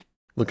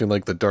Looking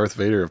like the Darth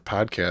Vader of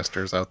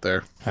podcasters out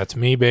there. That's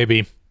me,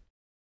 baby.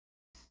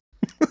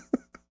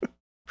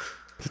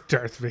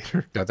 Darth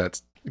Vader. Got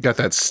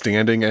that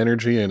standing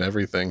energy and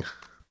everything.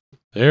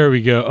 There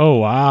we go. Oh,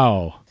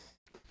 wow.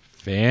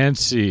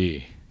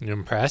 Fancy. You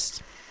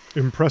impressed?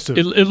 Impressive.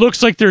 It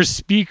looks like there's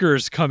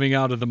speakers coming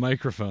out of the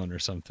microphone or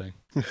something.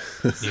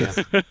 Yeah.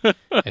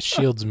 It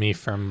shields me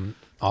from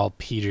all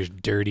Peter's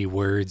dirty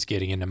words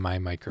getting into my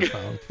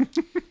microphone.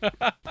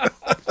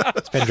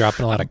 It's been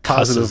dropping a lot of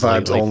Positive cusses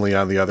vibes lately. only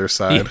on the other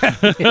side.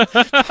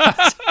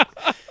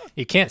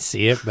 You can't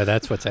see it, but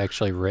that's what's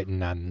actually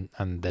written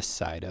on this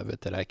side of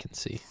it that I can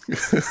see.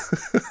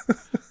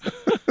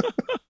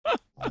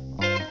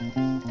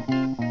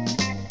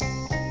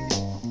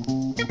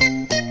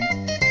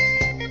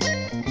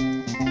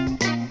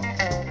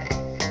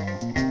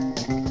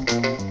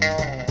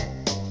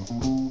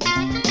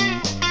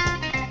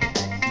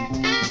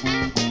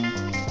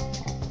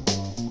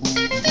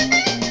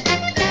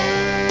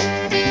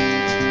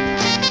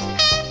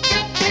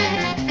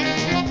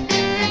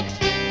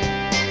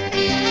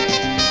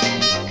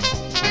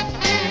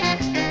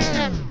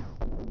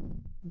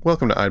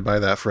 Welcome to I'd Buy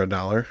That for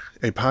 $1,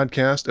 a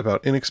podcast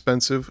about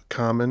inexpensive,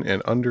 common,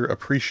 and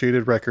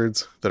underappreciated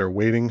records that are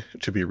waiting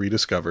to be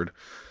rediscovered.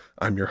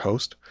 I'm your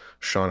host,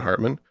 Sean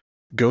Hartman,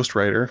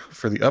 ghostwriter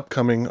for the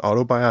upcoming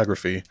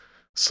autobiography,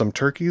 Some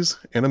Turkeys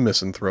and a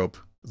Misanthrope,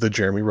 the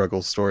Jeremy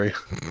Ruggles story.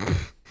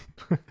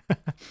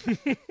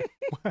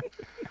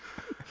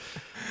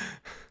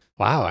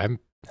 Wow,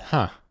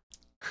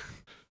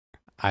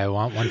 I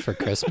want one for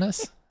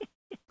Christmas?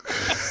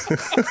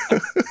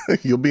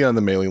 You'll be on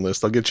the mailing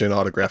list. I'll get you an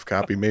autographed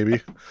copy,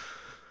 maybe.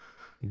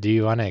 Do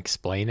you want to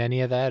explain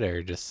any of that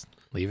or just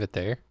leave it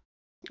there?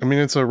 I mean,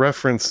 it's a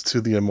reference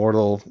to the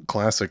immortal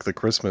classic, The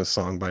Christmas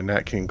Song by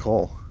Nat King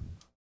Cole.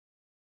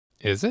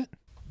 Is it?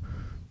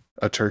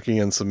 A turkey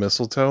and some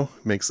mistletoe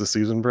makes the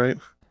season bright.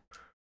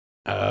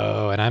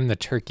 Oh, and I'm the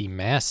turkey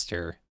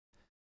master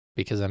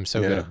because I'm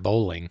so good at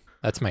bowling.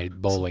 That's my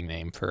bowling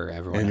name for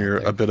everyone. And out you're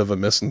there. a bit of a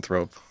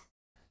misanthrope.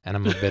 And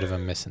I'm a bit of a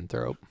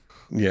misanthrope.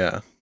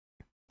 Yeah.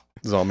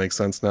 Does it all make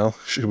sense now?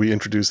 Should we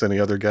introduce any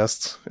other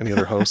guests? Any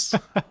other hosts?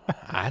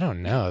 I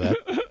don't know.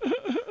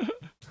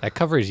 That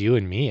covers you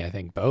and me, I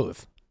think,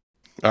 both.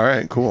 All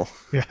right, cool.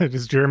 Yeah,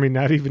 does Jeremy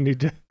not even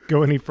need to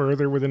go any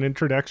further with an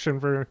introduction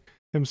for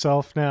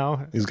himself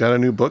now? He's got a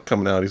new book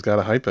coming out. He's got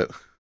to hype it.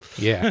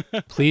 Yeah.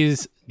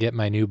 Please get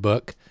my new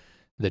book,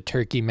 The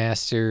Turkey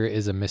Master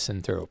is a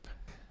Misanthrope.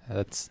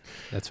 That's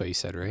what you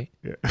said, right?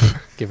 Yeah.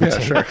 Give or Yeah,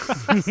 take. sure.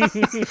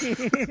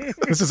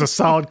 This is a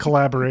solid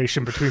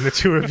collaboration between the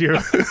two of you.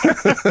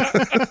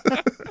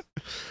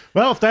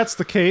 Well, if that's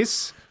the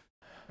case,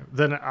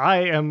 then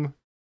I am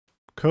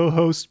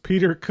co-host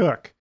Peter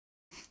Cook,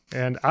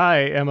 and I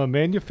am a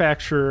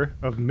manufacturer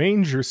of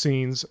manger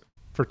scenes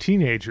for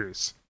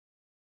teenagers.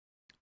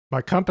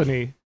 My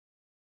company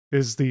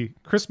is the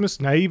Christmas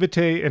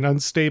Naivete and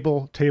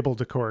Unstable Table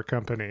Decor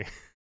Company.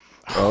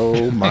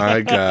 Oh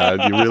my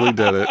God, you really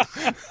did it.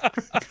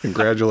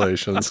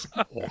 Congratulations.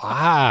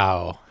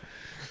 Wow.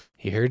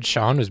 He heard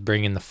Sean was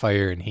bringing the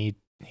fire, and he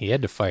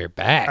had to fire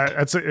back.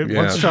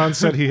 Once Sean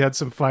said he had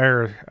some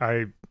fire,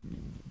 I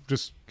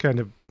just kind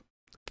of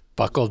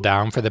Buckled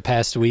down for the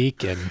past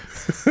week, and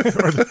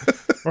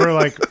or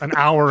like an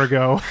hour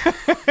ago.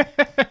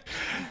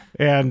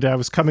 And I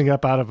was coming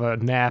up out of a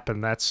nap,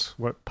 and that's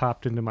what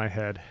popped into my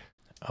head.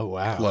 oh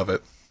wow. Love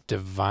it.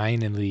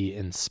 Divinely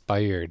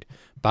inspired.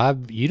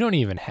 Bob, you don't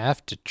even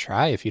have to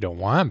try if you don't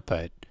want,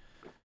 but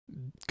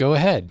go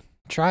ahead.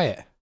 Try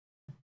it.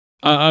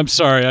 I'm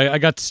sorry. I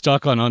got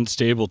stuck on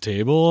Unstable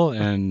Table,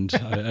 and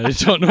I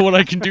don't know what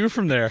I can do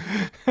from there.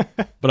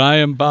 But I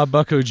am Bob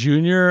Bucko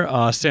Jr.,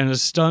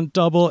 Santa's stunt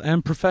double,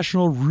 and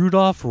professional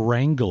Rudolph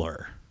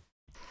Wrangler.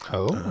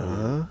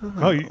 Oh.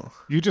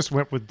 You just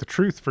went with the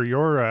truth for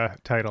your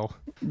title.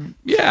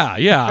 Yeah.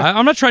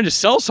 I'm not trying to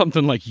sell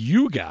something like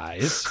you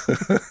guys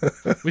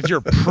with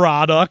your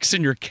products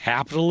and your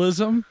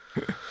capitalism.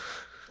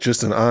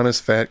 Just an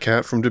honest fat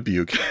cat from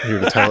Dubuque,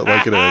 here to tell it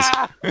like it is.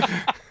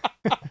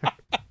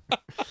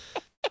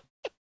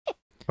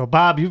 Well,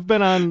 Bob, you've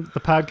been on the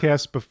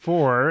podcast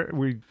before.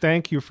 We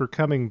thank you for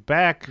coming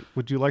back.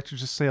 Would you like to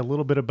just say a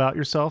little bit about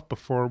yourself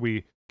before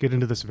we get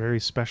into this very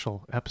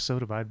special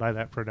episode of I'd Buy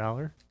That for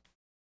 $1?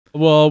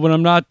 Well, when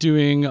I'm not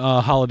doing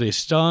holiday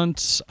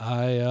stunts,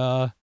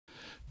 I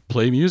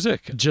play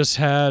music. Just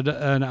had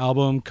an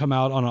album come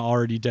out on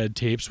Already Dead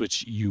Tapes,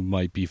 which you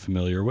might be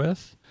familiar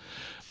with.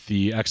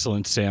 The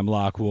excellent Sam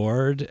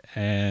Lockward.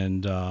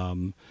 And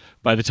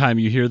by the time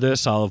you hear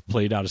this, I'll have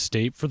played out of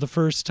state for the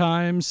first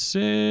time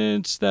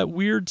since that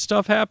weird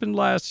stuff happened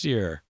last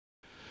year.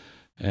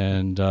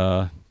 And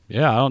I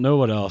don't know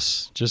what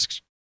else.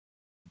 Just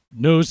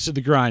nose to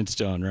the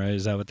grindstone, right?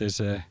 Is that what they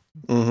say?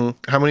 Mm-hmm.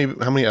 How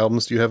many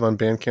albums do you have on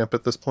Bandcamp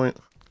at this point?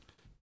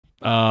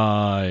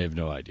 I have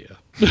no idea.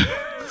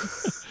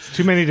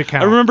 Too many to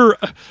count.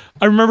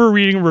 I remember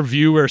reading a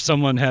review where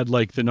someone had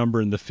like the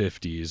number in the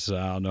 50s.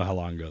 I don't know how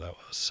long ago that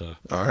was. So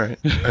All right.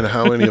 And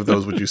how many of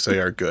those would you say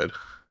are good?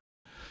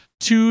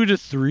 200 to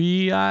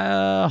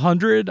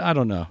 300. I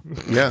don't know.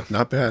 Yeah,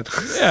 not bad.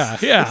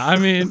 Yeah. I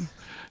mean,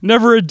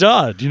 never a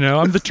dud.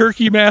 I'm the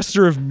turkey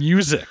master of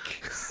music.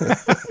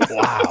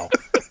 Wow.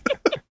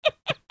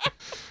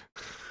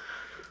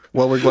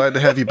 Well, we're glad to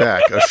have you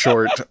back. A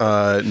short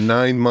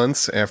 9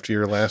 months after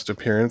your last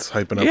appearance,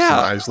 hyping up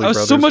some Isley I was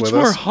Brothers so much with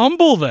more us.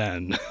 humble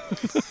then.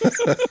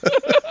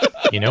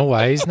 You know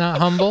why he's not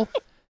humble?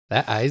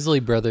 That Isley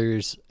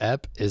Brothers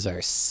ep is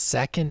our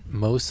second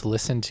most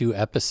listened to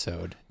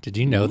episode. Did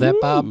you know that,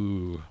 Bob?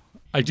 Ooh,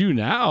 I do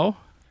now.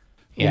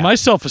 Yeah. Well, my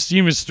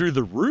self-esteem is through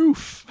the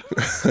roof.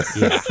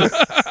 Yeah.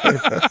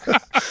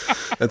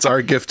 That's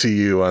our gift to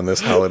you on this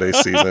holiday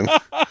season.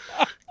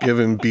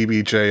 Giving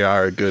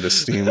BBJR a good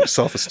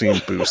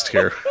self-esteem boost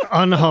here.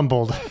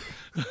 Unhumbled.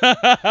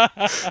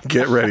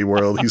 Get ready,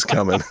 world. He's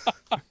coming.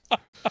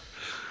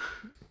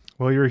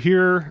 Well, you're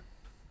here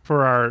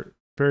for our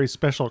very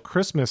special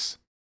Christmas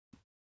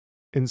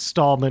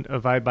installment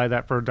of I'd Buy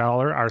That for a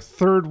Dollar. Our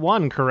third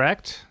one,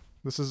 correct?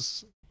 This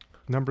is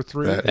number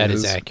 3. That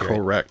is accurate.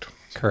 Correct.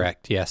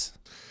 Correct, yes.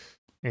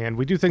 And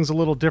we do things a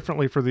little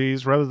differently for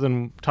these. Rather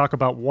than talk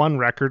about one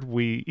record,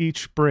 we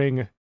each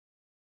bring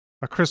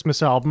a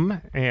Christmas album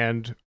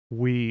and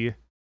we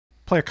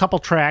play a couple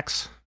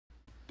tracks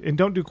and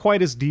don't do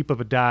quite as deep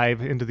of a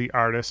dive into the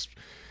artist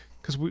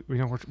because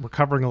we're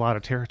covering a lot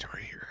of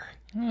territory here.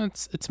 Well,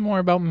 it's more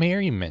about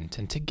merriment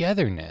and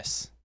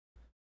togetherness,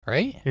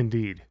 right?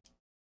 Indeed.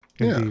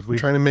 Yeah, Indeed. we're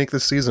trying to make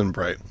this season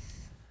bright.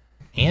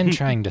 And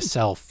trying to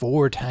sell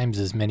 4 times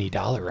as many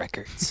dollar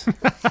records.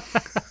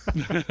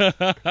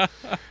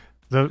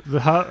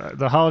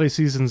 The holiday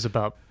season's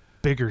about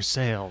bigger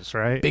sales,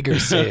 right? Bigger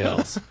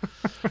sales.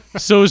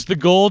 So is the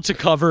goal to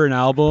cover an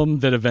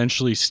album that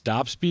eventually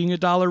stops being a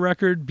dollar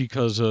record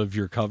because of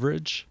your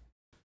coverage?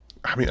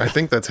 I mean, I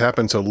think that's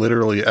happened to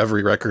literally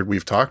every record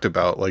we've talked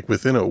about. Like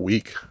within a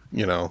week,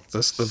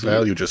 the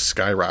value just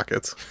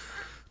skyrockets.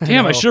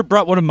 Damn, I should have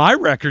brought one of my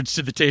records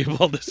to the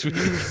table this week.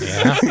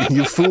 Yeah.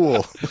 You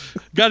fool.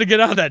 Got to get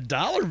out of that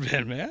dollar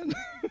bin, man.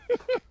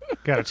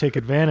 Got to take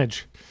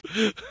advantage.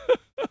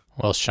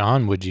 Well,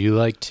 Sean, would you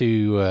like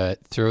to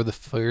throw the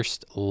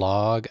first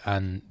log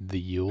on the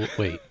Yule?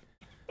 Wait.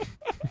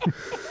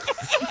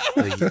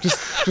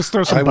 Just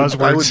throw some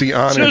buzzwords. I would be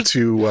honored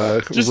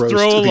to just roast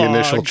throw a the log.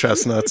 initial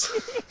chestnuts.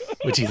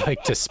 Would you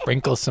like to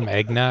sprinkle some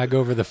eggnog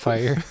over the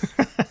fire?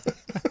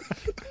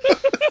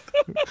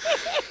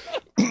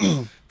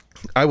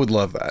 I would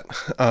love that.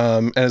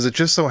 As it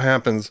just so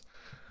happens,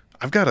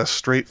 I've got a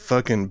straight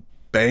fucking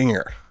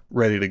banger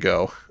ready to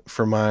go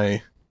for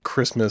my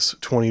Christmas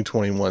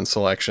 2021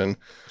 selection.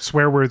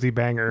 Swear-worthy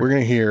banger. We're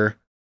going to hear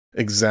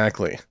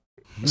exactly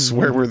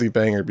swear-worthy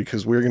banger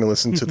because we're going to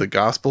listen to the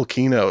gospel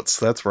keynotes.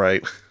 That's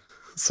right.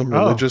 Some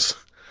religious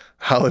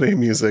holiday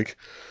music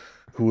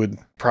who would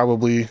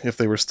probably, if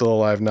they were still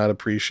alive, not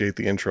appreciate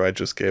the intro I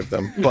just gave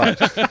them. But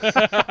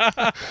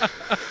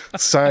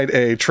side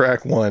A,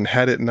 track 1,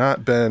 Had It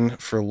Not Been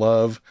for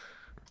Love.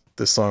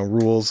 This song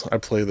rules. I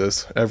play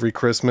this every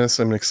Christmas.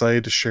 I'm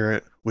excited to share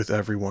it with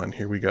everyone.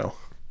 Here we go.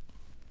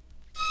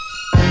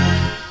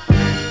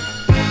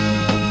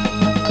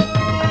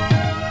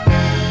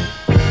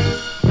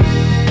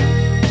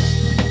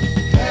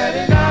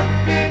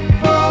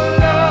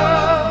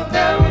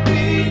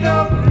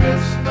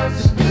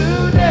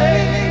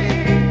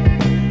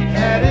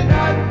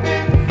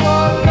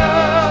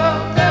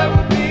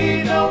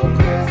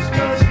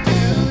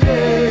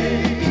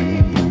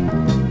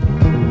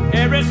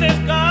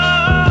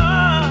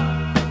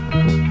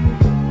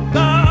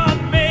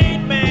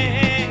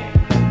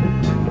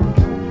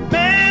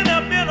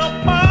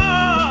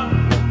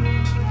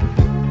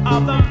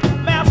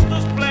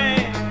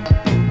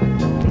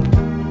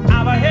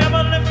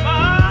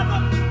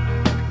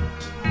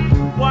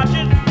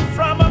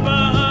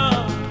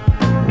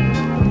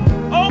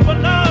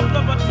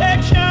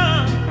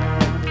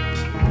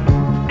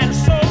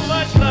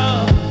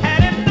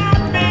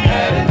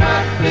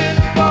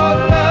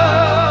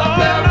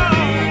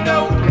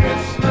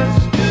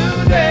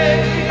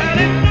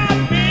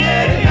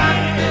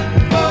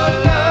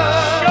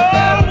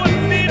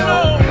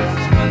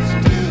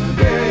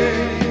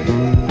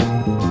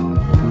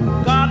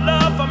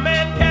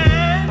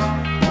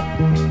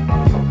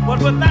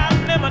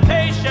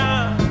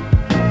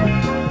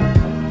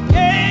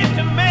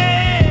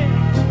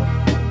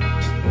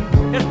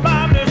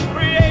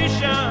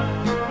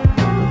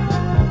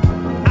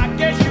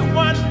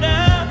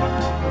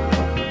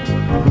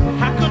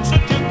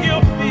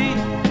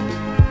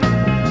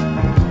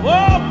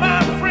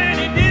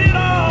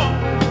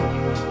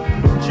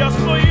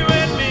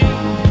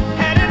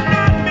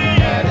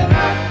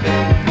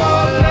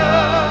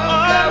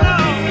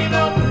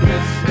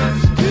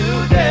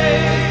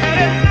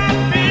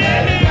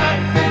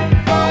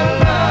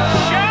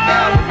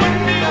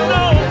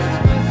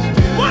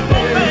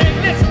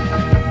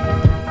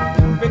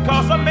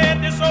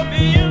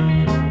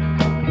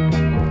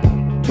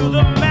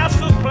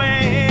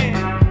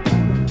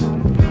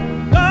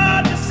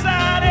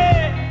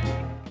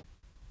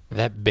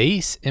 That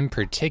bass in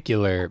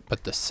particular,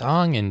 but the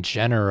song in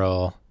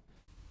general,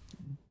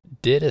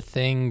 did a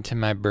thing to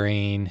my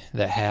brain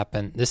that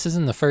happened. This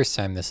isn't the first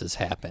time this has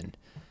happened,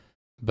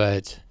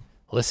 but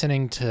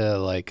listening to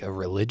like a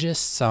religious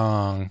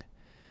song,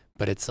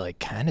 but it's like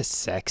kind of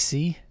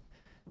sexy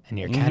and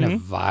you're kind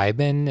of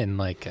vibing in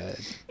like a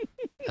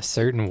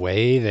certain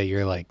way that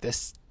you're like,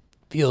 this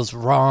feels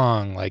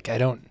wrong. Like, I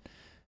don't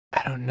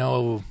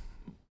know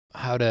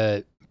how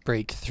to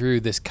break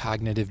through this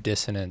cognitive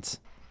dissonance.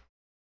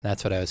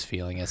 That's what I was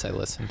feeling as I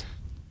listened.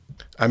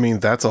 I mean,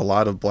 that's a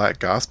lot of black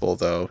gospel,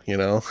 though, you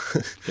know?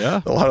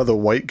 Yeah. A lot of the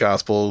white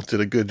gospel did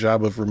a good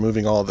job of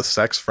removing all of the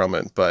sex from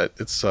it, but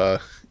it's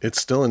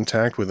still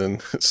intact within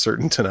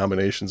certain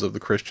denominations of the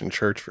Christian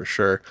church for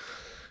sure.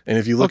 And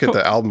if you look at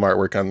the album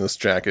artwork on this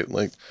jacket,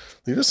 like,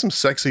 there's just some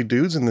sexy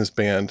dudes in this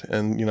band,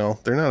 and, you know,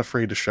 they're not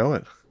afraid to show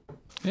it.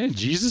 Yeah,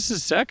 Jesus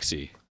is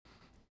sexy.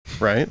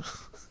 Right?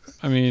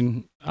 I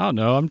mean, I don't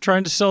know. I'm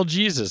trying to sell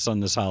Jesus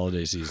on this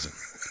holiday season.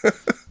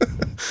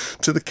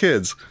 To the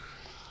kids.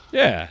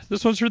 Yeah,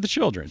 this one's for the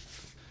children.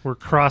 We're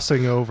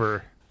crossing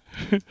over.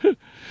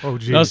 Oh,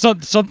 geez. Now,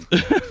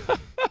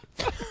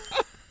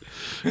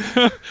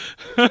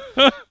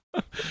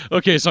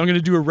 okay, so I'm going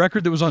to do a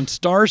record that was on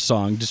Star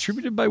Song,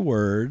 distributed by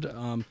Word.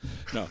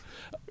 No.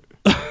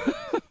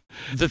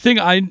 The thing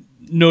I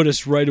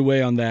noticed right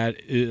away on that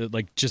is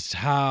like just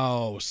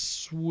how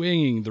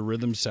swinging the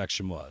rhythm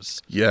section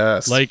was.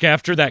 Yes. Like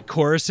after that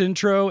chorus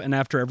intro and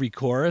after every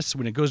chorus,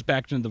 when it goes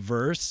back into the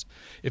verse,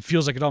 it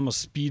feels like it almost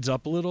speeds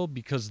up a little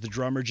because the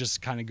drummer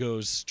just kind of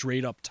goes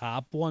straight up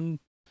top 1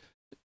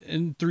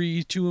 and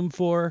 3, 2 and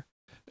 4,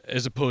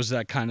 as opposed to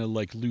that kind of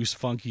like loose,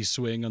 funky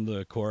swing on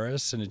the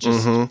chorus. And it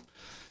just,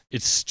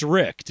 it's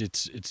strict.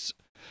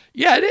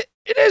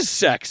 It is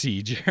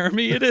sexy,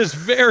 Jeremy. It is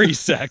very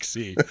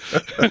sexy.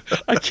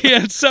 I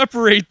can't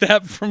separate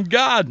that from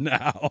God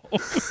now.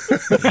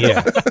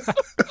 Yeah.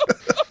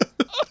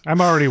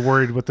 I'm already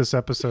worried what this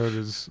episode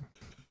is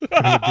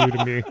going to do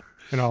to me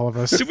and all of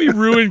us. Did we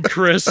ruin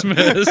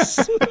Christmas?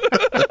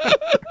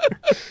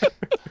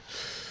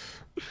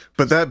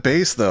 But that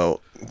bass, though,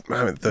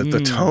 I mean,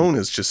 the tone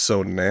is just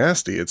so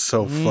nasty. It's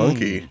so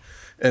funky.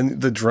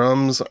 And the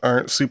drums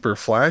aren't super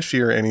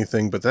flashy or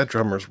anything, but that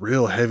drummer's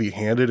real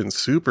heavy-handed and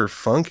super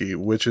funky,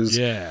 which is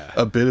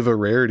a bit of a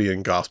rarity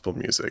in gospel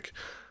music.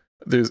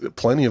 There's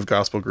plenty of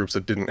gospel groups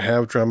that didn't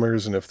have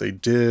drummers, and if they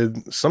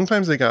did,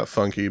 sometimes they got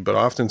funky, but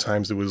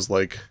oftentimes it was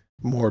like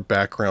more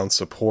background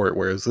support,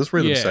 whereas this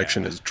rhythm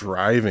section is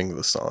driving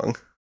the song.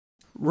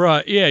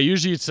 Right, yeah,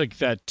 usually it's like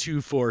that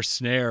 2/4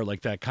 snare,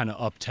 like that kind of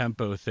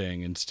up-tempo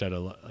thing instead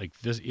of like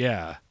this,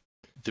 yeah.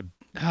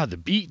 The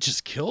beat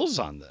just kills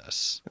on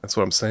this. That's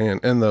what I'm saying.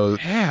 And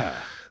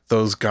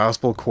those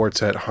gospel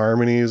quartet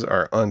harmonies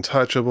are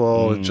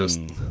untouchable. It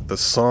just, the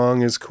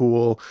song is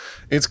cool.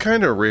 It's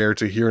kind of rare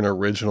to hear an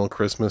original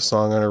Christmas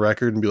song on a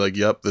record and be like,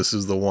 yep, this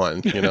is the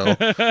one, you know?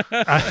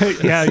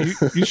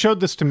 You showed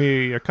this to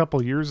me a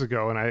couple years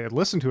ago, and I had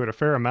listened to it a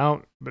fair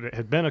amount, but it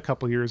had been a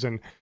couple years, and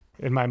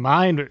in my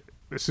mind,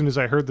 as soon as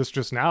I heard this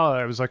just now,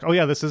 I was like, oh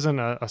yeah, this isn't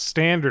a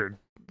standard.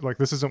 Like,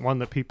 this isn't one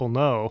that people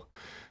know.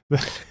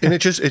 And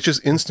it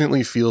just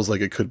instantly feels like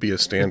it could be a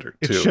standard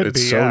too.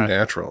 It's so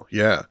natural.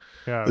 Yeah.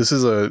 This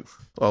is a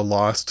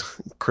lost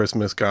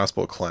Christmas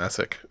gospel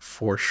classic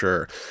for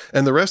sure.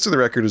 And the rest of the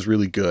record is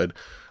really good,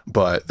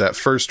 but that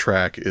first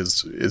track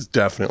is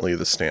definitely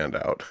the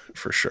standout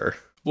for sure.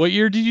 What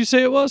year did you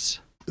say it was?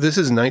 This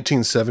is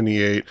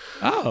 1978.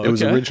 Oh, okay. It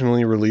was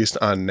originally released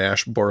on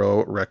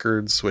Nashboro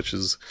Records, which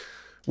is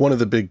one of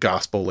the big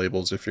gospel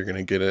labels if you're going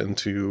to get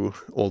into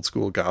old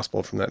school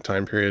gospel from that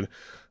time period.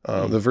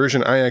 The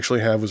version I actually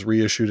have was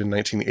reissued in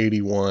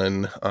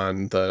 1981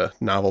 on the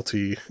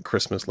novelty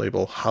Christmas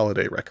label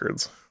Holiday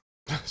Records.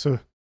 So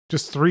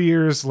just 3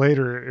 years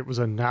later, it was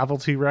a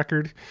novelty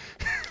record?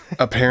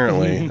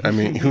 Apparently. I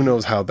mean, who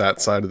knows how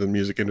that side of the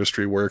music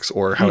industry works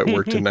or how it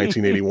worked in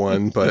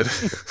 1981, but...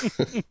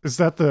 Is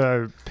that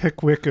the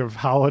Pickwick of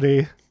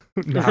holiday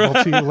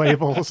novelty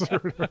labels?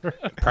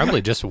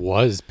 Probably just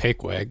was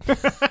Pickwick.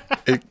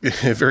 It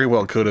very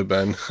well could have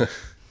been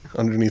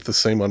underneath the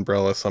same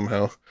umbrella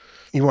somehow.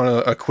 You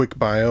want a quick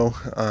bio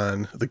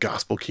on the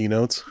gospel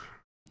keynotes?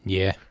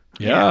 Yeah.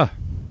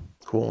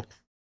 Cool.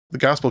 The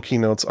gospel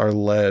keynotes are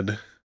led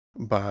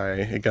by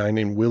a guy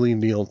named Willie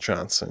Neal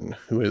Johnson,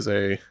 who is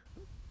a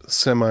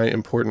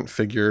semi-important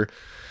figure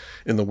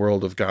in the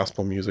world of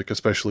gospel music,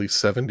 especially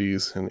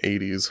 70s and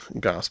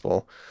 80s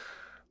gospel.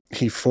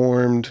 He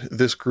formed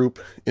this group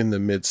in the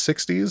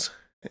mid-60s,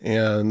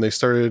 and they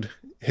started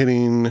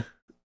hitting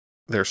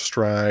their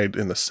stride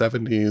in the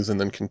 70s and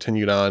then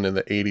continued on in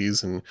the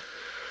 80s, and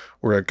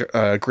were a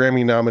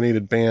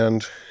Grammy-nominated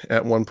band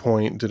at one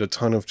point, did a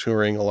ton of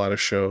touring, a lot of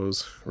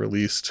shows,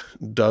 released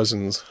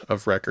dozens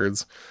of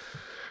records.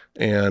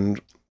 And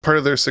part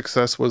of their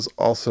success was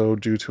also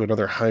due to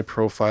another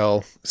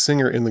high-profile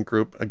singer in the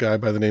group, a guy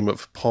by the name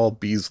of Paul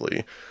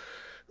Beasley,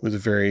 who was a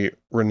very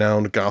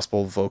renowned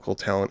gospel vocal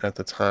talent at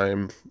the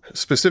time,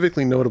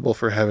 specifically notable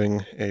for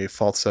having a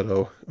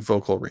falsetto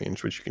vocal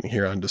range, which you can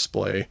hear on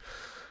display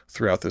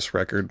throughout this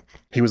record.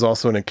 He was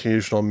also an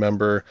occasional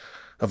member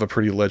of a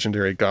pretty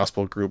legendary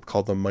gospel group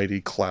called the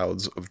Mighty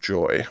Clouds of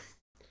Joy.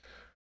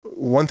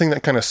 One thing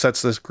that kind of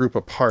sets this group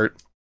apart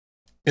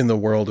in the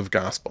world of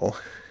gospel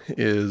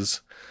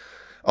is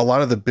a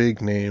lot of the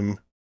big name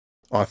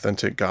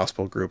authentic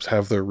gospel groups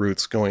have their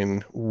roots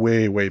going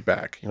way, way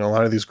back. You know, a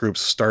lot of these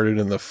groups started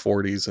in the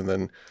 40s and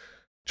then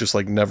just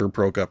like never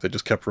broke up. They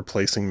just kept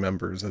replacing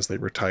members as they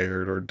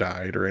retired or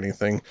died or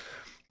anything.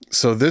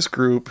 So this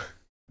group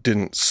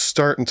didn't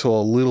start until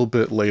a little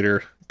bit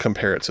later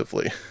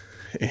comparatively.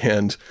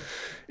 And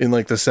in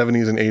like the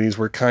 70s and 80s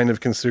were kind of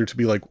considered to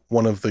be like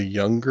one of the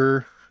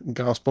younger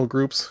gospel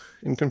groups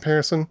in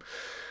comparison.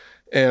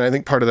 And I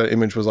think part of that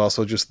image was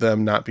also just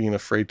them not being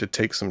afraid to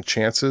take some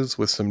chances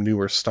with some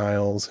newer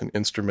styles and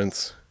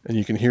instruments. And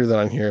you can hear that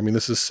on here. I mean,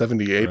 this is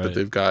 78, Right. but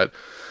they've got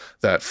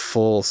that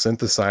full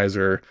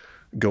synthesizer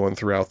going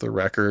throughout the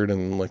record.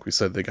 And like we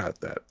said, they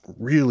got that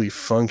really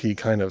funky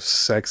kind of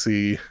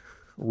sexy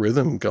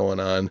rhythm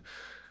going on.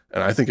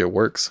 And I think it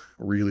works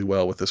really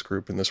well with this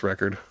group in this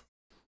record.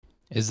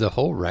 Is the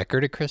whole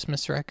record a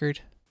Christmas record?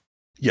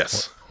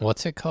 Yes.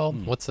 What's it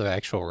called? What's the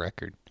actual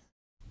record?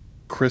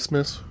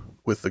 Christmas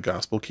with the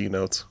gospel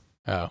keynotes.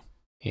 Oh,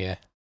 yeah.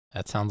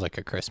 That sounds like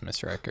a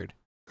Christmas record.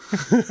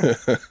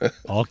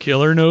 All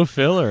killer, no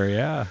filler.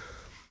 Yeah.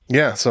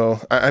 Yeah, so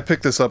I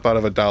picked this up out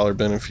of a dollar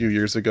bin a few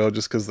years ago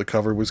just because the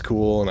cover was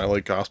cool and I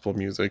like gospel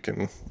music,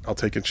 and I'll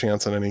take a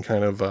chance on any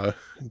kind of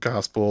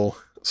gospel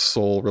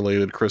soul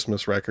related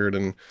Christmas record.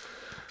 And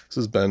this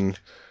has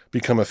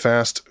become a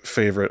fast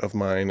favorite of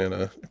mine and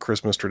a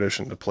Christmas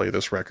tradition to play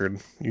this record,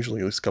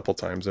 usually at least a couple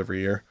times every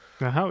year.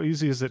 Now, how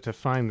easy is it to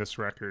find this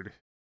record?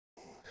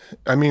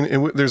 I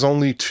mean, there's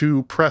only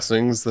two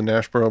pressings, the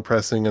Nashboro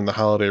pressing and the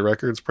Holiday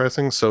Records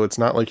pressing, so it's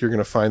not like you're going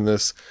to find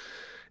this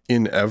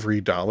in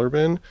every dollar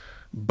bin,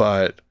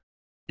 but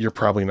you're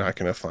probably not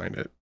going to find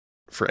it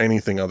for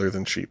anything other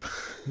than cheap.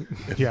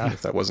 Yeah.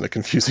 If that wasn't a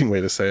confusing way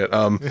to say it.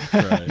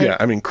 Right. Yeah,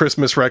 I mean,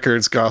 Christmas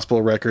records,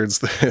 gospel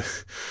records,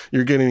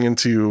 you're getting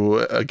into,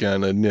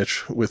 again, a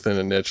niche within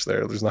a niche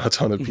there. There's not a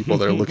ton of people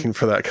that are looking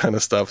for that kind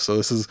of stuff. So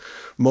this is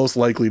most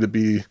likely to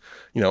be,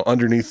 you know,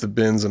 underneath the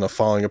bins in a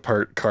falling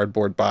apart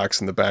cardboard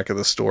box in the back of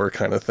the store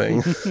kind of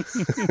thing.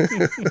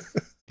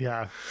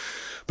 Yeah.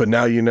 But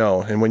now you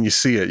know, and when you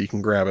see it, you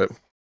can grab it.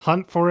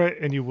 Hunt for it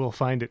and you will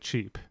find it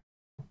cheap.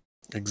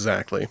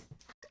 Exactly.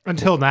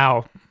 Until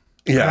now.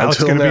 Yeah, Now it's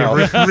until going to now.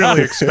 be a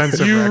really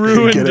expensive You record.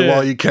 ruined Get it it.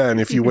 while you can.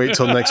 If you wait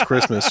till next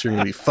Christmas, you're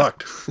going to be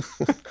fucked.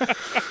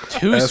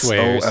 Two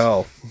swears.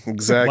 SOL.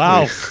 Exactly.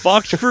 Wow.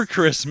 Fucked for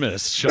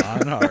Christmas,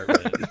 Sean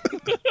Hartman.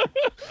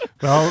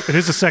 Well, it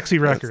is a sexy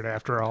record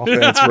after all.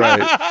 That's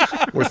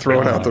right. We're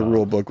throwing out the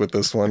rule book with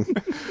this one.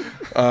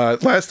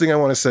 Last thing I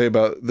want to say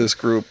about this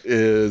group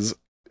is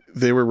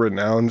they were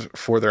renowned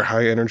for their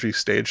high energy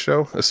stage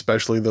show,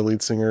 especially the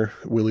lead singer,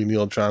 Willie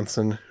Neal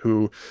Johnson,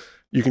 who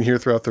you can hear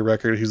throughout the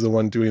record. He's the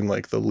one doing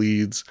like the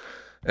leads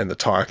and the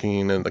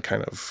talking and the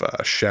kind of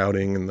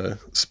shouting and the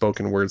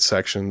spoken word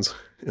sections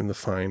in the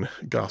fine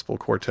gospel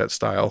quartet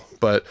style.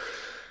 But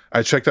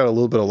I checked out a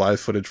little bit of live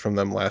footage from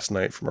them last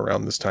night from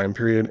around this time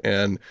period,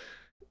 and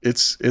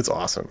it's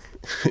awesome.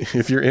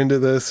 If you're into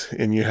this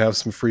and you have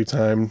some free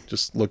time,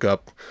 just look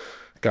up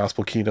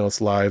Gospel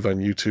Keynotes live on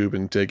YouTube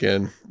and dig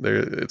in.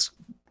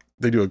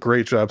 They do a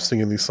great job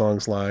singing these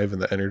songs live,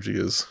 and the energy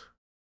is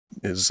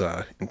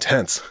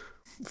intense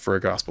for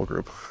a gospel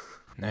group.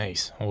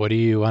 Nice. What do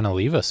you want to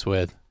leave us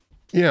with?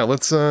 Yeah,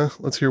 let's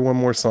hear one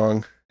more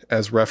song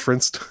as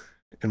referenced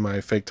in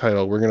my fake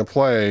title. We're gonna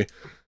play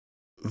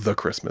the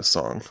Christmas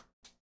song.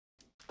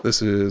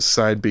 This is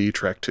side B,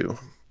 track 2.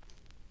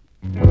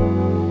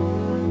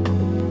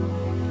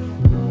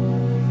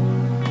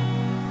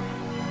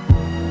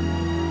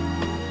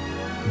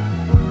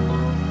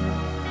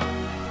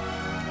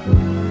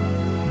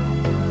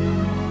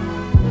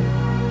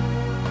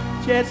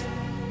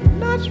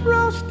 Chestnuts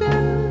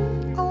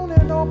roasting on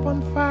an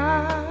open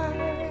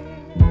fire,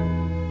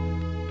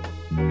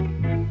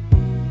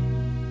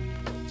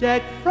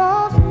 Jack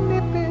Frost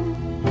nipping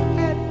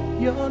at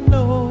your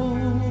nose,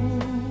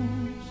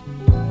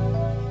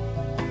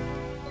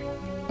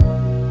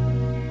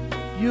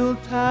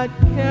 Yuletide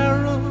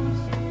carols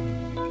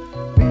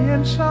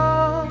being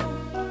sung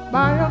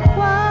by a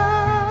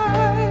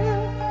choir,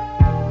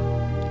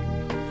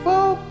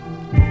 folk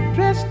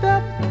dressed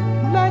up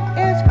like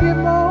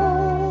Eskimos.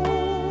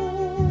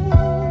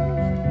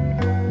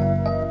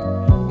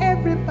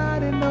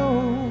 Everybody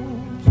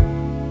knows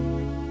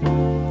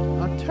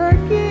a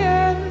turkey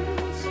and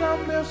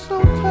some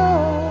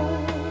mistletoe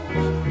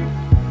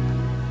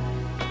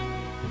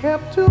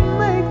help to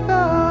make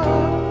the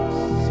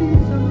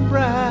season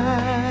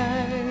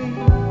bright.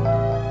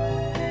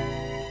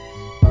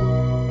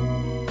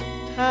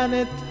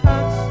 Tiny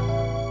tots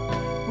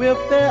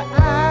with their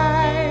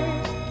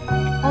eyes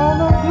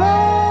on a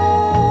glow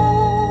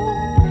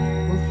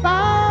will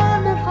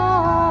find it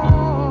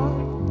hard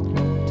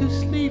to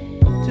sleep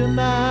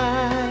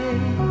tonight.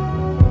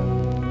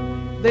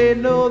 They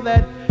know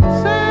that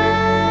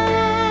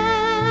Santa's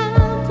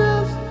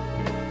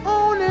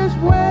on his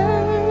way.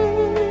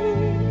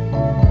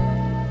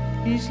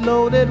 He's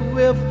loaded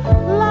with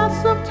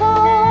lots of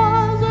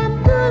toys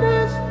and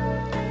goodies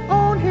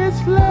on his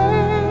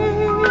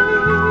sleigh.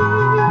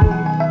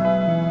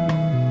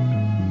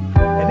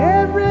 And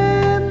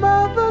every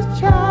mother's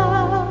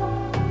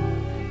child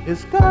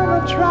is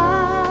gonna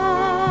try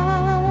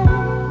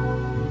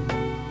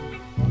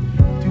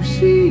to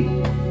see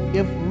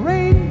if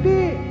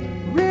reindeer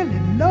really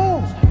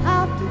knows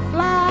how to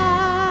fly.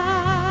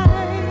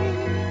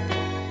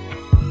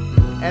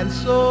 And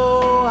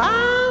so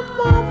I'm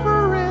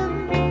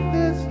offering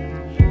this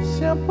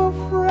simple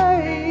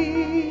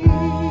phrase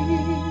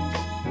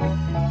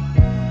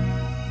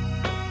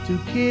to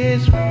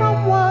kids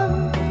from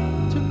 1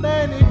 to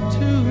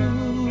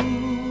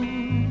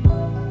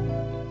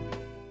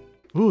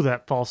 92. Ooh,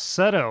 that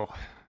falsetto.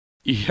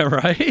 Yeah,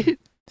 right?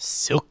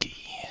 Silky.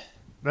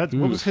 What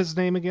was his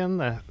name again?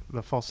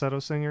 The falsetto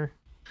singer?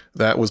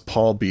 That was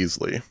Paul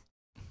Beasley.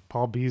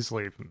 Paul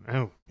Beasley.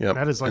 Oh, Yep.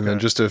 that is like and then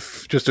just a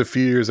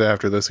few years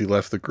after this, he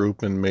left the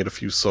group and made a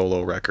few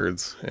solo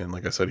records. And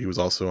like I said, he was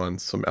also on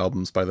some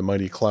albums by the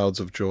Mighty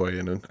Clouds of Joy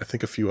and I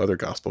think a few other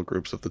gospel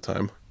groups at the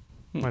time.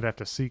 might have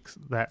to seek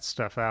that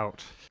stuff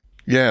out.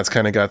 Yeah, it's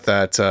kind of got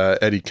that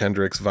Eddie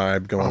Kendricks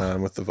vibe going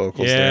on with the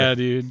vocals Yeah, there.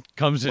 dude.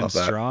 Comes in Love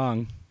that.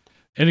 strong.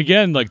 And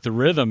again, like the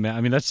rhythm, man, I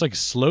mean, that's like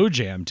slow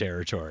jam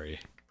territory.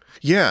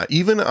 Yeah,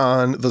 even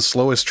on the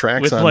slowest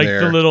tracks With on like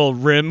there. the little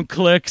rim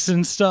clicks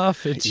and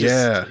stuff. It's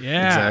just,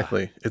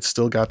 exactly. It's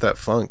still got that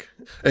funk.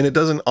 And it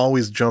doesn't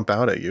always jump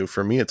out at you.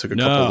 For me, it took a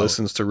couple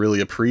listens to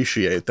really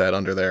appreciate that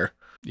under there.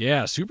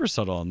 Yeah, super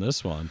subtle on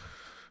this one.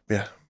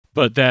 Yeah.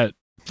 But that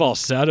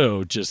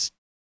falsetto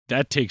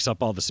that takes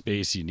up all the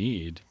space you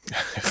need.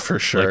 For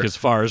sure. Like as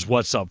far as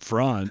what's up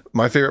front.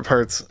 My favorite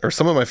parts, or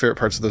some of my favorite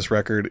parts of this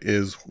record,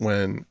 is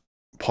when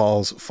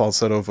Paul's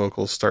falsetto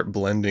vocals start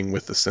blending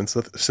with the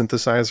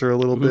synthesizer a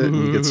little bit, and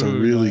you get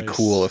some really Nice.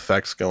 cool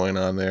effects going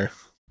on there.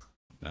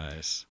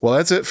 Nice. Well,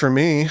 that's it for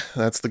me.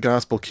 That's the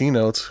Gospel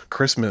Keynotes,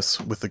 Christmas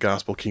with the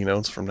Gospel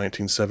Keynotes from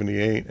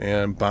 1978.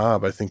 And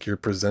Bob, I think you're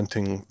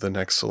presenting the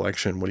next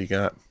selection. What do you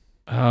got?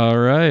 All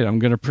right, I'm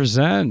going to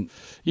present.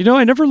 You know,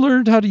 I never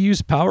learned how to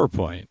use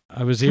PowerPoint.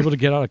 I was able to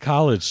get out of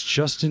college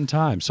just in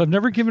time. So I've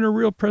never given a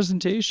real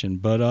presentation,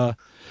 but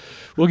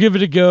we'll give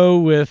it a go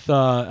with,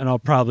 and I'll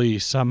probably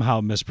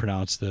somehow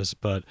mispronounce this,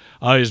 but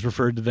I always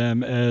referred to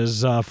them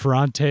as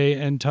Ferrante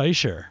and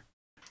Teicher.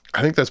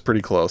 I think that's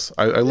pretty close.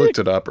 I looked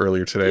it up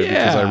earlier today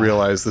because I Yeah.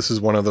 realized this is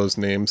one of those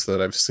names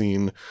that I've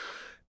seen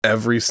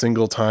every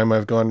single time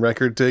I've gone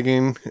record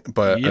digging,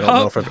 but I don't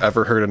know if I've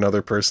ever heard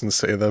another person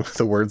say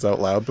the words out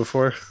loud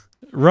before.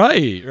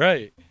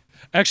 Right.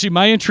 Actually,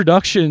 my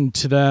introduction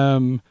to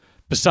them,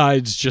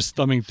 besides just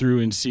thumbing through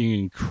and seeing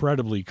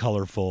incredibly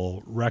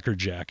colorful record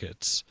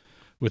jackets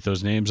with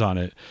those names on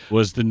it,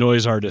 was the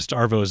noise artist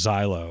Arvo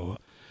Zylo,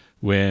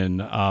 when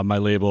my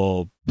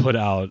label put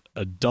out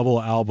a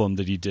double album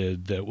that he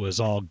did that was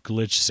all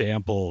glitch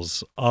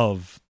samples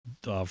of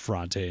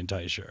Ferrante and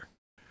Teicher.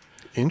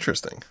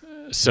 Interesting.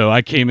 So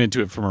I came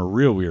into it from a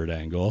real weird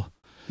angle.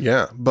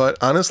 Yeah, but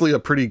honestly, a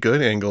pretty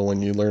good angle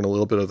when you learn a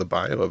little bit of the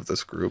bio of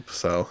this group.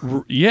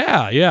 So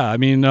Yeah. I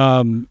mean,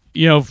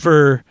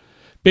 for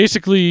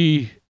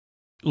basically,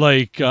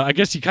 like, I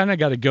guess you kind of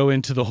got to go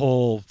into the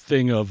whole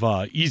thing of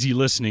easy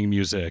listening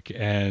music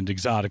and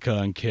Exotica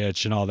and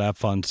Kitsch and all that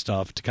fun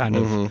stuff to kind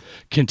of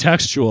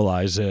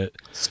contextualize it.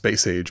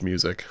 space age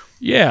music.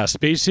 Yeah,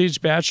 space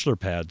age bachelor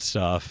pad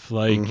stuff.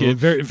 Like, it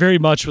very, very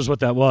much was what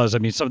that was. I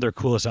mean, some of their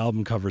coolest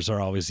album covers are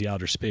always the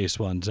outer space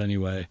ones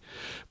anyway.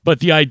 But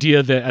the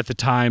idea that at the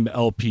time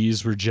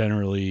LPs were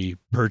generally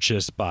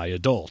purchased by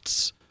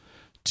adults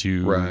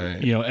to,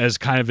 Right. as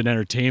kind of an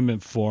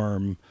entertainment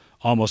form,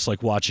 almost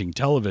like watching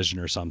television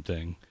or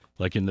something,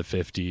 like in the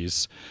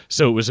 50s.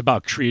 So it was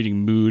about creating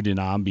mood and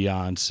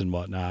ambiance and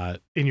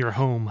whatnot. In your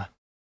home.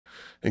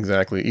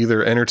 Exactly.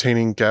 Either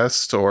entertaining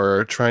guests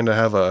or trying to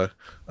have a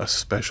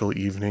special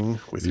evening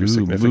with your Ooh,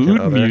 significant mood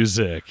other.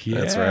 music.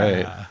 Yeah. That's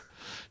right.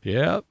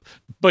 Yep.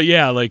 But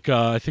yeah, like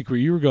I think where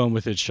you were going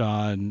with it,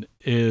 Sean,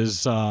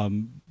 is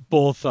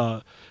both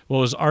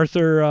was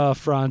Arthur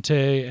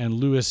Ferrante and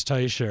Louis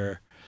Teicher.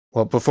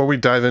 Well, before we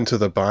dive into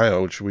the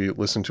bio, should we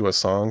listen to a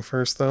song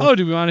first, though? Oh,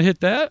 do we want to hit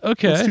that?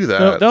 Okay. Let's do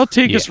that. That'll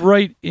take us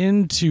right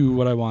into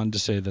what I wanted to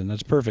say then.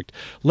 That's perfect.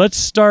 Let's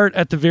start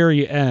at the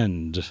very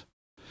end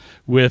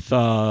with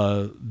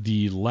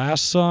the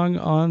last song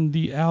on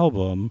the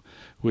album,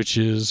 which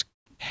is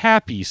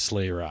Happy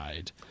Sleigh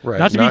Ride. Right.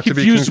 Not to be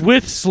confused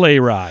with Sleigh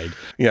Ride.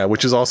 Yeah,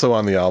 which is also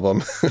on the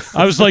album.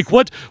 I was like,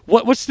 what's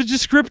the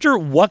descriptor?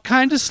 What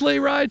kind of sleigh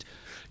ride?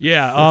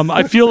 Yeah,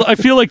 I feel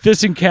like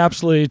this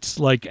encapsulates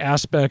like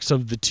aspects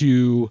of the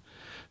two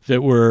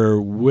that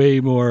were way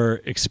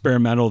more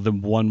experimental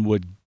than one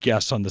would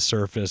guess on the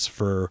surface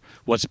for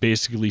what's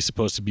basically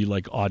supposed to be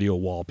like audio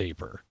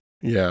wallpaper.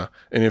 Yeah.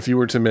 And if you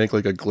were to make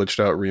like a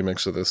glitched out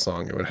remix of this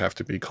song, it would have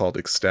to be called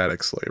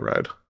Ecstatic Sleigh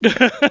Ride.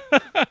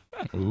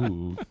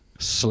 Ooh.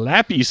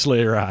 Slappy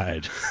sleigh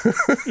ride.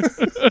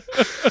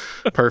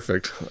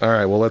 Perfect. All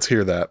right. Well, let's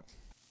hear that.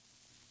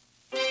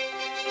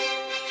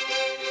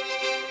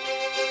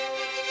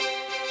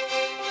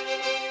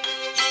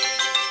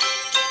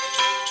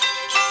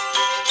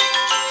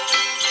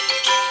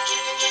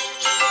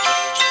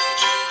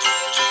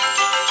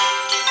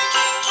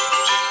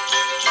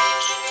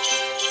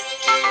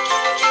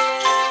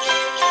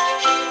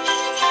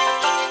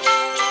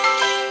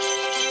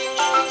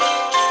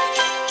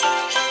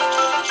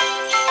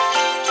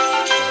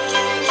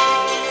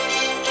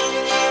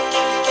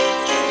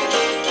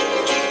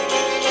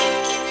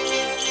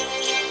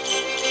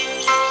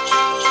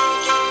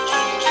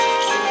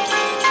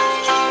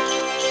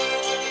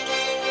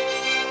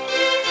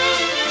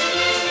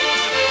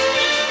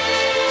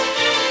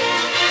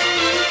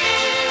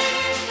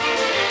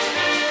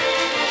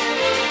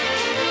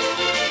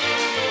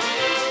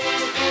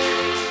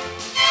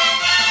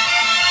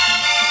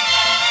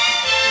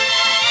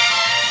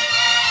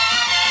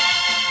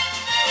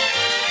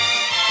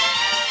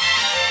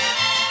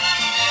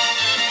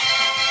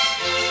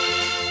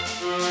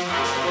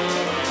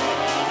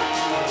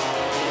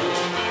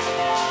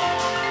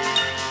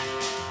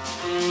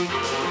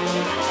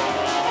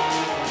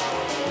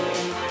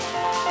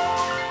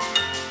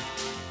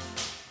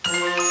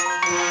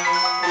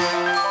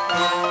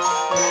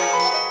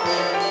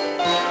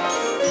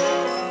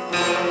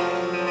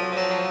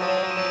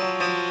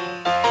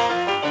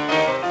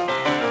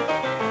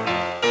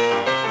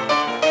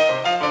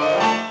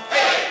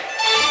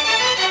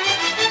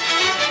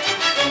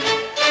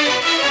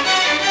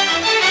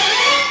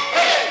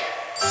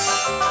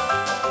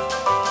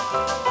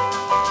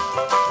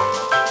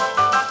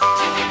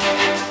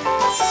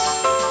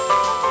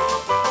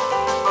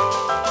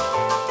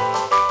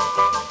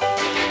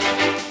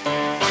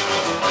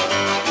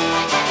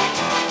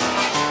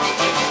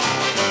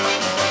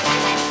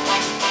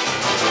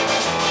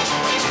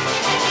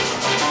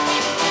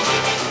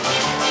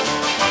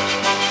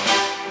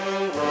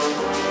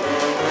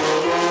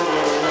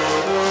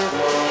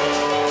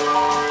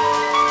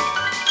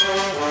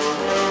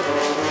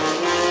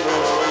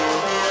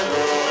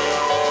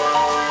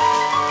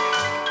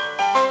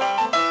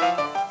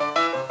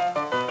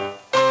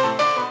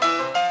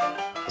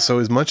 So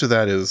as much of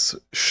that is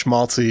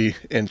schmaltzy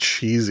and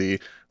cheesy,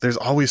 there's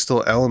always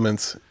still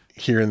elements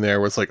here and there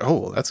where it's like, oh,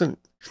 well, that's an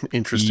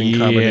interesting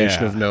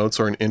combination of notes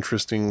or an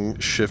interesting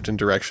shift in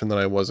direction that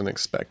I wasn't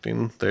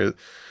expecting.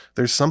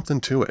 There's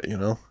something to it, you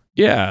know?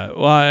 Yeah.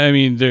 Well, I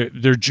mean, they're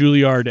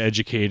Juilliard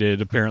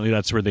educated. Apparently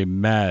that's where they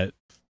met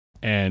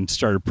and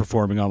started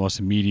performing almost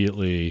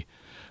immediately.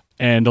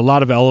 And a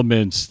lot of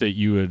elements that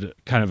you would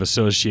kind of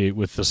associate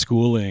with the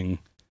schooling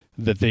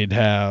that they'd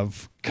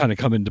have kind of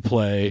come into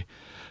play.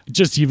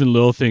 Just even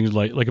little things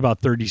like about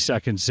 30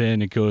 seconds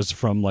in, it goes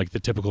from like the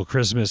typical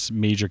Christmas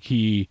major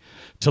key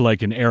to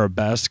like an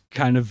arabesque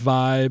kind of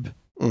vibe.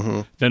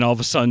 Mm-hmm. Then all of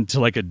a sudden to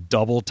like a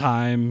double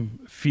time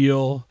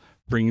feel,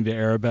 bringing the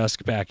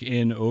arabesque back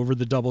in over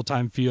the double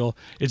time feel.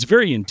 It's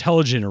very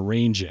intelligent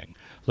arranging.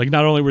 Like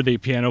not only were they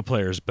piano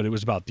players, but it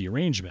was about the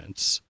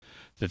arrangements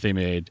that they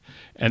made.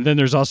 And then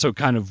there's also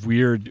kind of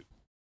weird.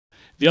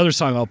 The other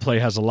song I'll play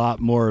has a lot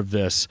more of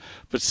this,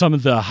 but some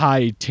of the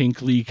high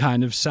tinkly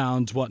kind of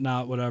sounds,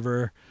 whatnot,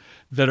 whatever,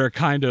 that are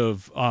kind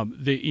of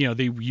they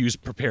use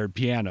prepared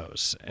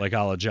pianos like a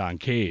la John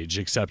Cage,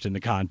 except in the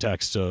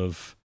context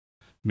of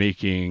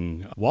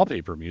making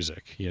wallpaper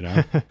music, you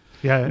know,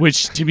 Yeah.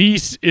 which to me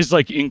is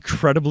like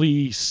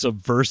incredibly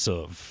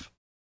subversive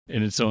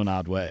in its own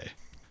odd way.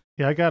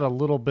 Yeah, I got a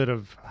little bit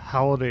of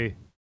holiday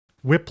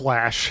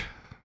whiplash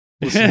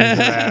listening to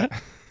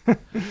that.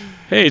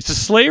 Hey, it's a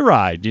sleigh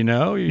ride, you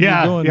know? You're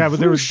Yeah, going, yeah, but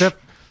there was whoosh.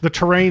 the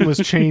terrain was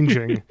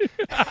changing.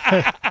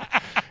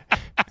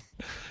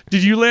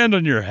 Did you land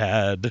on your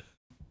head?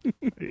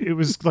 It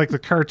was like the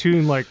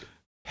cartoon, like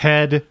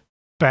head,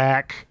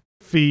 back,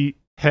 feet,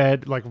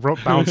 head, like rope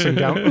bouncing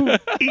down. Ooh,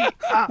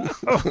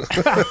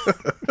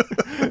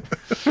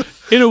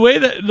 In a way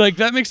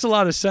that makes a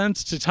lot of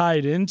sense to tie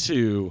it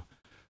into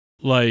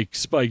like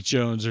Spike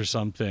Jones or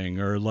something,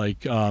 or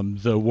like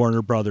the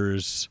Warner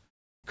Brothers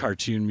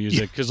cartoon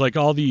music, because like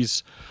all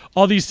these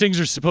things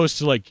are supposed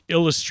to like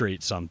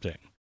illustrate something.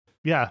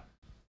 Yeah,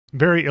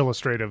 very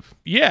illustrative.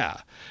 Yeah,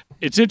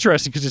 it's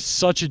interesting because it's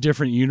such a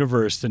different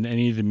universe than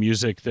any of the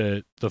music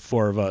that the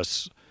four of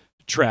us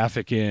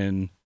traffic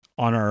in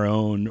on our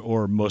own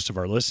or most of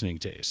our listening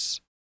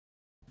tastes.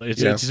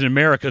 It's an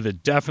America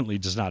that definitely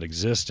does not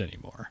exist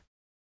anymore.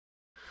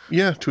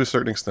 Yeah, to a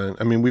certain extent.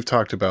 I mean, we've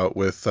talked about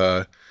with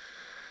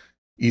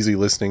easy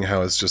listening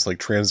how it's just like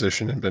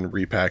transitioned and been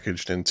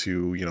repackaged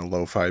into, you know,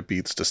 lo-fi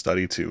beats to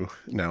study to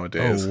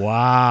nowadays. Oh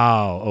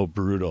wow! Oh,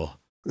 brutal.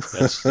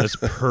 That's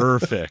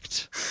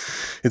perfect.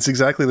 It's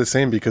exactly the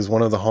same, because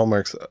one of the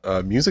hallmarks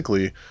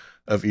musically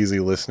of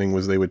easy listening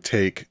was they would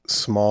take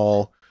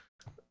small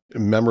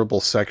memorable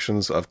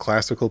sections of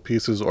classical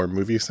pieces or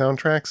movie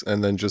soundtracks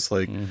and then just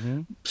like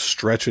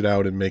stretch it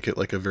out and make it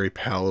like a very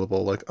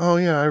palatable, like, oh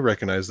yeah, I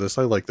recognize this,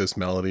 I like this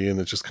melody,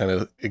 and it just kind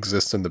of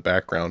exists in the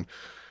background.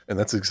 And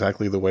that's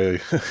exactly the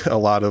way a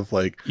lot of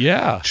like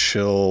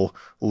chill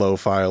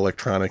lo-fi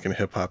electronic and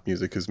hip-hop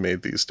music is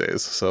made these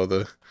days. So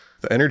the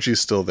energy's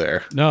still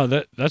there. No,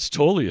 that's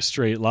totally a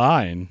straight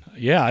line.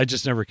 Yeah, I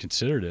just never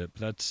considered it.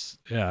 But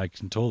I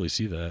can totally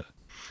see that.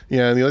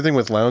 Yeah, and the other thing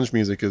with lounge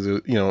music is,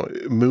 you know,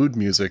 mood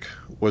music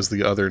was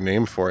the other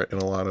name for it in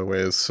a lot of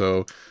ways.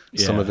 So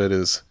some of it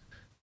is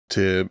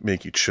to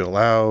make you chill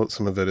out.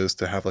 Some of it is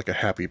to have like a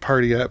happy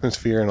party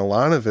atmosphere. And a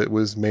lot of it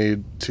was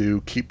made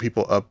to keep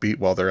people upbeat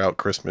while they're out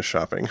Christmas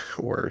shopping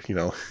or, you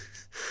know,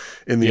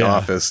 in the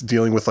office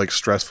dealing with like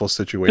stressful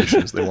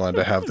situations. They wanted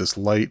to have this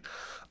light,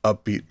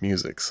 upbeat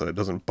music so it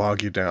doesn't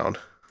bog you down.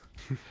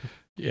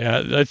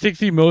 Yeah, I think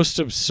the most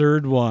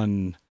absurd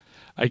one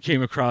I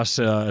came across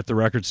at the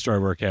record store I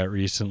work at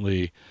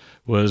recently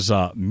was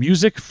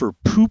music for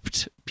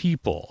pooped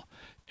people,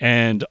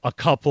 and a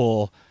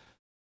couple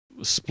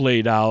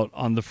splayed out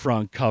on the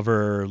front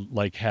cover,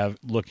 like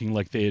looking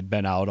like they had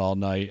been out all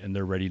night and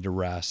they're ready to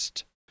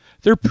rest.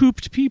 They're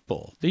pooped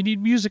people. They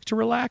need music to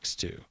relax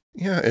to.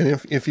 Yeah,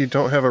 and if you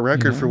don't have a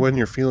record for when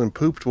you're feeling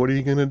pooped, what are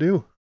you gonna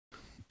do?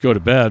 Go to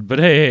bed. But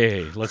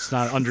hey, let's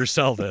not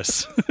undersell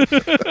this.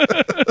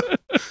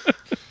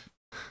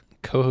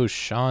 Co-host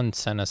Sean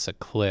sent us a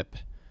clip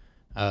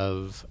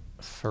of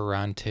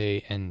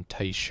Ferrante and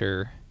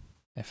Teicher,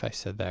 if I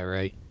said that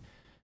right.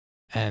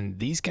 And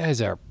these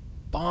guys are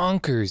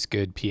bonkers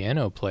good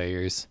piano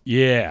players.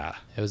 Yeah.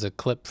 It was a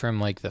clip from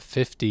like the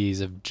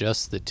 50s of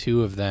just the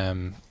two of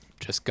them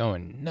just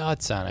going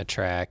nuts on a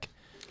track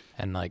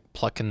and like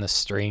plucking the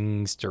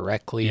strings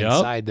directly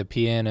inside the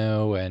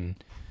piano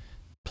and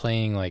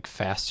playing like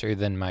faster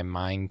than my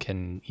mind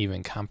can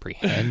even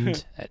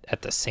comprehend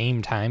at the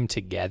same time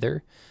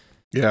together.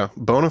 Yeah,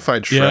 bona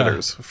fide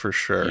shredders for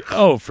sure.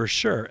 Oh, for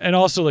sure. And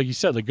also, like you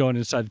said, like going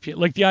inside the piano,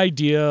 like the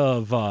idea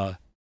of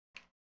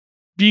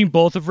being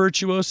both a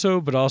virtuoso,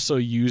 but also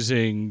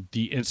using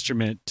the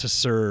instrument to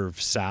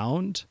serve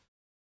sound.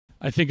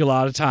 I think a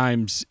lot of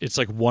times it's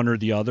like one or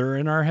the other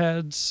in our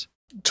heads.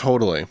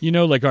 Totally. You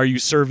know, like, are you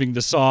serving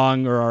the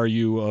song or are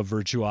you a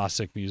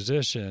virtuosic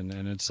musician?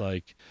 And it's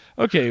like,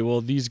 okay,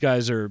 well, these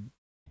guys are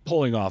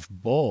pulling off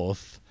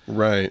both.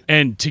 Right.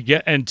 And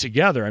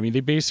together, I mean, they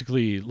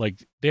basically, like,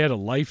 they had a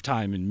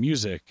lifetime in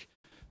music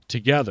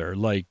together.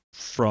 Like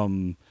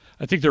from,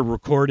 I think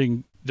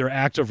their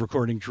active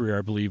recording career,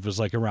 I believe, was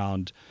like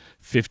around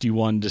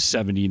 51 to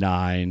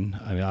 79.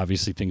 I mean,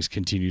 obviously things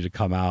continue to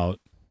come out.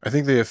 I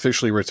think they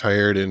officially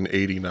retired in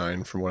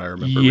 '89, from what I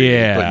remember.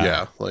 Yeah. Reading. But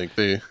yeah, like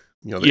the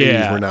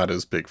 80s were not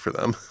as big for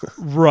them.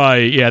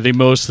 Right. Yeah. They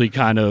mostly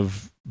kind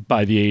of,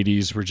 by the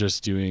 80s, were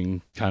just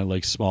doing kind of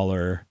like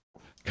smaller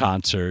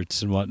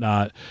concerts and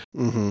whatnot.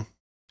 Mm-hmm.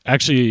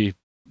 Actually,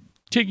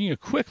 taking a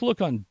quick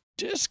look on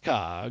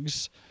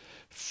Discogs,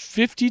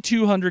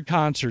 5,200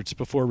 concerts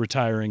before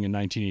retiring in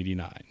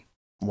 1989.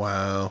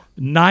 Wow.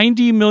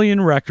 90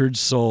 million records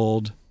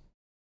sold,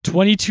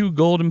 22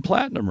 gold and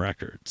platinum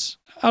records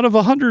out of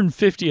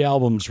 150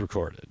 albums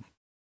recorded.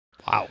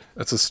 Wow.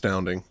 That's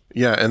astounding.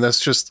 Yeah, and that's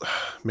just,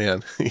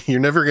 man, you're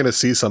never going to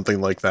see something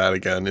like that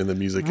again in the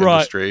music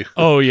industry.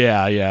 Oh,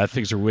 yeah.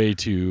 Things are way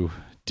too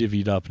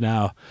divvied up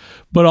now.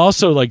 But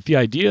also, like, the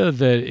idea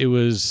that it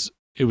was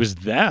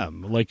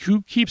them. Like,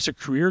 who keeps a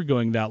career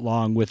going that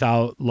long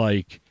without,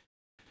 like,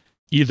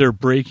 either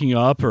breaking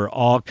up or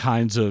all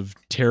kinds of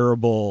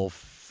terrible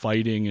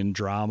fighting and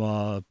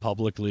drama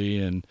publicly?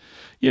 And,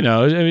 I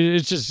mean,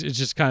 it's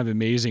just kind of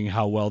amazing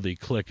how well they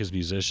click as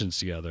musicians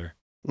together.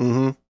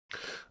 Mm-hmm.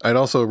 I'd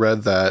also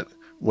read that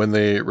when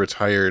they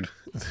retired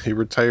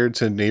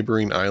to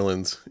neighboring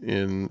islands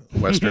in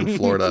Western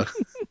Florida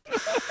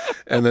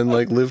and then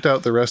like lived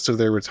out the rest of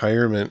their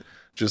retirement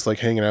just like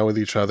hanging out with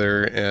each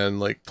other and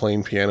like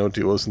playing piano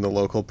duos in the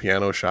local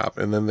piano shop.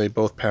 And then they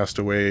both passed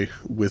away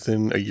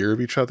within a year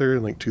of each other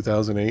in like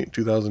 2008,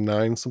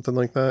 2009, something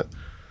like that.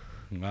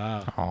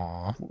 Wow.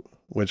 Aw.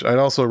 Which I'd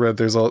also read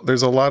there's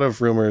a lot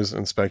of rumors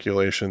and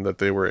speculation that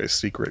they were a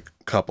secret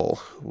couple,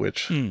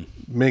 which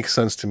makes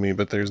sense to me,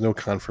 but there's no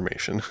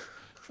confirmation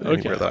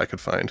anywhere that I could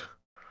find.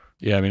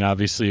 Yeah, I mean,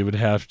 obviously it would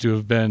have to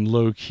have been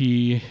low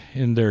key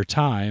in their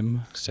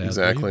time, sadly.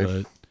 Exactly.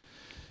 But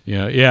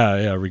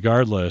yeah.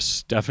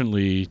 Regardless,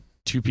 definitely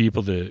two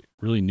people that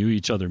really knew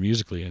each other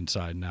musically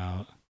inside and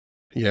out.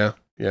 Yeah.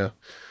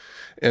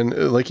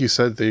 And like you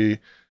said, they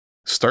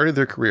started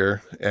their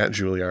career at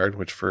Juilliard,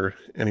 which for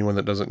anyone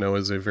that doesn't know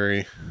is a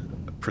very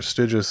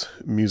prestigious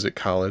music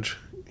college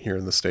here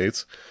in the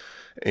States.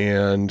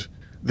 And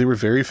they were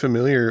very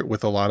familiar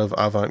with a lot of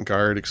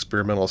avant-garde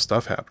experimental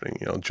stuff happening,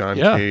 John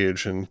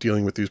Cage and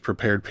dealing with these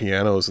prepared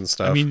pianos and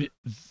stuff. I mean,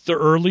 the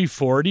early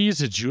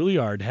 40s at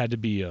Juilliard had to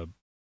be a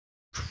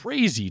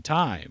crazy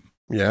time.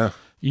 Yeah.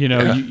 You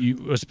I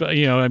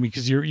mean,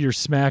 because you're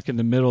smack in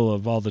the middle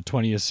of all the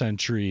 20th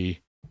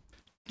century,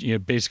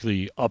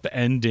 basically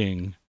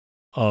upending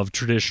of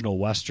traditional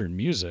Western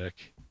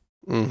music.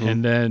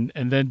 Mm-hmm.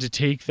 And then to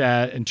take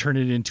that and turn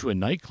it into a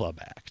nightclub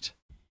act.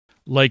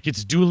 Like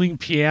it's dueling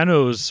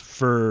pianos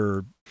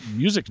for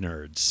music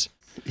nerds.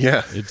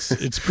 Yeah.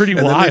 It's pretty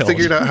and wild. Then they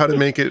figured out how to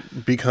make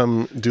it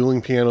become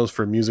dueling pianos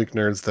for music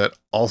nerds that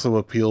also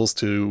appeals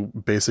to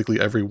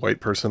basically every white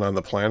person on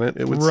the planet,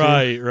 it would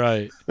seem.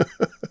 Right.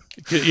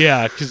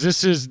 Yeah, because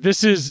this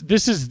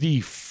is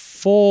the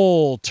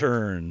full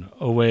turn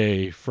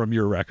away from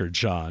your record,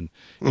 Sean,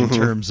 in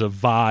terms of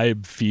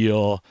vibe,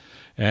 feel,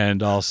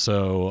 and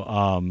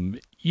also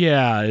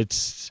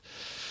it's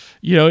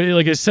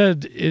like I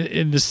said,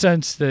 in the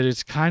sense that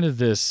it's kind of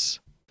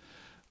this,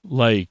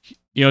 like,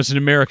 it's an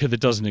America that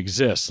doesn't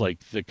exist,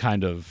 like the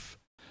kind of,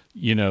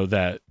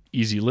 that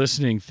easy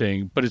listening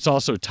thing, but it's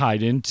also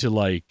tied into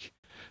like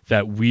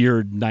that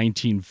weird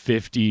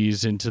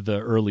 1950s into the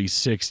early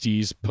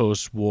 60s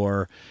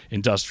post-war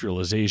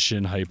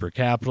industrialization,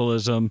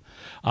 hyper-capitalism.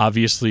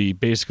 Obviously,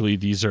 basically,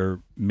 these are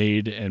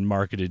made and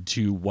marketed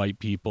to white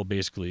people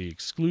basically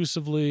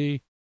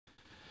exclusively.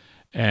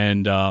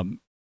 And I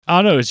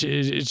don't know, it's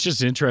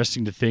just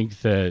interesting to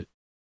think that,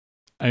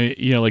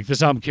 like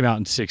this album came out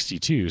in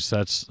 62, so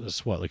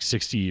that's what, like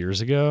 60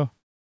 years ago?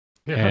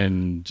 Yeah.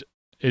 And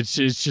it's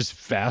just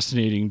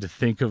fascinating to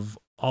think of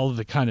all of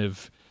the kind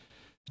of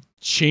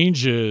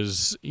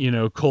changes,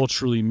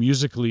 culturally,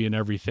 musically, and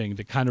everything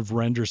that kind of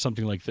render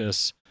something like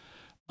this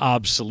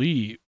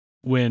obsolete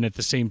when at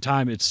the same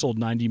time it sold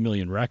 90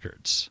 million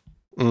records.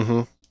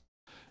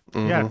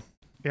 Yeah,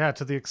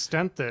 to the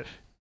extent that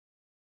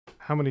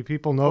how many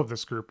people know of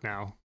this group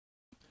now?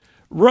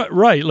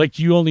 Right. Like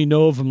you only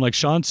know of them, like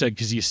Sean said,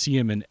 because you see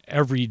them in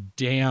every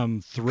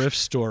damn thrift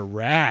store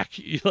rack.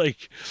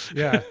 Like,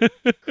 yeah.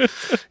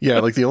 Yeah,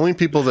 like the only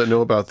people that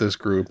know about this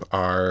group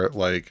are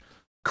like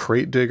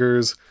crate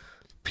diggers,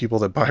 people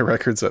that buy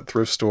records at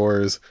thrift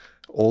stores,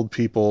 old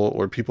people,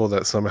 or people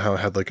that somehow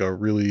had like a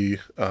really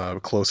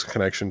close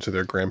connection to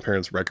their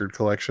grandparents' record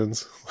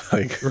collections.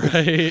 Like,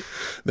 right.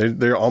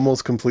 They're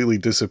almost completely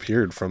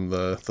disappeared from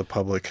the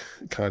public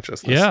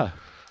consciousness.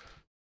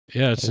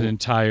 Yeah, it's an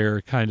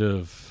entire kind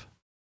of,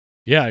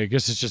 I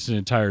guess it's just an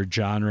entire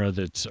genre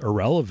that's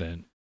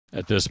irrelevant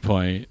at this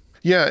point.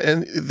 Yeah,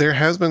 and there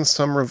has been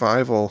some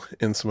revival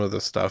in some of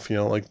this stuff.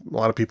 Like a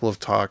lot of people have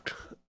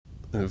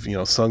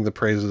sung the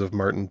praises of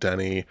Martin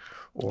Denny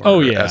or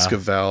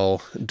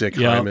Esquivel, Dick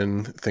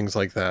Hyman, things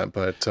like that.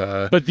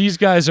 But these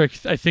guys are,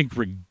 I think,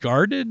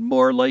 regarded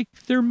more like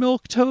they're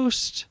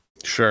milquetoast.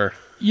 Sure.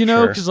 You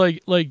know, Sure. because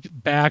like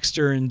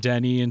Baxter and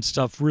Denny and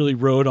stuff really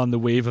rode on the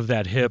wave of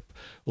that hip.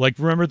 Like,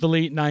 remember the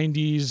late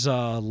 '90s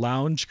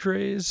lounge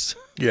craze?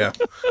 Yeah,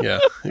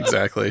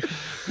 exactly.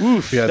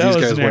 Oof, Yeah, that these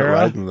was guys an weren't era.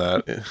 riding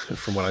that,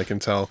 from what I can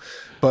tell.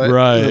 But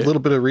Right. a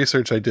little bit of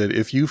research I did,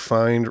 if you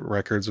find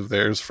records of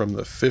theirs from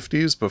the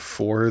 50s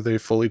before they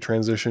fully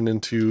transitioned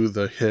into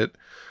the hit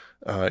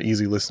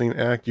Easy Listening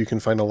Act, you can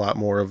find a lot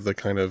more of the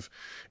kind of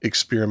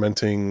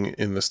experimenting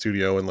in the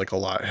studio and like a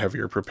lot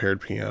heavier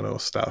prepared piano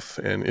stuff.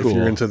 And if Cool.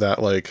 you're into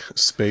that like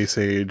space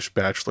age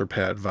bachelor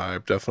pad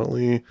vibe,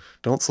 definitely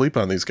don't sleep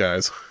on these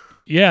guys.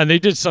 Yeah, and they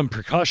did some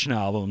percussion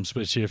albums,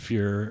 which if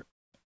you're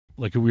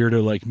like a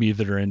weirdo like me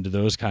that are into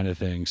those kind of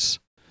things,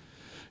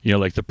 you know,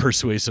 like the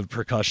persuasive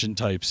percussion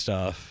type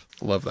stuff.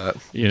 Love that.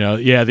 You know,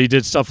 yeah, they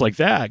did stuff like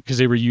that because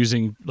they were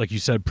using, like you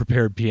said,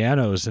 prepared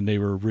pianos, and they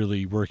were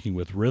really working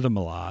with rhythm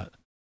a lot.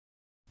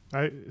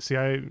 I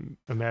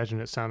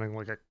imagine it sounding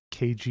like a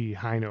KG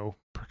Hino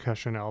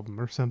percussion album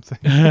or something.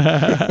 Probably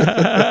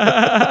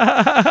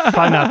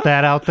not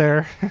that out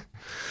there.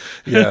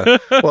 Yeah.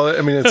 Well,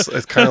 I mean,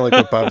 it's kind of like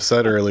what Bob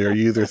said earlier.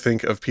 You either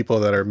think of people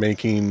that are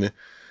making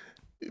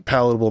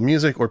palatable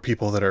music or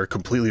people that are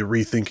completely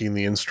rethinking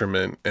the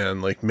instrument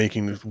and like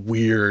making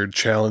weird,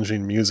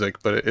 challenging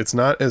music. But it's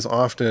not as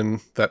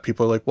often that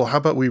people are like, well, how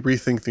about we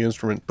rethink the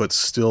instrument but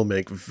still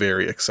make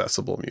very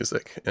accessible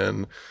music?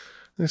 And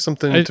there's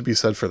something to be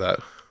said for that.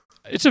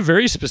 It's a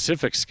very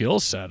specific skill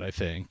set, I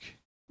think,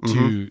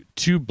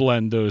 to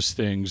blend those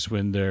things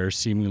when they're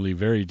seemingly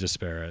very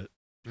disparate.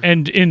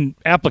 And in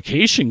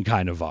application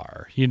kind of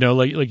are, you know,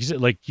 like you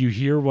said, like you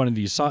hear one of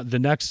these songs, the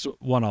next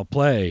one I'll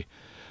play,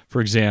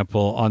 for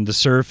example, on the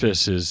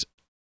surface is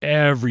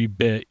every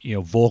bit, you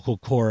know, vocal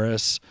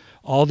chorus,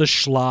 all the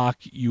schlock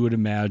you would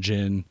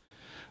imagine,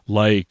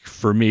 like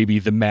for maybe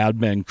the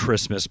Mad Men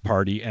Christmas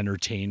party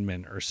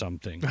entertainment or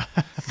something.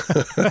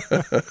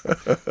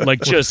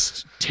 Like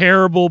just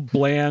terrible,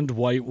 bland,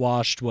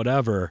 whitewashed,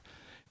 whatever.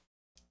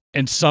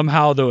 And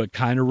somehow, though, it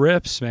kind of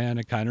rips, man.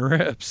 It kind of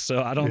rips.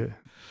 So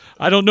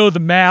I don't know the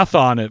math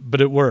on it,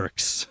 but it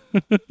works.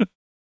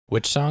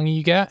 Which song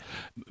you got?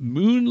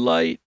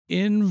 Moonlight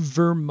in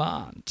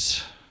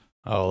Vermont.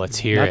 Oh, let's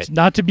hear it.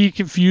 Not to be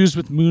confused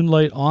with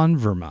Moonlight on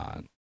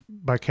Vermont,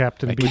 By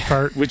Captain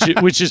Beefheart.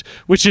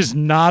 which is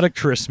not a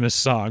Christmas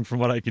song, from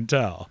what I can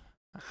tell.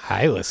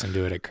 I listen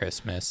to it at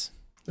Christmas.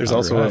 There's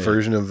also a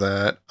version of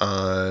that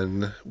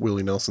on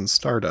Willie Nelson's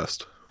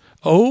Stardust.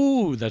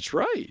 Oh, that's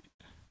right.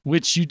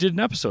 Which you did an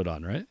episode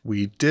on, right?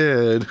 We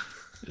did.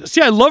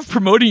 See, I love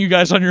promoting you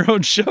guys on your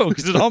own show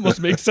because it almost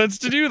makes sense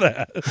to do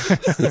that.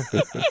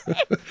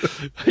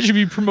 I should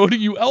be promoting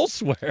you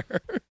elsewhere.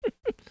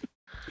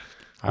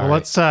 Well,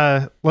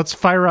 let's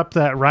fire up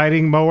that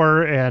riding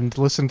mower and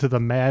listen to the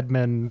Mad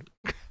Men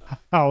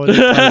holiday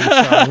party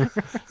song.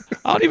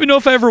 I don't even know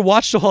if I ever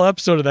watched a whole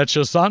episode of that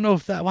show, so I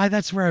don't know why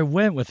that's where I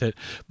went with it.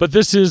 But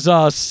this is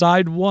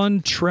side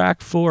 1,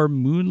 track 4,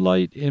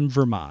 Moonlight in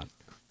Vermont.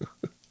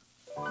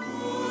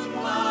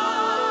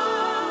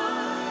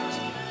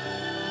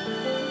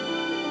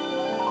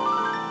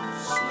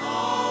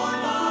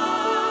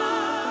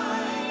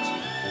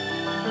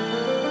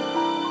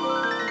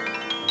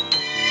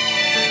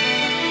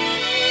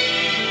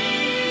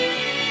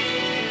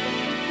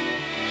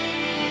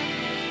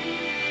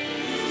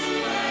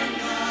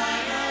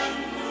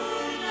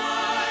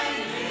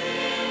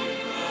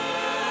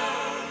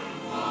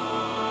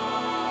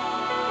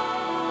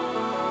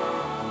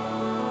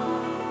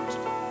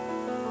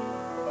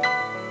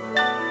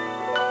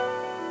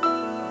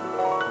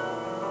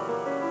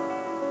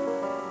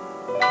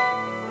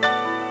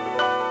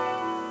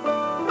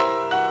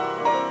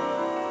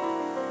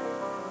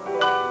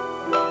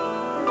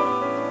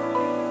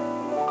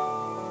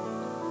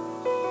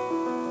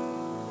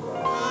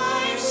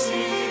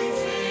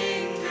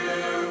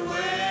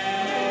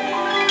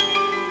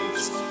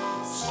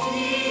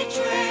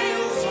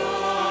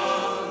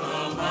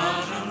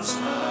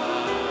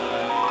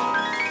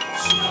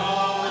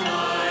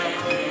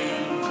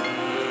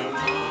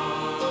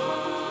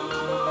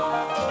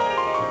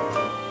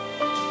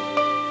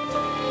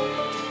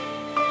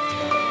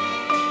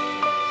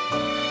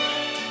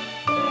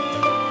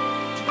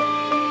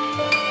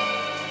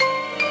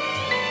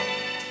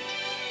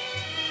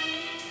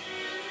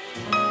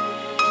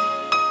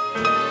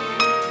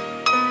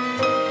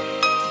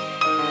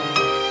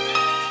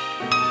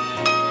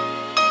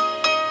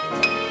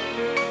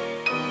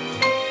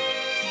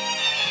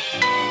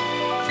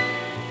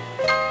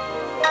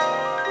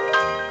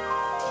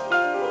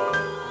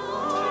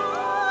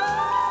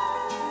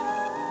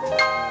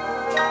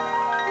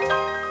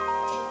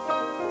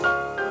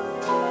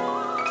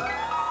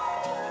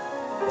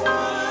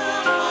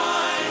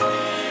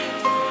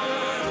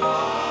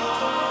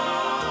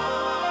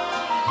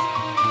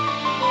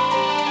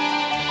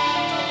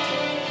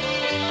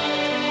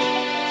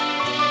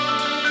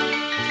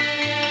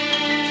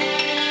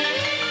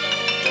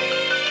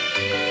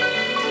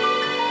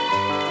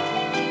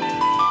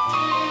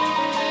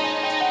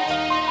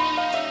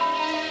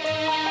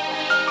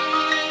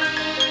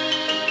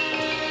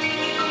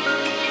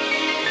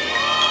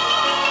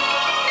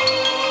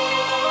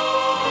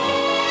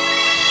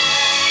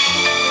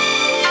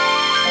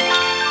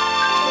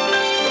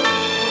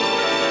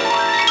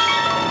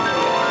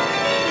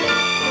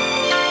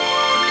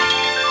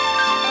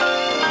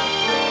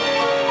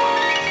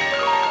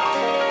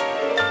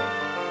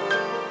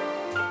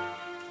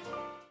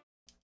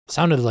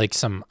 Sounded like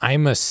some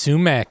Ima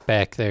Sumac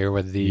back there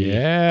with the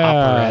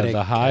operatic.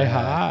 The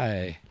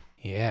high.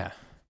 Yeah.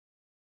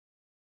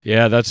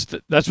 Yeah,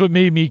 that's what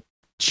made me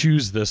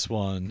choose this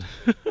one.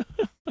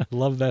 I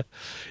love that.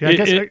 Yeah, I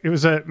guess it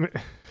was I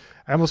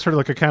almost heard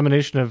like a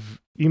combination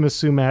of Ima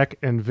Sumac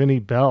and Vinnie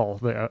Bell.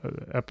 The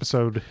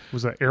episode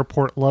was that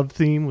Airport Love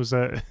theme. Was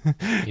that?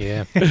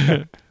 Yeah.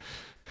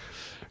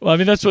 Well, I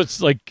mean, that's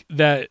what's like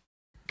that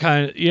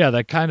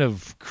kind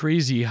of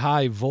crazy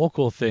high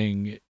vocal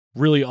thing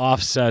really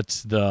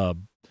offsets the,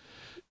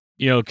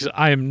 because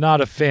I am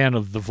not a fan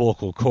of the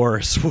vocal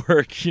chorus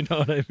work. You know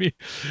what I mean?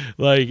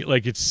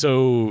 Like it's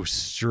so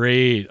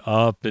straight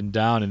up and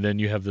down, and then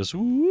you have this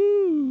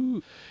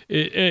woo.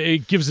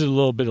 It gives it a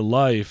little bit of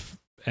life,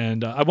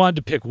 and I wanted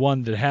to pick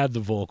one that had the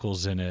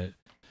vocals in it,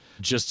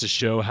 just to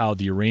show how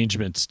the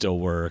arrangement still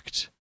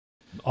worked.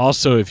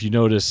 Also, if you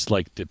notice,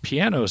 like the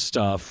piano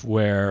stuff,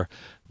 where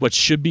what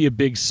should be a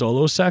big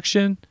solo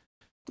section,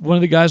 one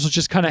of the guys will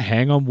just kind of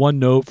hang on one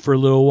note for a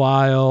little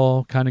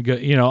while, kind of go,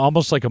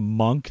 almost like a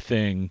Monk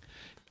thing.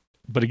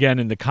 But again,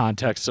 in the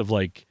context of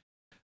like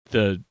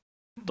the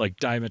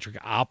diametric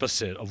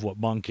opposite of what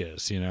Monk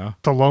is,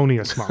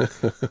 Thelonious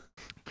Monk.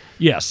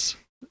 Yes.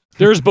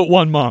 There's but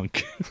one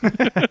Monk.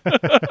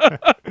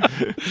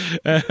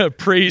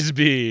 Praise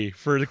be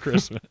for the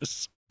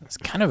Christmas. It's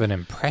kind of an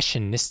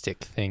impressionistic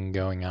thing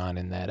going on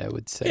in that, I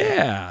would say.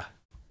 Yeah.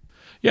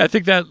 Yeah, I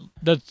think that's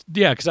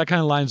because that kind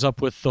of lines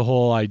up with the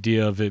whole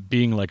idea of it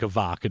being like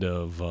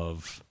evocative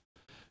of,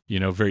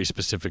 very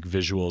specific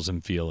visuals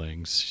and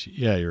feelings.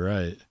 Yeah, you're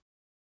right.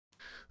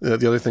 The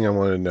other thing I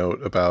wanted to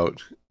note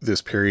about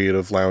this period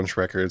of lounge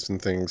records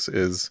and things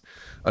is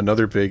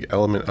another big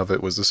element of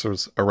it was this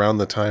was around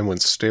the time when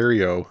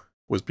stereo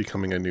was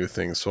becoming a new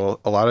thing. So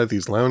a lot of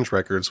these lounge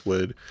records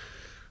would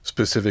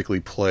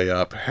specifically play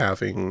up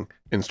having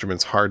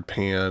instruments hard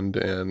panned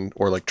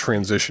or like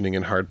transitioning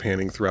and hard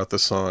panning throughout the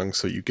song,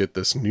 so you get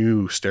this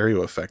new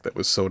stereo effect that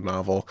was so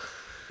novel.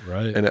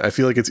 Right. And I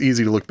feel like it's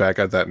easy to look back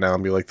at that now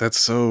and be like, that's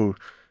so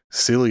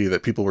silly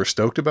that people were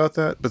stoked about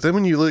that. But then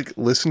when you like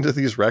listen to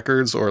these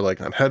records or like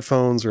on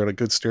headphones or on a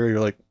good stereo, you're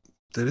like,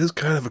 that is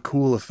kind of a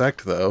cool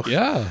effect though.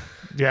 Yeah.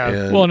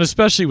 And well, and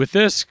especially with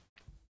this,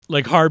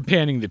 like hard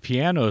panning the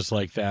pianos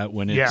like that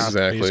when it's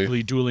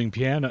basically dueling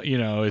piano,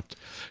 it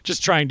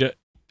just trying to,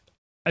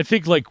 I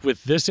think like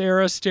with this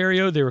era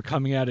stereo, they were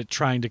coming at it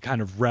trying to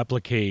kind of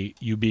replicate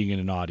you being in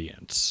an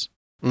audience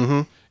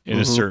in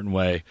a certain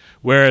way.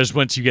 Whereas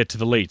once you get to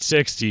the late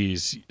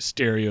 60s,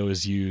 stereo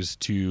is used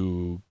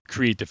to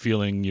create the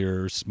feeling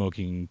you're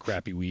smoking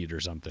crappy weed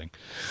or something.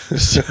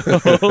 So.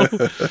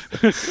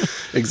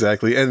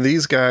 Exactly. And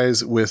these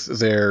guys with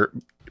their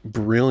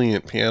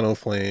brilliant piano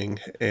playing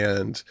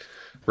and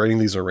writing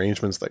these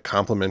arrangements that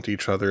complement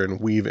each other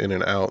and weave in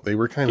and out, they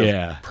were kind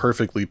of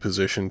perfectly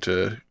positioned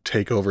to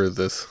take over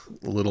this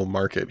little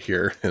market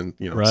here and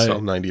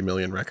sell 90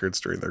 million records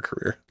during their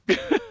career.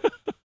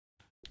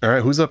 All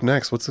right, who's up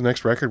next? What's the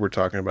next record we're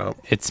talking about?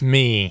 It's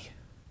me.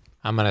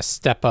 I'm going to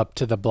step up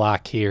to the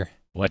block here.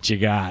 What you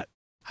got?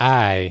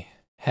 I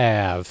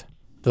have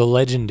the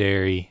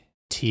legendary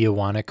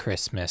Tijuana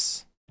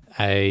Christmas.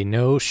 I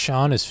know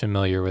Sean is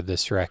familiar with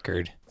this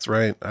record. That's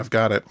right. I've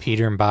got it.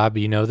 Peter and Bob,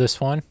 you know this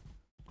one?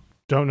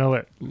 Don't know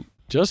it.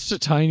 Just a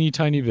tiny,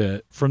 tiny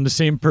bit from the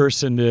same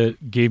person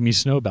that gave me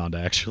Snowbound,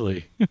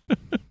 actually.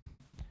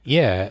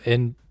 Yeah,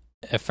 and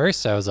at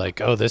first I was like,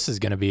 oh, this is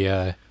going to be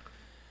a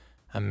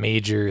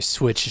major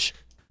switch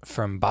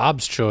from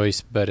Bob's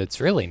choice, but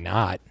it's really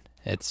not.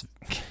 It's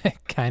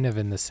kind of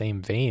in the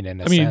same vein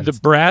in a sense. The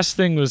brass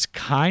thing was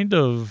kind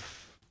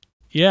of,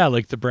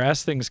 the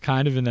brass thing's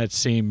kind of in that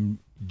same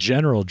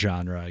general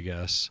genre, I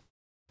guess.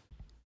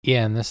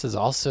 Yeah, and this is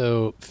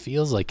also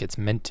feels like it's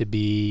meant to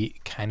be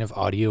kind of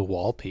audio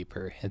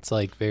wallpaper. It's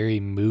like very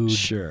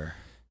music-y.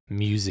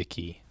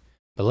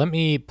 But let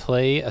me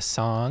play a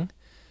song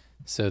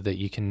so that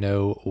you can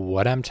know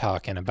what I'm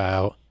talking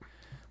about.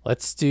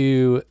 Let's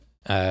do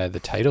the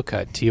title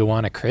cut,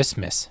 Tijuana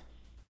Christmas.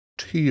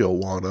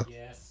 Tijuana.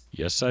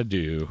 Yes, I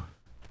do.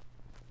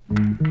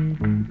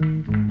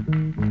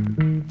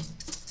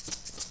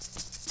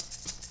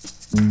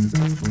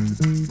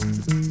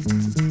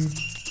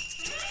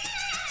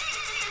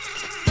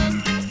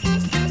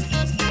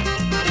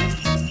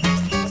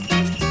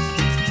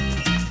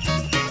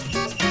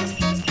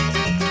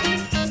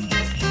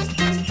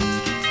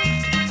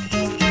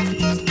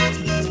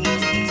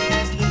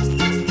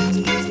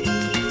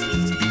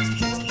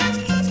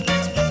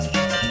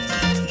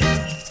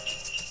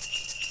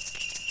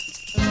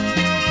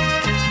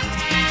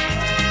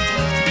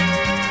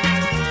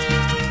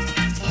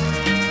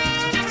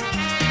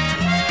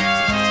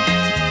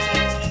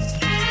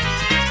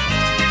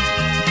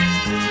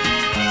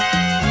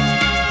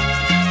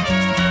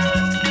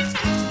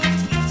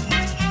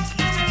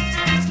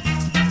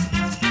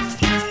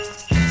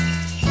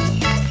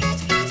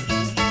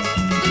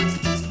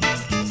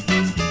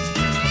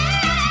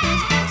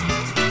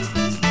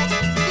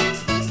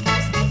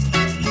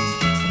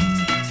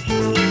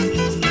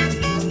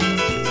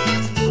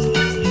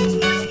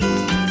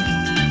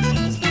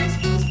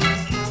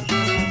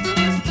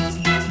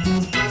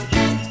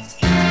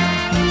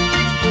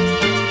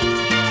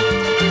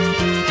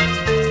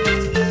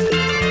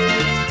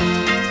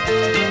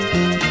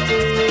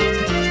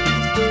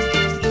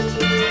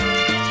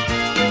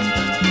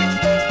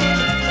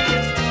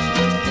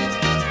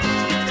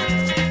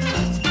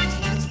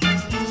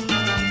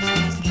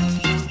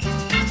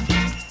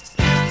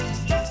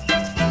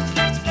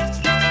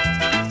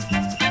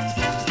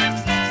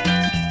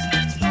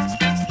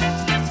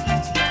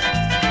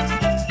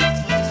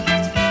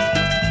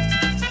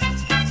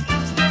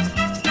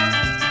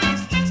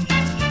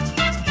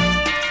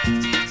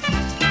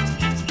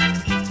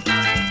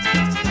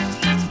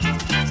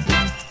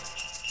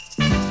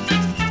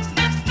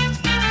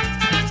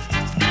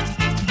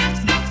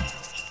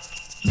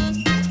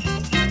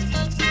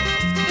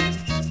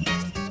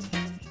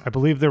 I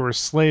believe there were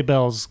sleigh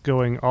bells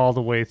going all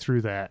the way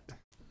through that.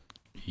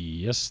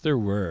 Yes, there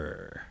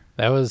were.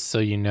 That was so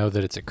you know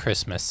that it's a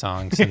Christmas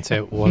song, since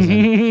it wasn't.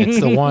 It's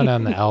the one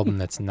on the album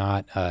that's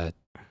not a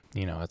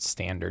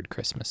standard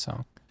Christmas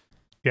song.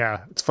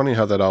 Yeah. It's funny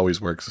how that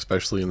always works,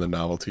 especially in the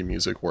novelty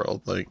music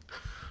world. Like,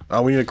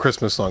 oh, we need a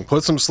Christmas song.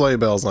 Put some sleigh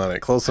bells on it.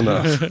 Close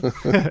enough.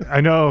 I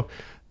know.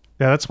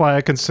 Yeah, that's why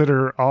I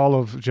consider all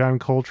of John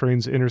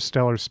Coltrane's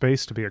Interstellar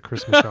Space to be a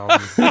Christmas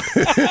album.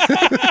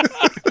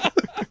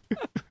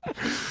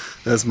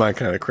 That's my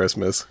kind of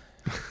Christmas.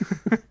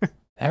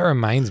 That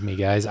reminds me,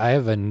 guys, I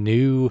have a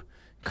new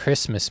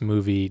Christmas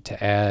movie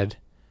to add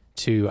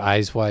to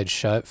Eyes Wide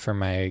Shut for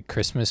my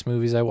Christmas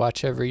movies I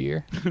watch every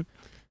year.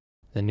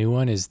 The new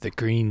one is The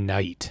Green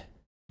Knight.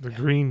 The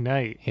Green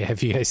Knight. Yeah,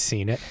 have you guys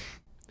seen it?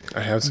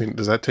 I have seen.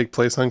 Does that take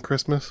place on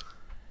Christmas?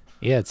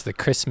 Yeah, it's the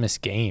Christmas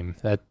game.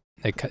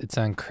 It's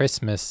on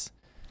Christmas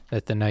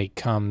that the knight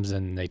comes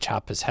and they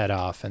chop his head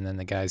off, and then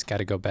the guy's got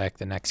to go back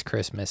the next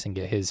Christmas and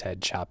get his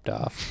head chopped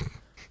off.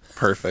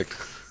 Perfect.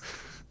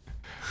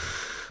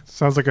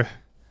 Sounds like a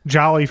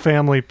jolly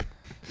family.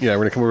 Yeah, we're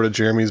going to come over to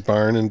Jeremy's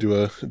barn and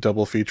do a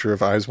double feature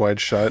of Eyes Wide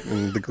Shut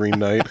and The Green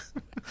Knight.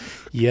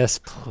 Yes,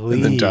 please.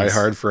 And then Die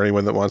Hard for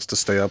anyone that wants to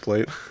stay up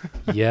late.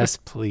 Yes,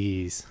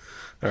 please.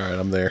 All right,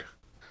 I'm there.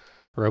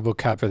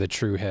 RoboCop for the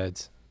true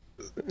heads.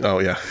 Oh,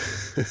 yeah.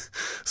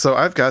 So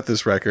I've got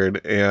this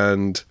record,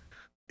 and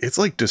it's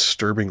like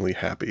disturbingly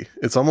happy.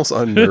 It's almost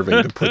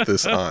unnerving to put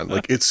this on.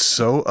 Like, it's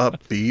so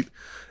upbeat.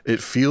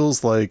 It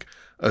feels like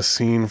a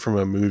scene from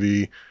a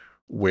movie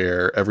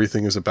where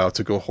everything is about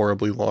to go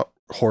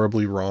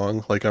horribly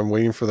wrong. Like, I'm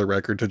waiting for the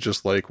record to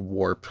just like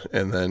warp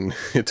and then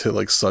it to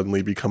like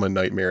suddenly become a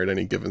nightmare at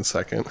any given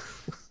second.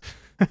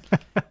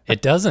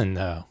 It doesn't,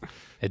 though.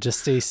 It just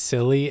stays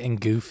silly and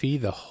goofy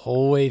the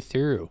whole way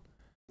through.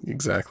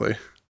 Exactly.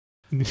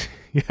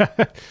 Yeah.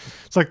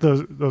 It's like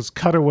those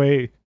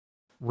cutaway,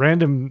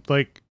 random,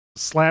 like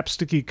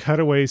slapsticky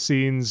cutaway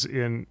scenes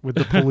with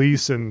the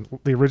police and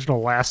the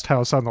original Last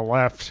House on the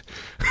Left.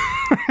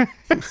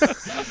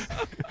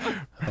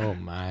 Oh,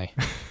 my.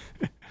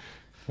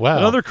 Well,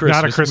 Another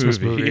Christmas, not a Christmas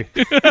movie.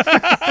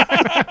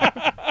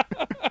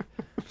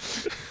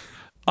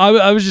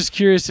 I was just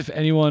curious if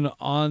anyone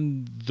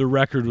on the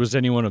record was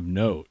anyone of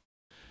note,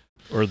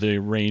 or the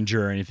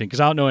arranger or anything, because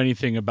I don't know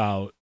anything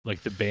about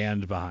like the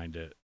band behind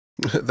it.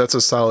 That's a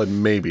solid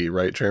maybe,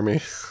 right,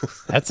 Jeremy?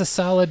 That's a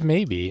solid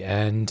maybe.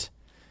 And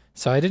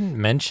so I didn't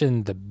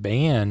mention the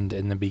band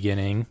in the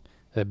beginning.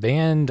 The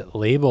band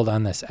labeled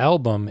on this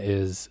album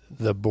is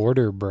The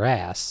Border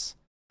Brass,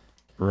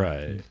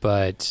 Right.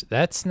 but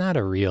that's not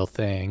a real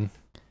thing.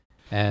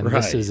 And this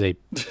Right. is a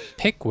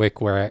Pickwick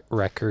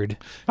record.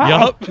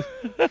 Yup.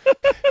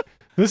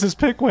 This is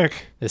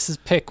Pickwick. This is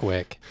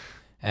Pickwick.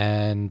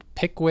 And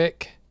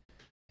Pickwick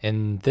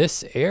in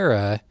this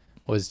era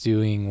was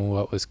doing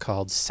what was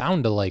called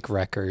sound-alike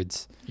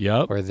records,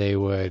 Yup. where they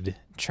would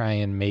try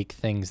and make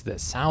things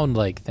that sound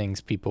like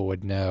things people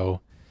would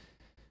know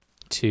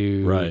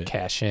to Right.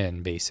 cash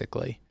in,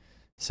 basically.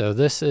 So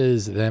this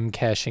is them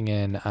cashing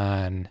in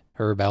on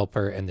Herb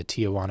Alpert and the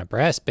Tijuana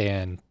Brass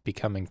Band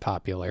becoming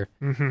popular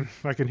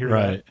I can hear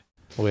Right.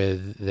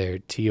 with their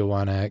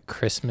Tijuana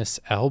Christmas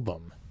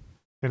album.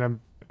 that. And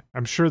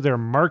I'm sure they're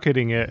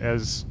marketing it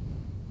as,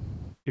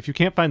 if you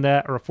can't find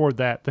that or afford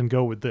that, then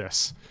go with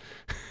this.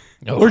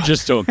 Or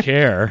just don't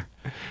care.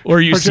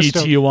 Or you Or see just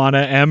don't-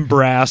 Tijuana M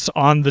Brass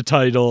on the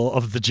title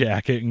of the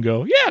jacket and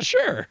go, yeah,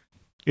 sure.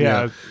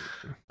 Yeah.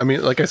 I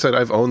mean, like I said,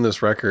 I've owned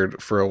this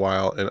record for a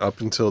while, and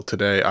up until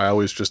today, I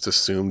always just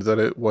assumed that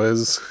it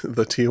was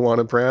the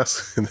Tijuana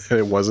Brass and that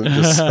it wasn't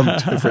just some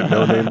different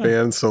no-name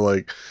band. So,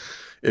 like,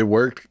 it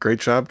worked.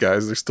 Great job,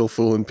 guys. They're still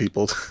fooling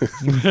people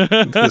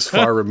this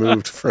far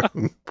removed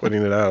from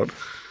putting it out.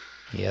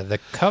 Yeah, the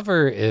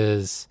cover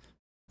is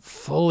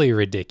fully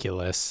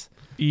ridiculous.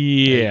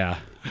 Yeah.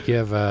 You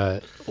have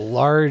a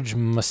large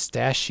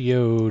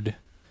mustachioed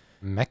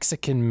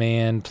Mexican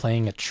man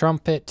playing a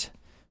trumpet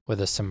with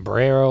a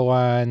sombrero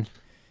on.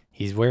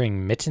 He's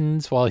wearing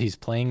mittens while he's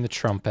playing the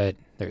trumpet.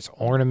 There's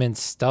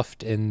ornaments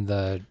stuffed in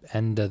the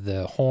end of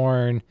the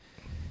horn.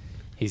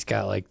 He's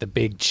got like the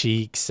big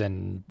cheeks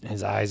and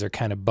his eyes are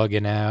kind of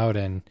bugging out,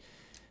 and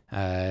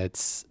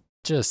it's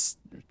just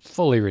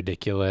fully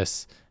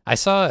ridiculous. I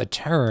saw a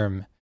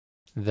term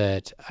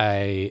that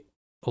I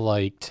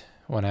liked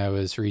when I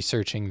was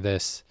researching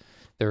this.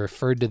 They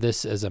referred to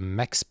this as a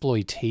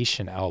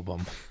mexploitation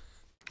album,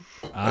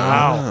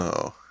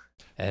 Oh,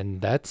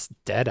 and that's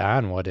dead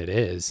on what it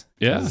is.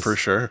 Yeah. for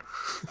sure.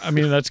 I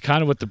mean, that's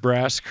kind of what the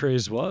brass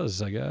craze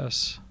was, I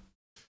guess.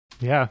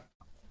 Yeah.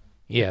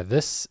 Yeah,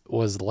 this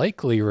was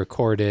likely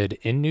recorded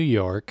in New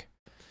York.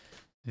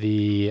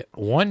 The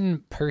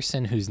one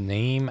person whose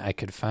name I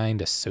could find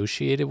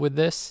associated with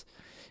this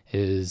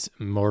is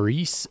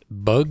Maurice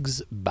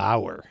Bugs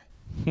Bauer.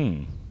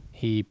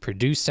 He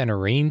produced and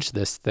arranged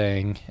this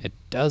thing.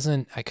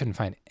 I couldn't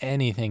find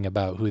anything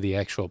about who the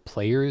actual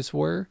players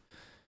were,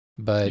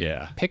 but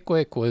Yeah.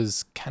 Pickwick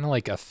was kind of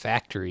like a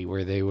factory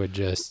where they would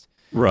just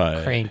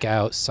Right. crank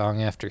out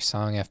song after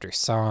song after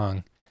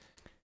song.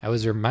 I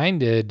was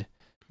reminded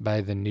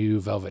by the new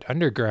Velvet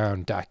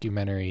Underground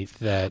documentary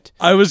that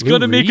I was Lou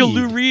going to make a Reed-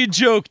 Lou Reed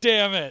joke,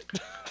 damn it.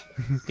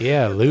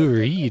 yeah, Lou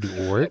Reed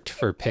worked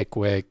for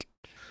Pickwick,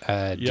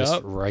 just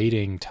Yep.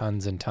 writing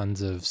tons and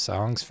tons of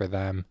songs for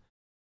them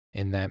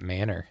in that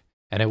manner.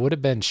 And it would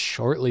have been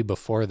shortly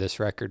before this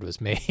record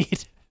was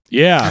made.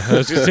 Yeah, I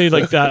was going to say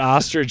like that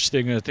ostrich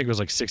thing, I think it was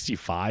like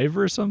 65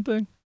 or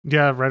something.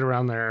 Yeah, right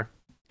around there.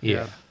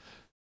 Yeah.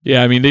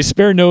 Yeah, I mean, they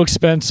spare no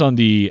expense on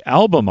the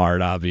album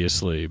art,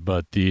 obviously,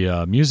 but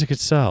the music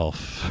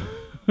itself.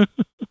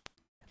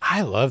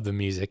 I love the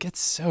music. It's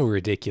so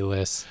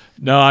ridiculous.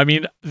 No, I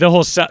mean, the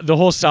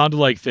whole sound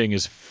alike thing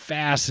is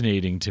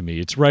fascinating to me.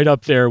 It's right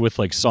up there with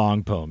like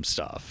song poem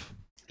stuff.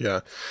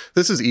 Yeah.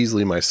 This is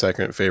easily my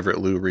second favorite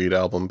Lou Reed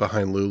album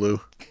behind Lulu.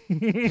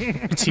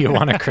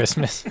 Tijuana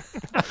Christmas.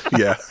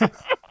 Yeah,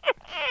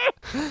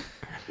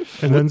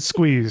 And then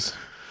Squeeze,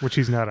 which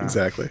he's not on.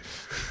 exactly.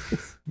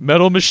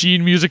 Metal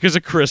Machine Music is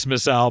a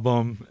Christmas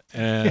album.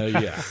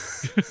 Yeah.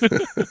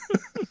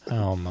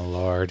 Oh, my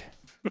Lord.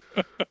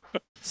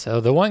 So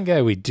the one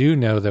guy we do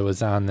know that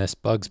was on this,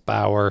 Bugs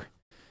Bauer,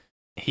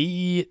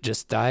 he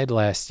just died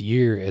last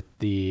year at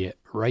the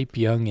ripe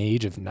young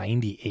age of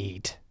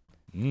 98.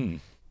 Mm.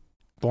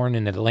 Born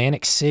in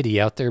Atlantic City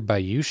out there by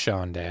you,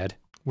 Sean Dad.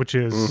 Which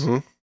is Mm-hmm.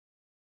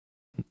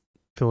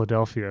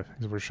 Philadelphia,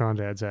 is where Sean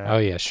Dad's at. Oh,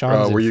 yeah.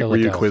 Sean's in Were you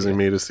Philadelphia. quizzing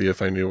me to see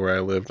if I knew where I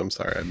lived? I'm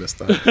sorry, I missed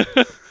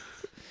that.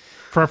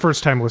 For our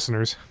first time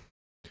listeners.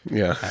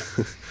 Yeah.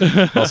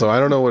 Also, I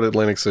don't know what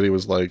Atlantic City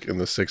was like in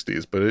the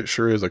 60s, but it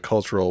sure is a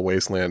cultural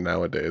wasteland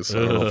nowadays.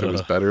 So I don't know if it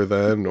was better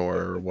then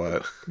or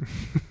what.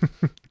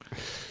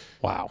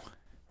 Wow.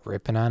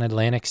 Ripping on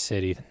Atlantic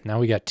City. Now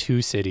we got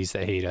two cities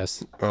that hate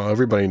us. Oh,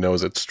 everybody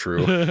knows it's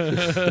true.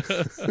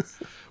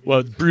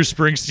 Well, Bruce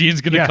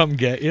Springsteen's going to Yeah. come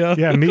get you.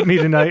 Yeah, meet me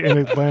tonight in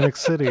Atlantic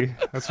City.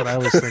 That's what I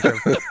always think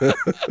of.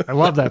 I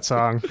love that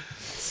song.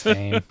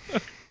 Same.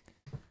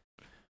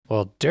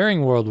 Well,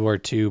 during World War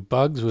II,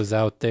 Bugs was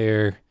out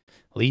there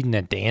leading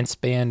a dance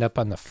band up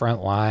on the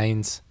front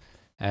lines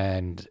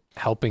and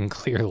helping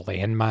clear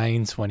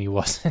landmines when he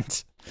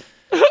wasn't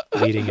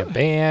leading a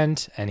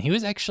band. And he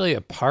was actually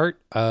a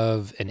part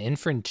of an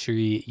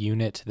infantry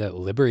unit that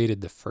liberated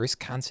the first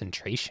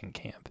concentration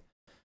camp,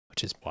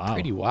 which is Wow.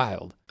 pretty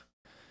wild.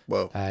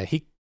 Whoa.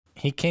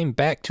 He came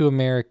back to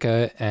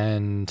America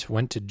and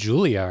went to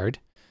Juilliard.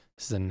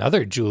 This is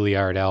another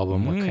Juilliard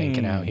album we're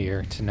cranking out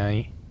here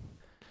tonight.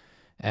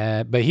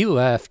 But he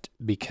left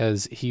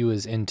because he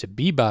was into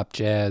bebop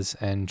jazz,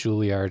 and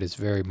Juilliard is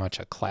very much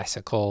a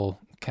classical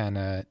kind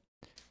of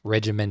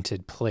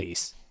regimented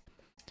place.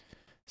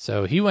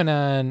 So he went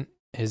on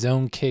his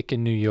own kick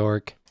in New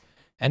York,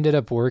 ended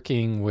up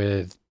working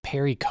with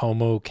Perry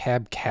Como,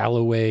 Cab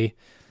Calloway,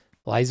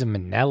 Liza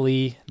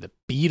Minnelli, the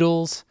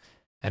Beatles,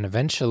 and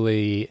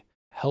eventually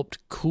helped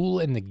Kool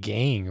and the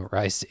Gang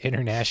rise to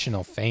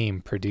international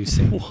fame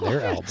producing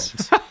their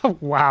albums.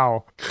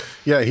 Wow.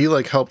 Yeah, he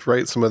like helped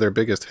write some of their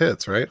biggest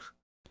hits, right?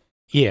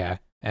 Yeah,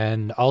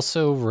 and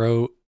also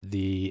wrote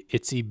the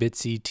Itsy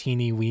Bitsy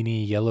Teeny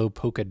Weeny Yellow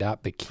Polka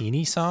Dot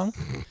Bikini song,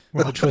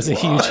 which was a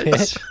huge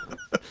hit.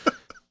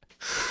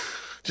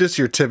 Just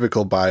your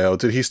typical bio.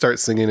 Did he start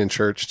singing in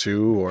church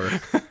too, or?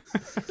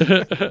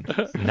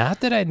 Not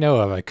that I know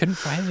of. I couldn't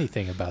find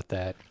anything about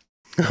that.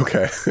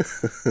 Okay.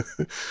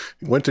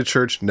 Went to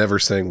church, never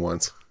sang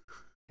once.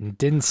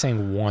 Didn't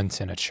sing once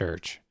in a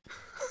church.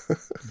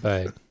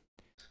 But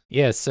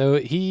yeah, so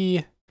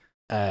he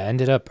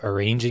ended up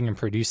arranging and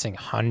producing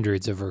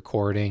hundreds of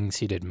recordings.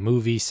 He did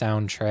movie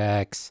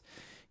soundtracks.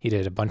 He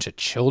did a bunch of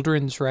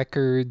children's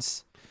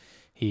records.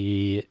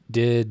 He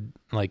did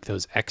like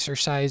those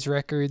exercise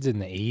records in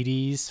the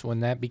 80s when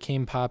that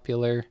became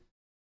popular.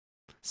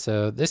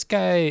 So this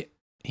guy,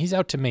 he's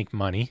out to make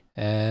money,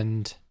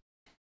 and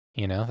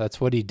you know, that's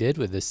what he did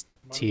with this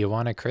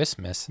Tijuana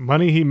Christmas.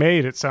 Money he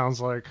made, it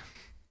sounds like.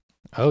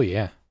 Oh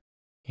yeah.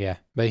 Yeah.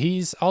 But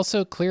he's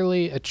also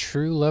clearly a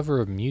true lover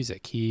of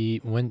music.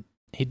 He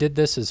did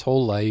this his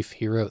whole life.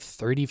 He wrote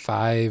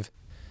 35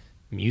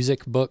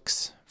 music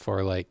books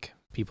for like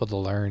people to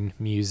learn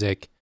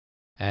music,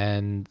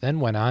 and then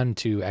went on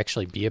to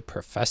actually be a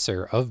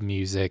professor of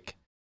music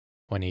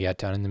when he got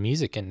done in the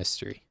music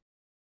industry.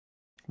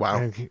 Wow.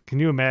 And can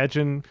you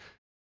imagine?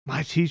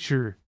 My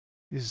teacher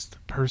is the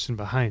person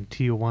behind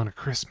Tijuana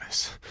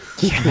Christmas.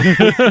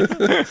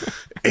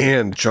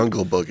 And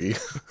Jungle Boogie.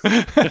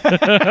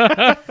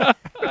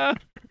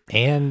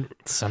 And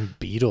some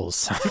Beatles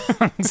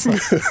songs.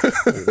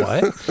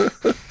 Like,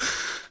 what?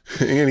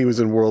 And he was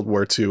in World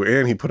War II,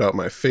 and he put out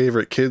my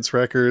favorite kids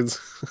records.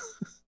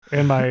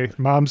 And my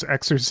mom's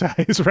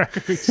exercise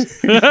records.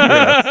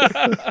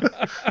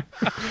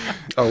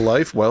 A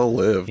life well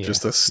lived. Yeah.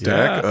 Just a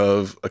stack Yeah.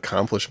 of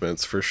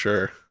accomplishments for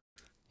sure.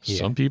 Yeah.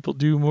 Some people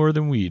do more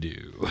than we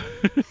do.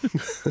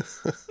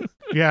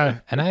 Yeah,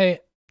 And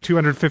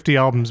 250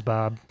 albums,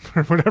 Bob,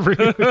 or whatever.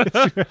 It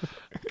is.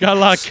 Got a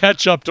lot of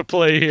catch up to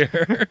play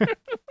here.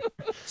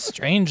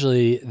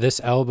 strangely, this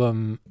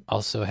album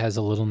also has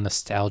a little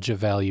nostalgia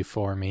value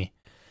for me.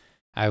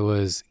 I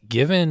was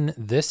given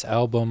this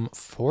album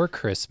for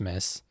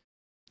Christmas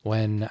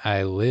when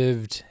I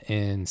lived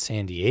in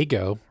San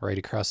Diego, right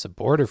across the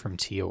border from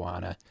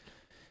Tijuana.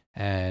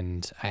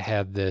 And I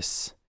had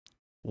this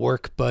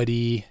work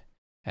buddy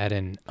at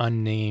an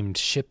unnamed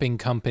shipping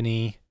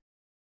company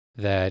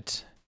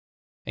that,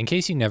 in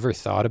case you never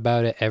thought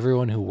about it,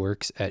 everyone who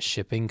works at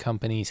shipping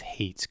companies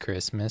hates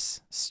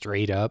Christmas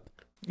straight up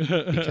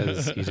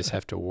because you just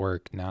have to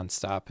work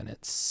nonstop and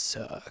it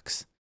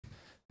sucks.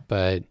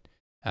 But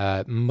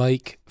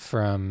Mike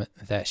from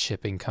that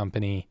shipping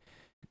company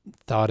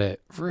thought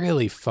it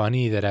really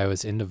funny that I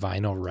was into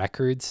vinyl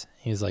records.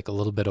 He was like a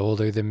little bit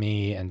older than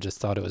me and just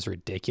thought it was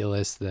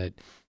ridiculous that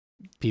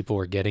people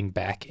were getting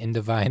back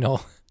into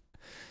vinyl.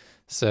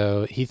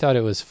 So he thought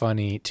it was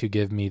funny to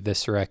give me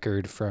this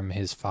record from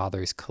his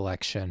father's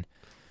collection,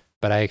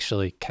 but I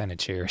actually kind of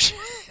cherish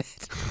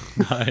it.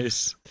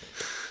 Nice.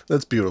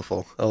 That's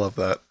beautiful. I love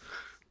that.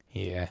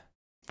 Yeah.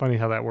 Funny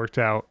how that worked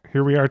out.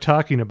 Here we are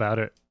talking about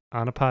it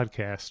on a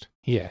podcast.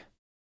 Yeah.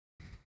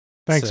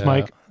 Thanks, So,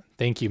 Mike.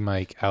 Thank you,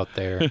 Mike, out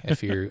there.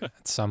 If you're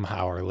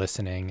somehow are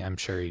listening, I'm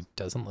sure he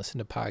doesn't listen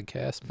to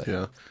podcasts, but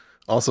Yeah.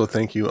 Also,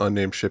 thank you,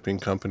 Unnamed Shipping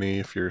Company,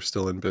 if you're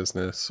still in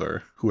business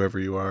or whoever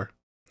you are.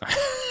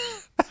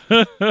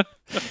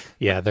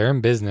 yeah, they're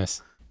in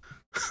business.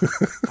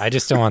 I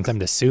just don't want them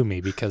to sue me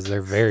because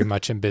they're very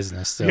much in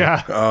business still.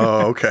 Yeah.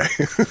 Oh, okay.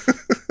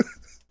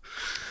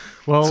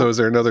 Well, So is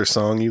there another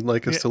song you'd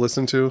like us to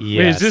listen to? Wait,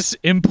 Yes. is this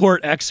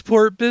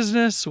import-export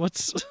business?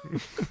 What's...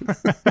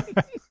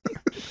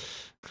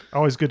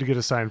 always good to get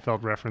a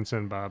Seinfeld reference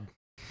in, Bob.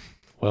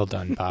 Well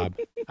done, Bob.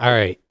 All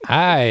right.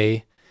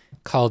 I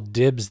called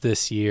dibs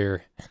this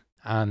year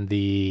on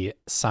the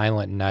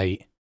Silent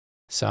Night.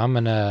 So I'm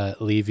going to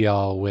leave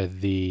y'all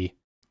with the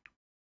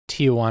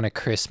Tijuana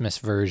Christmas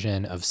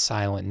version of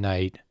Silent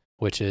Night,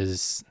 which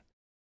is,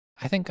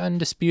 I think,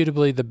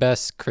 undisputably the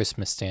best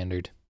Christmas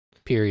standard,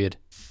 period.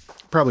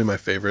 Probably my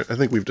favorite. I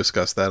think we've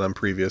discussed that on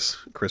previous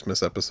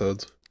Christmas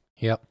episodes.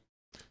 Yep.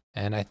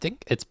 And I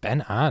think it's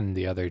been on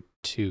the other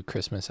 2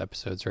 Christmas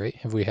episodes, right?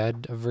 Have we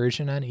had a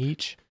version on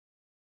each?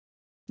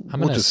 I'm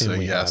We'll going to just assume say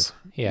we yes.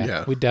 have. Yeah,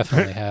 Yeah. we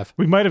definitely have.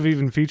 We might have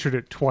even featured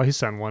it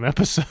twice on one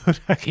episode.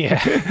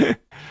 Yeah.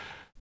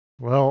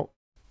 Well,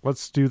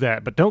 let's do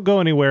that. But don't go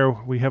anywhere.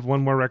 We have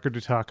one more record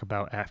to talk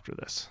about after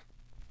this.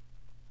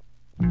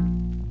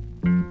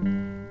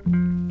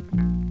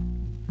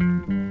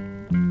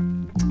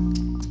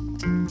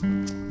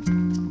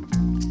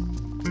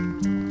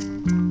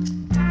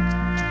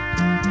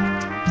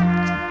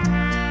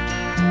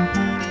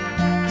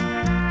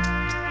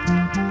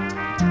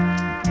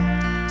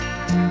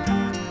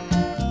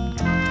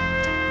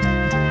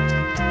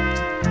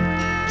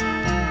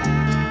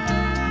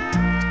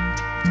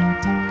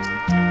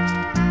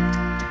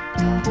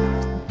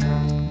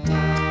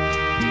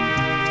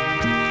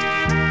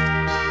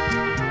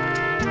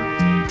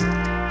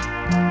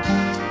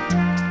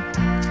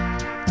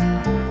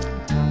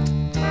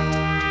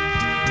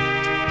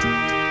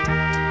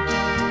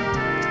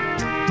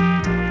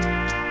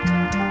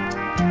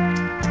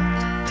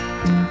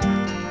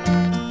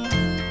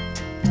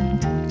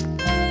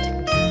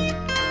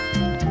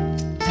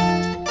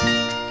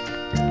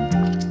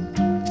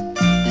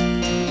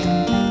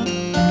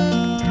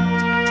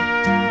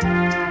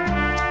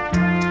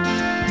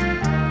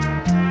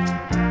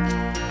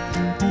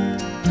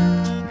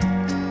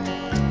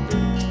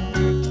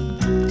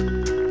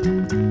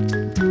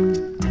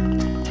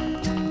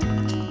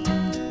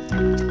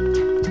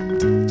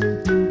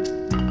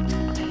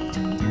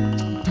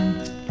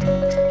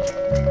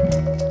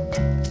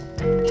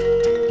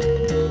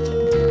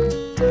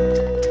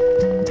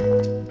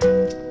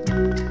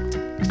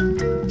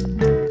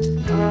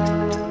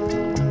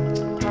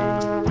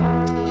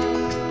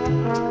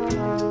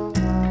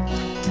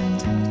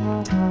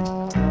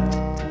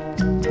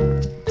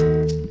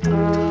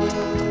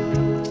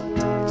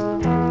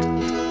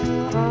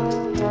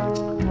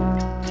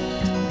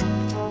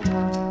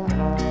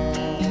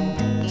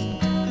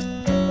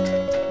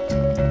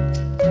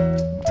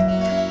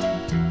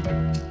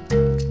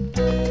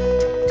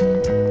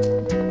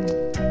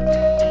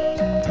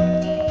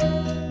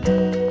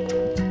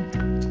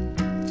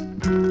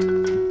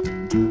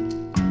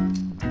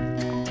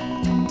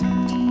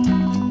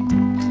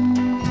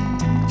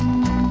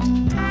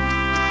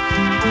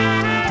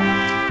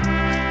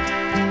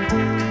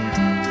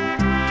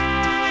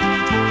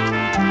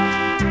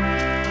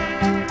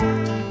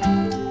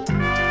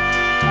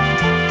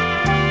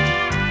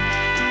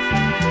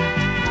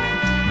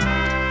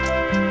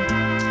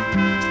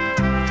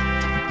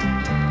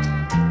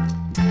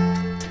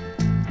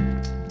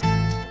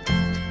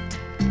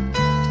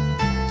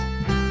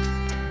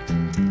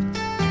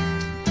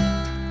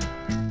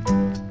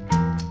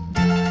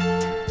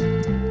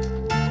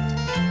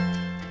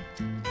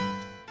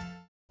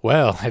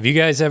 Well, have you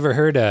guys ever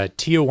heard a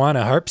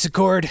Tijuana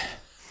harpsichord?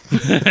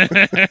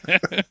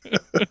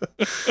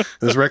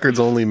 This record's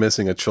only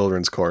missing a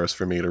children's chorus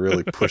for me to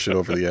really push it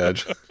over the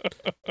edge.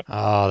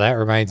 Oh, that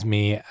reminds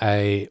me.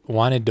 I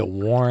wanted to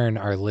warn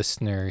our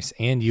listeners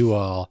and you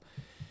all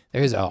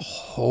There's a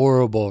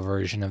horrible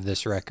version of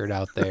this record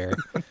out there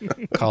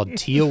called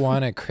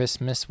Tijuana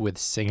Christmas with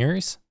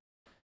Singers.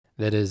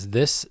 That is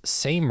this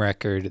same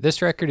record.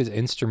 This record is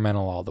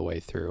instrumental all the way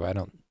through. I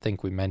don't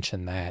think we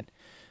mentioned that.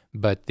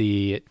 But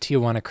the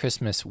Tijuana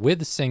Christmas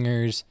with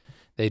Singers,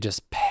 they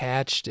just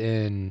patched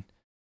in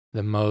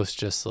the most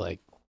just like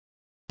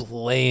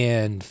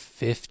bland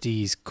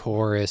 50s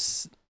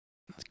chorus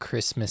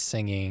Christmas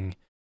singing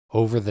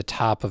over the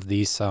top of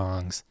these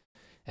songs.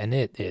 And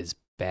it is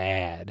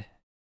bad.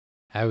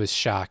 I was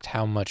shocked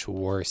how much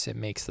worse it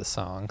makes the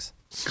songs.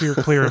 Steer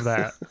clear of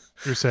that,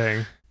 you're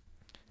saying.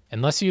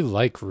 Unless you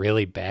like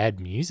really bad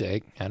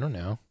music, I don't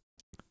know.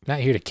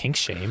 Not here to kink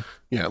shame.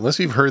 Yeah, unless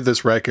you've heard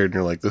this record and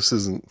you're like, this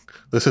isn't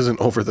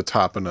over the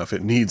top enough.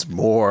 It needs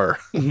more.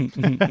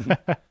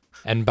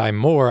 And by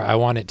more, I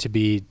want it to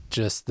be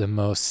just the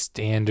most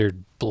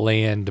standard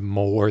bland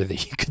more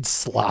that you could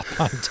slop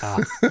on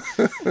top.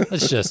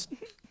 Let's just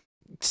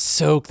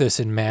soak this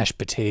in mashed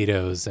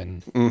potatoes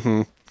and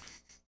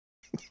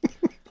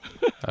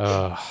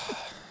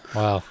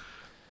well.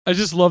 I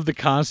just love the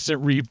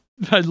constant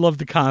repackaging.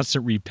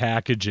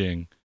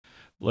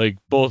 Like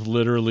both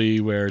literally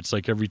where it's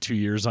like every 2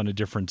 years on a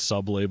different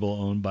sub-label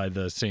owned by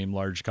the same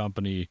large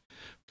company.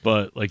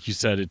 But like you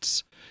said,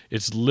 it's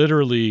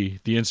literally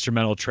the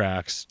instrumental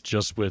tracks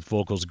just with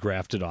vocals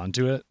grafted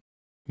onto it.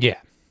 Yeah.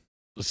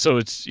 So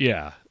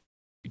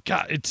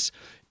God, it's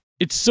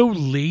so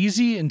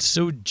lazy and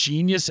so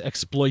genius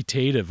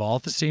exploitative all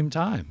at the same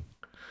time.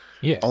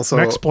 Yeah. Also,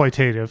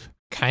 Exploitative.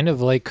 Kind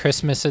of like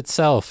Christmas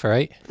itself,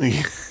 right?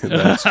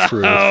 that's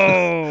true.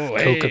 Oh,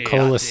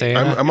 Coca-Cola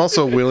Santa. I'm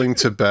also willing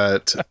to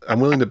bet. I'm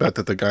willing to bet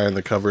that the guy on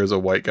the cover is a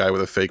white guy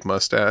with a fake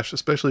mustache.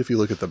 Especially if you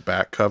look at the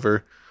back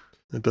cover,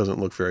 it doesn't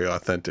look very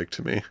authentic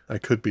to me. I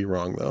could be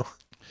wrong though.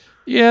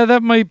 Yeah,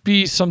 that might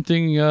be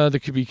something that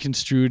could be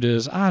construed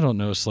as, I don't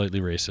know,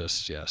 slightly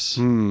racist. Yes.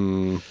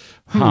 In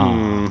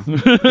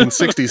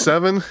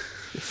 '67,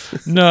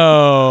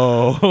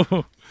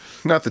 No.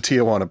 not the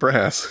Tijuana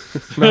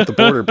Brass, not the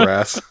Border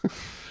Brass.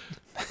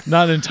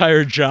 Not an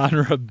entire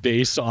genre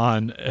based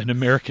on an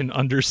American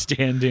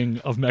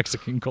understanding of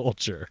Mexican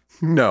culture.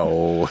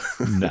 No.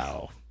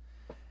 No.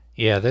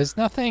 Yeah, there's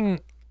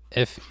nothing,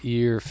 if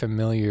you're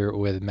familiar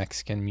with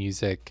Mexican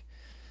music,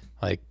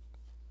 like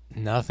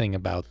nothing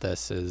about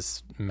this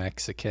is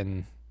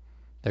Mexican.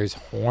 There's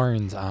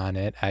horns on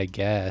it, I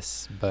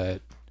guess,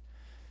 but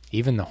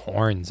even the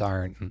horns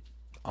aren't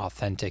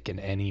authentic in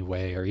any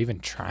way or even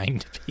trying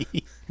to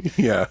be.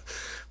 Yeah.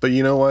 But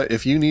you know what?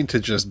 If you need to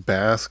just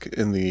bask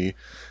in the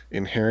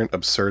inherent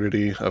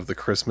absurdity of the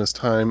Christmas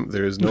time,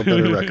 there is no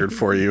better record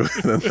for you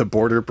than the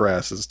Border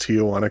Brass's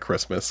Tijuana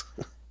Christmas.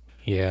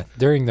 Yeah,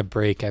 during the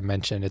break I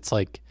mentioned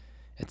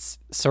it's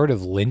sort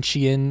of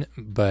Lynchian,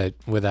 but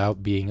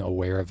without being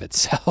aware of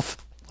itself,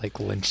 like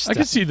Lynch stuff. I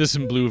can see this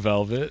in Blue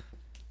Velvet.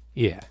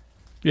 Yeah.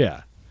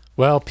 Yeah.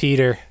 Well,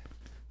 Peter,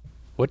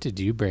 what did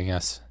you bring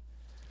us?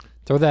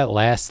 Throw that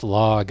last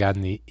log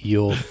on the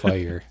Yule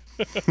fire.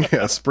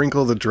 Yeah,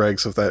 sprinkle the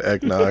dregs of that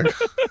eggnog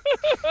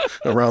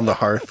around the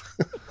hearth.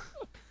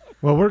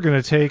 Well, we're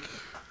going to take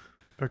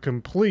a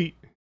complete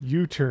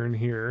U-turn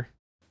here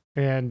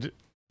and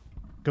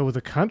go with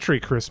a country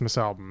Christmas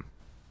album.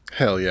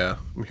 Hell yeah,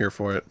 I'm here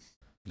for it.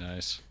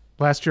 Nice.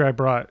 Last year I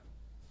brought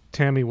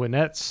Tammy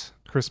Wynette's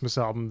Christmas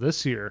album.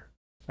 This year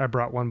I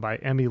brought one by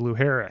Emmylou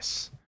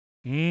Harris.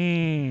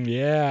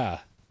 Yeah.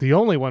 The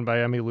only one by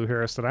Emmylou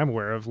Harris that I'm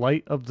aware of,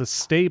 Light of the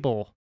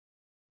Stable,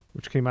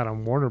 which came out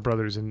on Warner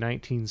Brothers in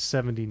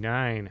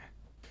 1979.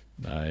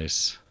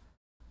 Nice.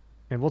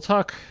 And we'll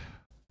talk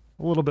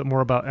a little bit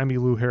more about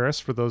Emmylou Harris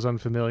for those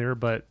unfamiliar,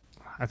 but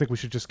I think we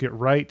should just get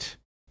right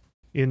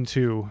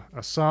into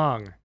a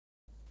song.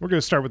 We're going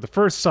to start with the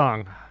first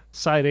song,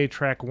 Side A,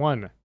 Track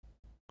 1,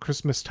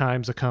 Christmas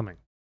Time's A-Coming.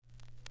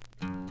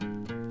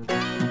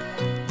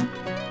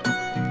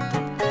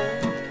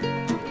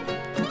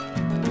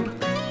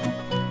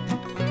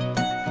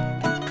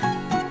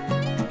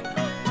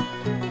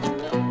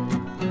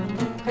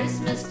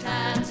 Christmas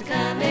time's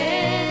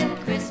coming,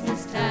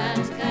 Christmas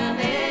time's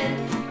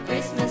coming,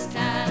 Christmas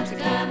time's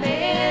coming,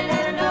 and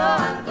I know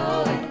I'm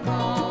going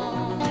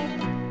home.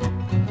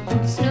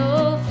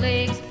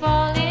 Snowflakes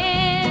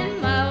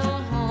falling, my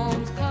old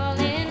home's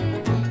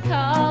calling,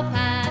 tall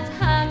pines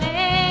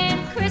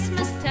humming, Christmas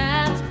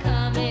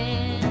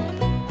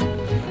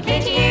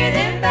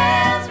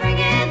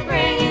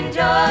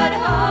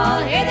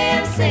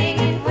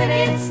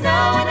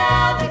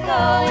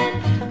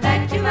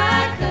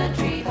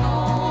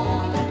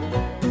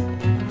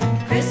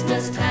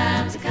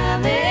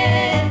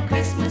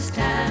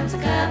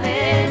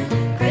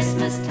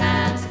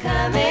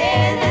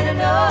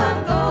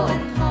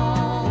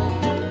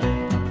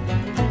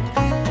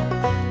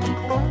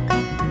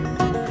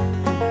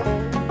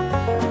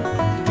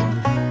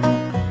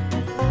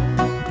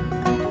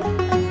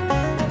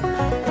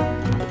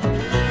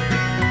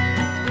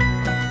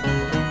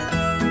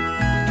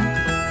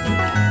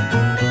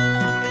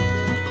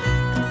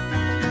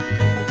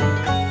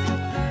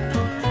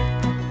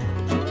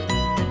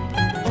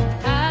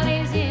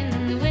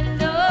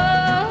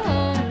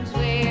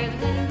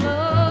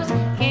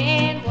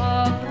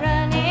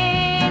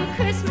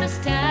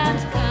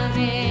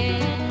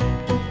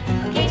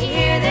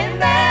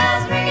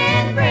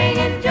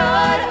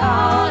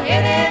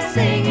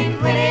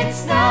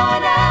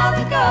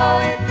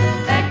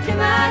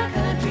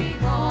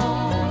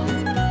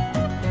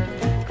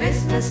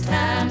Christmas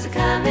time's a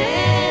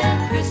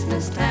coming,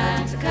 Christmas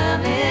time's a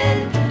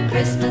coming,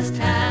 Christmas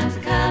time's a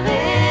coming,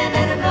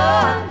 and I know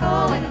I'm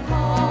going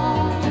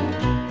home.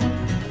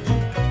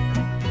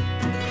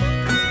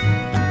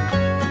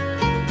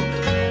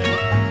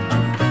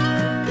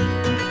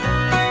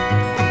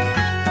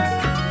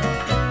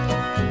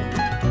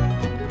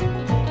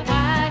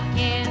 White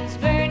candles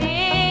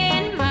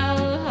burning, my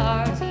little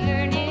heart's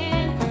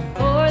yearning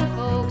for the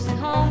folks at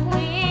home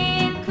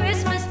when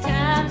Christmas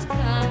time's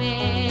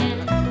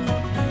coming.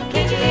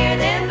 Can't you hear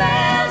them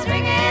bells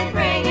ringing,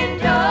 bringing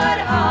joy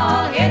to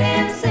all? Hear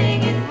them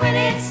singing when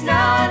it's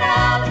snowing.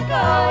 I'll be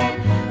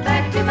going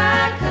back to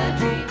my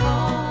country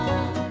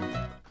home.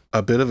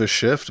 A bit of a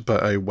shift,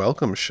 but a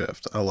welcome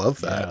shift. I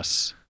love that.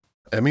 Yes.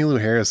 Emmylou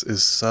Harris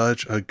is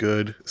such a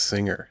good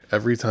singer.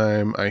 Every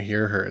time I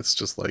hear her, it's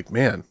just like,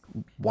 man,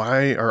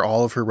 why are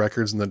all of her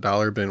records in the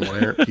dollar bin? Why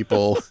aren't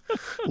people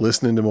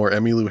listening to more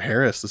Emmylou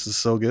Harris? This is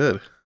so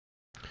good.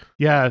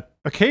 Yeah,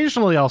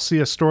 occasionally I'll see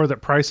a store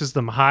that prices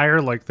them higher,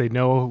 like they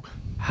know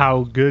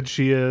how good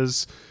she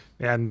is,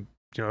 and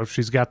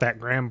she's got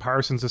that Graham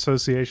Parsons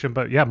association.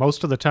 But yeah,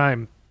 most of the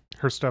time,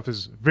 her stuff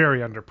is very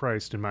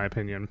underpriced, in my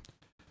opinion.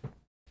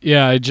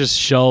 Yeah, I just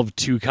shelved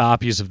 2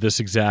 copies of this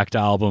exact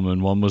album,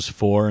 and one was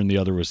 $4 and the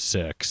other was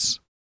 $6.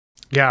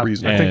 Yeah,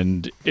 Reasonable. I think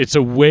And it's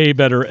a way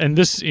better. And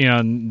this,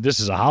 this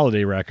is a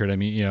holiday record. I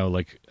mean,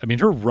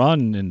 her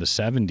run in the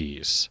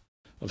 70s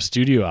of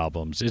studio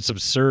albums, it's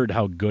absurd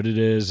how good it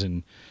is.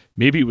 And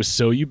maybe it was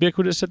so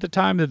ubiquitous at the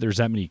time that there's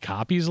that many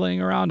copies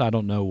laying around. I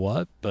don't know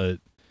what, but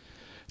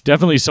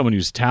definitely someone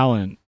whose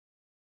talent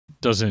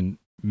doesn't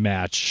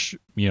match,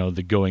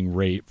 the going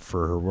rate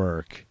for her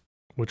work.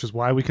 which is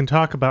why we can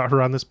talk about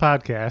her on this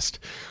podcast.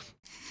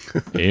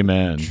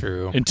 Amen.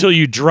 True. Until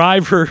you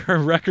drive her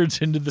records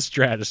into the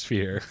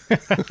stratosphere.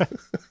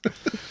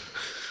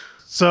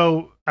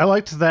 So I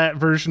liked that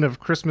version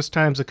of Christmas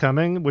Time's a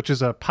Coming, which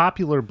is a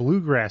popular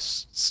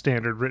bluegrass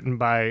standard written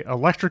by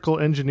electrical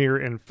engineer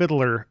and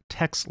fiddler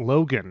Tex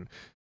Logan.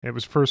 It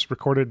was first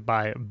recorded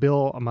by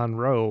Bill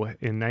Monroe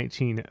in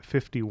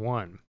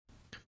 1951,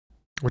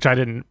 which I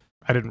didn't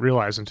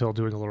realize until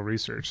doing a little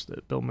research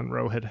that Bill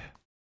Monroe had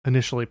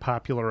initially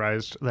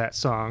popularized that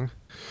song.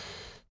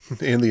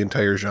 And the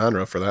entire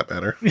genre, for that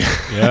matter.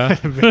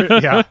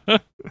 Yeah. Yeah.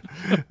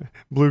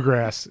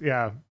 Bluegrass.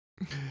 Yeah.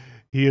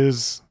 He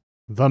is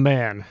the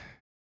man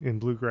in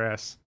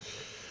bluegrass.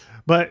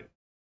 But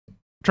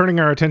turning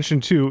our attention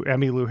to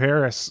Emmylou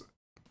Harris,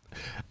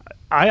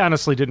 I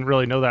honestly didn't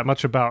really know that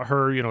much about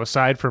her,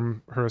 aside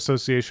from her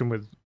association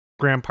with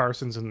Graham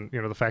Parsons and,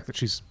 the fact that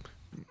she's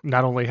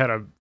not only had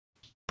a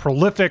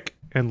prolific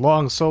and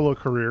long solo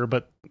career,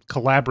 but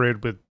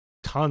collaborated with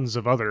tons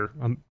of other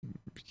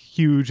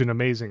huge and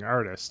amazing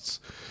artists.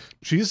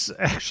 She's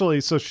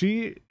actually, so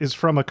she is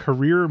from a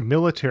career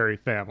military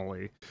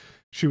family.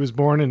 She was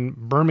born in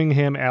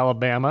Birmingham,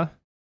 Alabama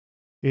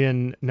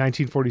in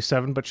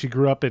 1947, but she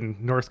grew up in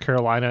North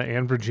Carolina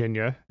and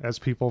Virginia, as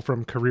people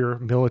from career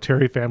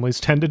military families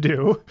tend to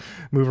do,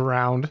 move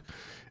around.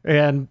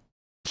 And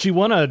she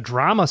won a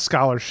drama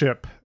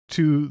scholarship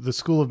to the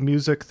School of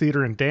Music,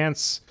 Theater, and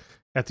Dance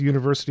at the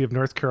University of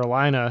North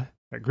Carolina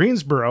at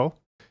Greensboro.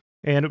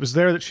 And it was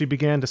there that she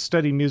began to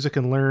study music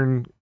and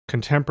learn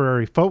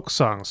contemporary folk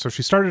songs. So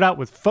she started out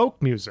with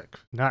folk music,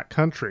 not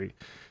country.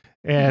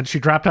 And she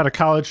dropped out of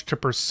college to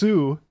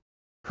pursue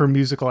her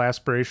musical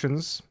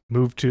aspirations,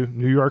 moved to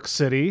New York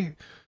City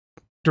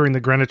during the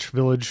Greenwich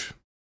Village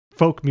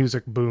folk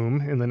music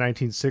boom in the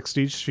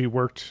 1960s. She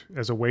worked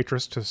as a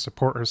waitress to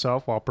support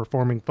herself while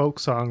performing folk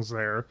songs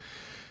there.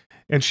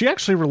 And she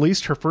actually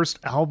released her first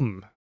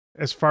album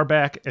as far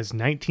back as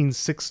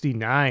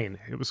 1969.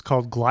 It was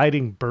called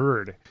Gliding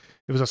Bird.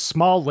 It was a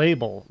small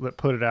label that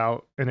put it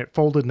out, and it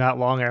folded not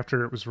long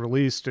after it was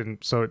released, and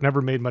so it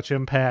never made much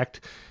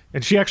impact.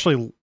 And she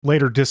actually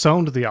later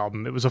disowned the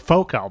album. It was a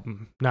folk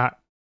album, not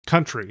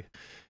country,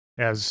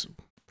 as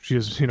she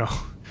is,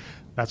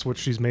 that's what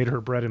she's made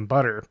her bread and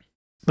butter.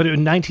 But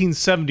in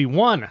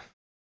 1971,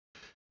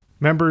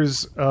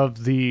 members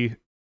of the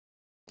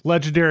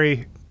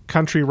legendary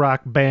country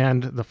rock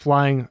band, the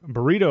Flying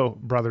Burrito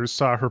Brothers,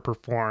 saw her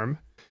perform,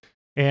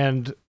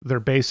 and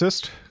their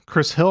bassist,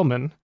 Chris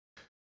Hillman,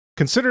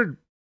 considered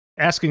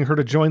asking her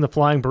to join the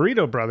Flying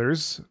Burrito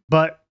Brothers,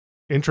 but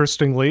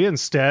interestingly,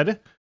 instead,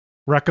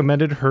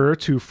 recommended her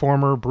to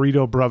former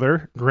Burrito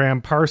brother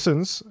Graham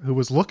Parsons, who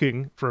was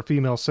looking for a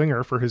female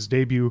singer for his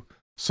debut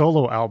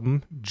solo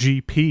album,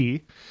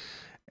 GP.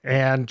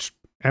 And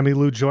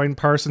Emmylou joined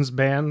Parsons'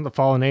 band, the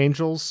Fallen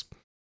Angels,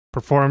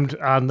 performed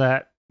on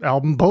that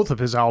album, both of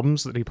his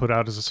albums that he put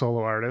out as a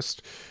solo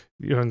artist.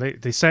 And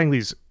they sang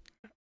these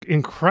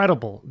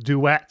incredible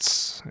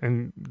duets,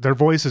 and their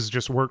voices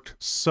just worked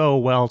so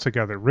well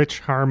together.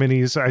 Rich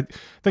harmonies. I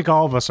think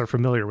all of us are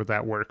familiar with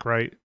that work,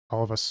 right?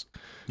 All of us.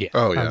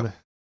 Oh, yeah.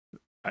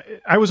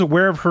 I was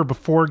aware of her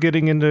before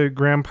getting into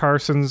Graham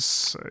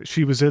Parsons.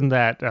 She was in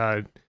that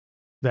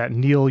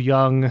Neil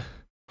Young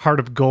Heart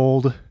of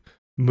Gold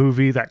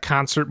movie, that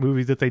concert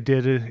movie that they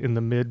did in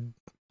the mid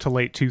to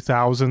late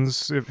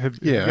 2000s. Have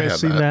you guys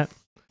seen that?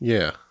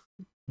 Yeah.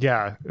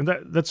 Yeah, and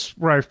that's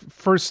where I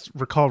first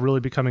recall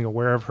really becoming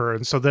aware of her.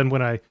 And so then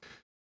when I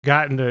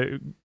got into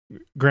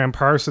Graham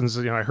Parsons,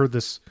 I heard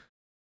this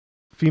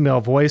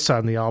female voice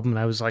on the album, and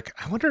I was like,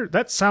 I wonder,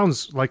 that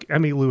sounds like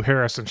Emmylou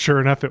Harris. And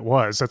sure enough, it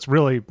was.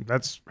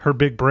 That's her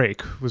big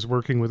break, was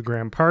working with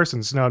Graham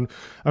Parsons. Now,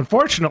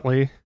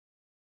 unfortunately,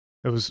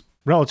 it was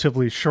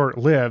relatively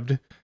short-lived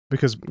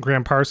because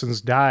Graham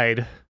Parsons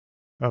died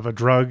of a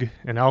drug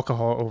and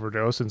alcohol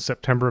overdose in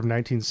September of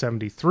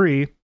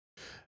 1973.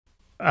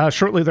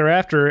 Shortly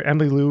thereafter,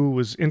 Emmylou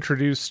was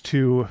introduced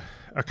to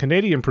a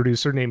Canadian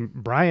producer named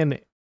Brian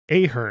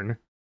Ahern,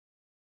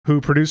 who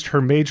produced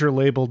her major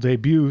label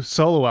debut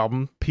solo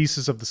album,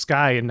 Pieces of the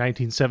Sky, in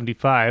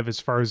 1975. As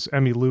far as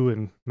Emmylou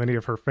and many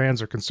of her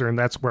fans are concerned,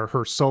 that's where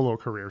her solo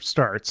career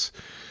starts.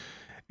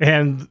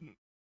 And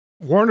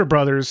Warner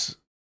Brothers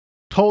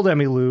told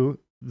Emmylou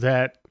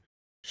that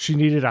she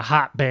needed a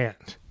hot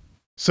band.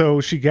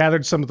 So she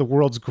gathered some of the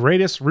world's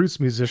greatest roots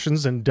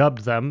musicians and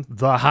dubbed them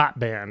the Hot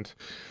Band.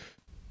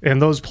 And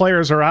those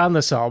players are on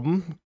this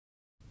album.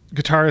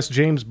 Guitarist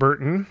James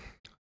Burton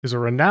is a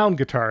renowned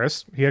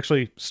guitarist. He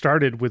actually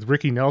started with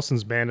Ricky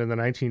Nelson's band in the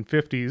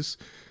 1950s.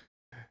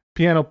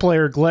 Piano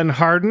player Glenn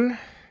Hardin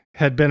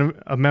had been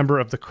a member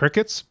of the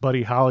Crickets,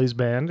 Buddy Holly's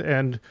band,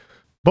 and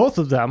both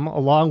of them,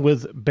 along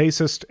with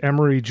bassist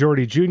Emery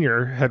Jordy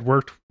Jr., had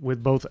worked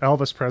with both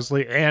Elvis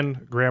Presley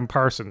and Graham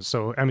Parsons.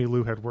 So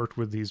Emmylou had worked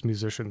with these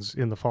musicians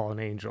in the Fallen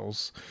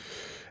Angels,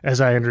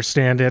 as I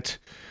understand it.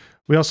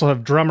 We also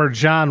have drummer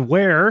John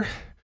Ware.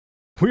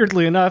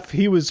 Weirdly enough,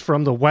 he was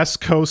from the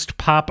West Coast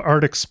pop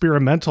art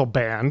experimental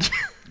band.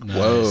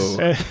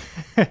 Whoa.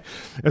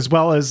 As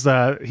well as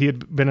he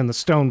had been in the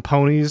Stone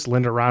Ponies,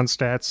 Linda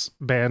Ronstadt's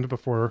band,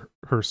 before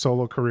her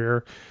solo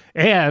career.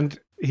 And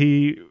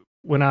he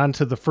went on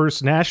to the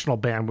First National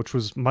Band, which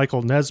was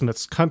Michael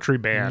Nesmith's country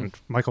band,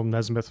 Michael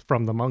Nesmith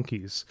from the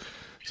Monkees.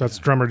 So that's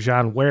drummer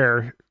John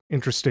Ware.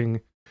 Interesting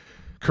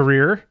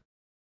career.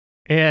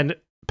 And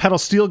pedal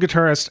steel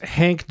guitarist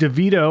Hank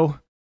DeVito,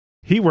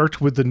 he worked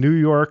with the New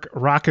York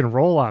Rock and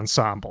Roll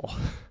Ensemble.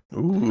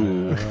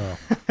 Ooh,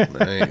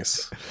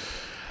 nice.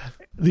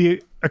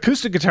 The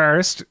acoustic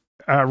guitarist,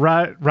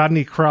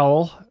 Rodney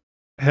Crowell,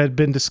 had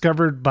been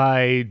discovered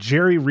by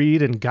Jerry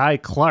Reed and Guy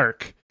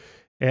Clark.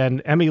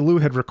 And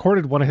Emmylou had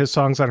recorded one of his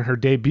songs on her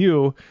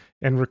debut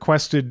and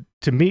requested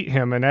to meet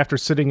him. And after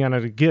sitting in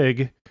at a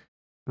gig,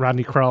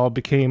 Rodney Crowell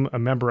became a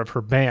member of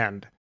her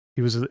band.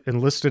 He was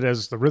enlisted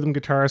as the rhythm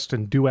guitarist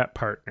and duet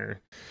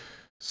partner.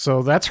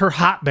 So that's her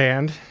hot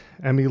band,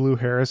 Emmylou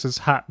Harris's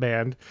hot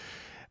band.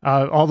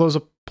 All those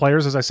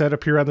players, as I said,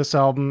 appear on this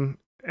album,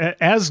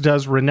 as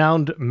does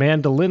renowned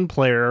mandolin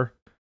player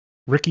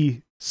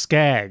Ricky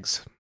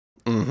Skaggs.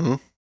 Mm-hmm.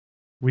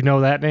 We know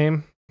that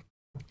name?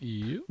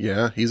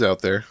 Yeah, he's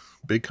out there.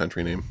 Big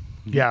country name.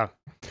 Yeah.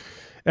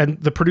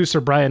 And the producer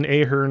Brian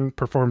Ahern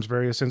performs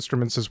various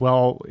instruments as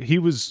well. He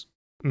was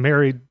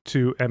married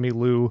to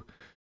Emmylou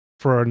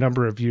for a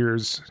number of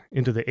years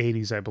into the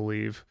 80s, I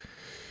believe.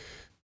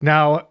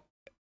 Now,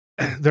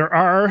 there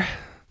are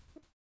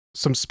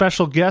some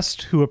special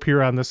guests who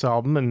appear on this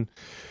album. And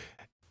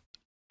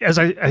as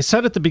I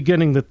said at the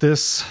beginning that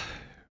this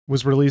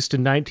was released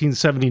in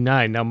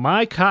 1979. Now,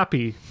 my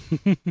copy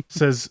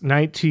says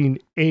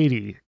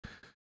 1980.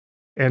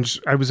 And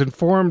I was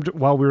informed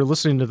while we were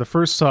listening to the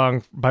first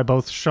song by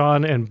both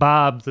Sean and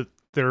Bob that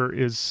there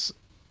is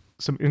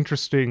some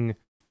interesting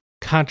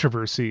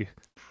controversy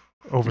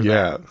over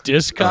that.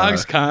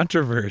 Discogs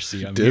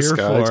controversy. I'm here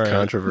Discogs for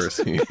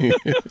controversy.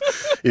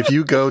 If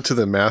you go to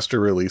the master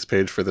release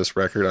page for this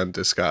record on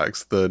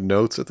Discogs, the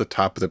notes at the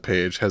top of the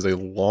page has a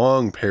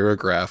long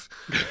paragraph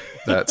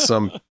that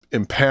some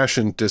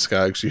impassioned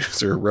Discogs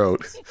user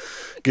wrote,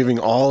 giving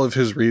all of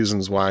his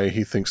reasons why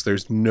he thinks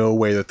there's no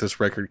way that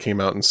this record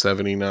came out in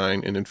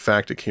 79, and in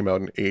fact it came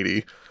out in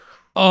 80.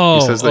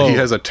 He says that he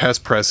has a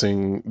test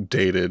pressing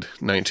dated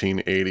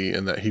 1980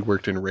 and that he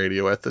worked in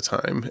radio at the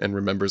time and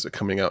remembers it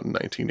coming out in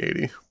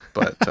 1980.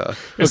 But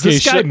is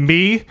this guy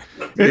me?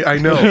 I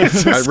know.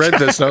 I read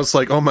this and I was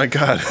like, oh my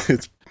God,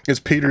 it's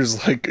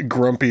Peter's like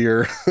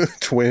grumpier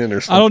twin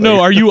or something. I don't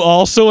know. Are you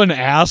also an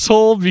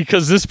asshole?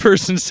 Because this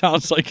person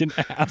sounds like an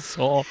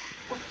asshole.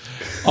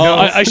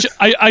 No.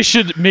 I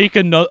should make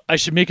a note. I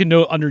should make a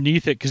note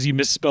underneath it because he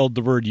misspelled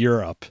the word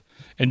Europe.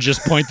 And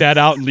just point that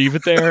out and leave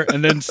it there,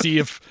 and then see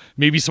if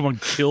maybe someone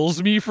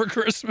kills me for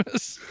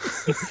Christmas.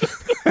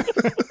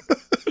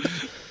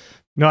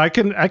 No, I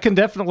can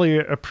definitely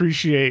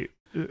appreciate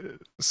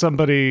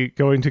somebody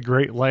going to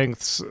great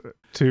lengths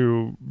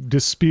to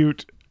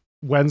dispute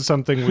when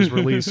something was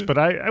released, but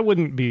I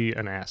wouldn't be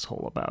an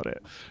asshole about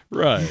it.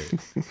 Right.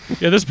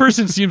 Yeah, this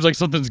person seems like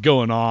something's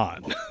going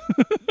on.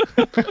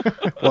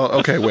 Well,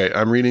 okay, wait.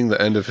 I'm reading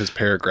the end of his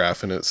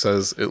paragraph, and it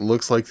says, it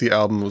looks like the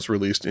album was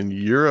released in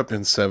Europe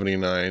in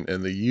 79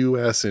 and the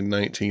U.S. in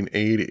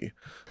 1980.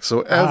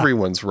 So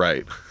everyone's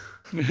right.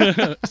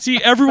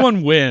 See,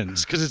 everyone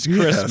wins because it's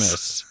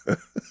Christmas. Yes.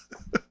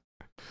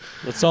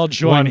 Let's all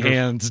join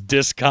hands,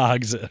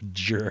 Discogs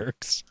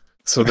jerks.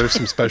 So there's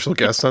some special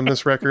guests on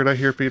this record, I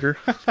hear, Peter.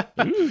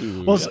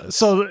 Ooh, Well, yes.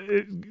 so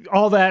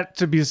all that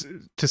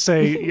to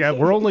say, yeah,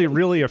 we're only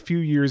really a few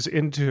years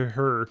into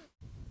her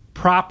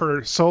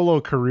proper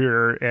solo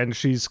career, and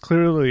she's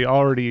clearly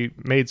already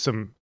made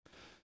some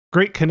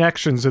great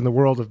connections in the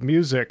world of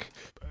music.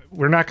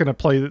 We're not going to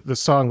play the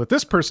song that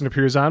this person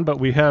appears on, but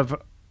we have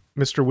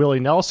Mr. Willie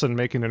Nelson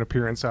making an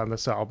appearance on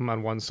this album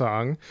on one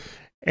song.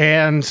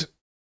 And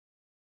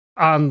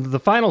on the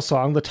final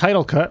song, the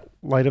title cut,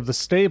 Light of the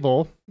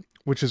Stable,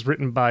 which is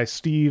written by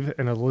Steve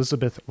and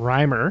Elizabeth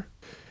Reimer,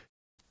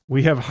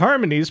 we have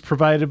harmonies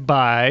provided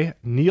by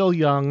Neil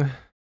Young,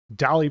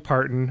 Dolly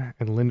Parton,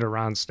 and Linda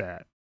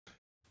Ronstadt.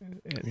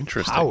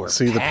 Interesting. Power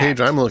See, the packed.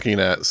 page I'm looking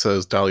at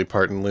says Dolly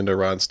Parton, Linda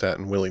Ronstadt,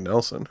 and Willie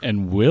Nelson.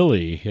 And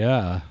Willie,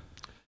 yeah.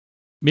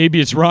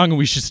 Maybe it's wrong and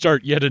we should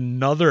start yet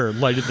another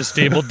Light of the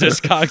Stable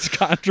Discogs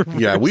controversy.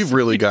 Yeah, we've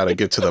really got to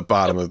get to the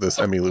bottom of this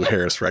Emmylou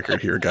Harris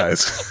record here,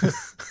 guys.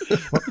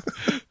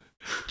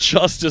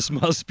 Justice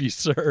must be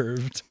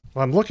served.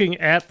 Well, I'm looking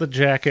at the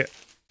jacket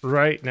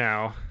right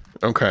now.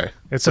 Okay.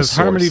 It says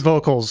The harmony source.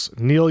 vocals,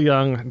 Neil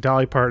Young,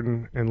 Dolly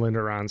Parton, and Linda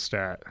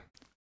Ronstadt.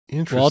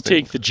 Interesting. Well, I'll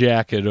take the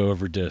jacket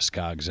over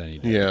Discogs any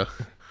day. Yeah.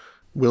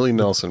 Willie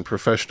Nelson,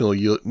 professional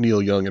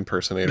Neil Young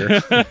impersonator.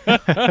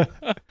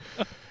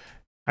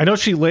 I know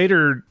she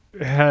later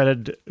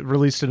had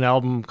released an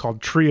album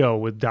called Trio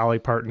with Dolly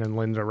Parton and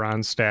Linda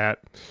Ronstadt.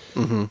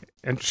 hmm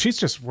And she's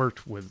just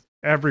worked with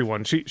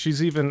everyone.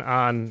 She's even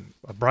on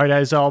a Bright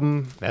Eyes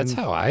album. That's and,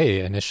 how I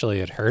initially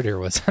had heard her,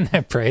 was on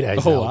that Bright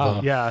Eyes Oh, wow.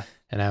 album. Yeah.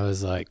 And I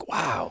was like,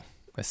 wow,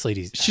 this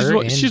lady's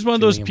She's one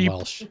of those people-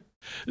 Welsh.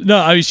 No,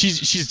 I mean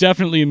she's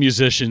definitely a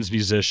musician's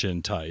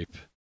musician type,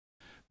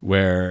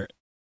 where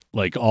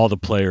like all the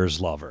players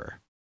love her,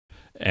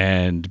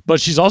 but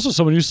she's also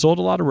someone who's sold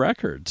a lot of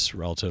records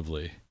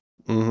relatively.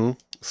 hmm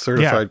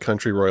Certified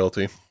country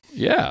royalty.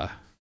 Yeah,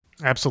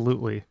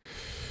 Absolutely.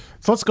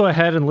 So let's go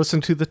ahead and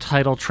listen to the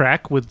title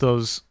track with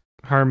those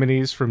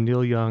harmonies from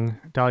Neil Young,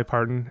 Dolly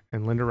Parton,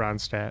 and Linda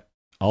Ronstadt.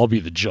 I'll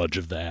be the judge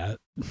of that.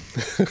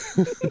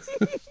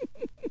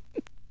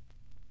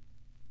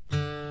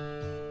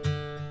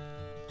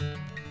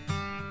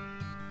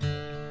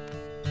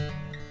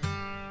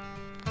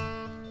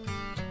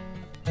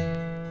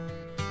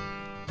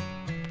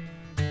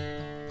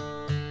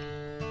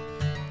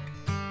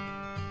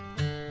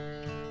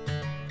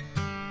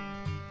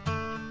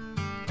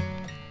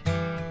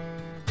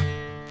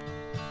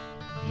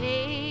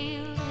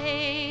 Hail,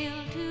 hail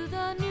to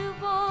the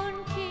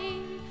newborn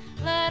King.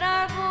 Let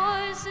our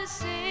voices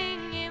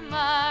sing him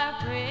our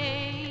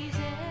praises.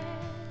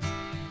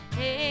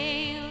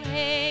 Hail,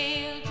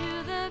 hail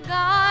to the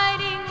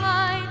guiding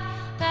light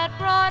that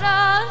brought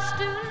us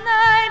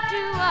tonight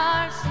to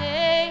our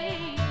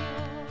Savior.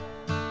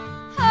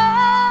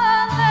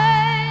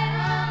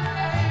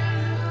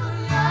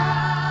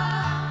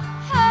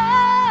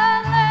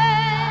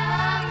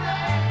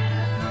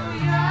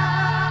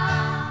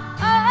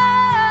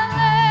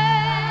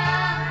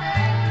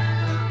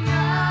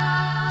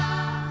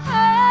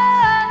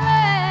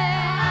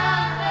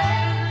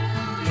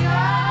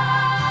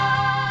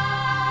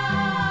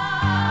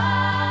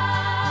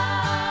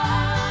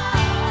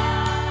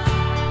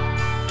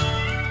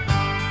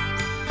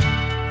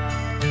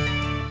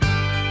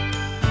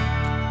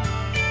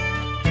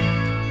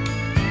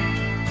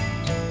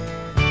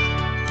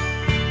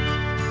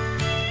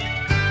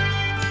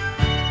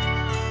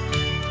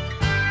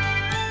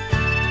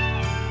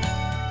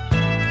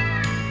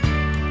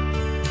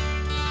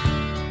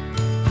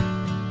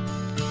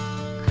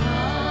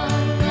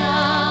 Come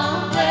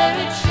down where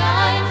it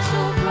shines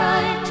so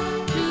bright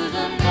to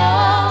the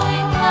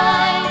knowing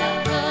light of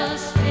the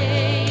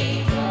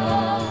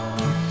stable.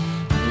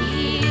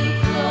 Kneel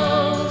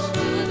close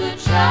to the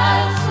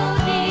child so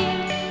dear.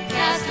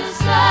 Cast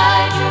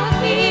aside your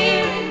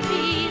fear and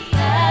be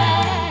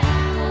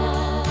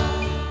thankful.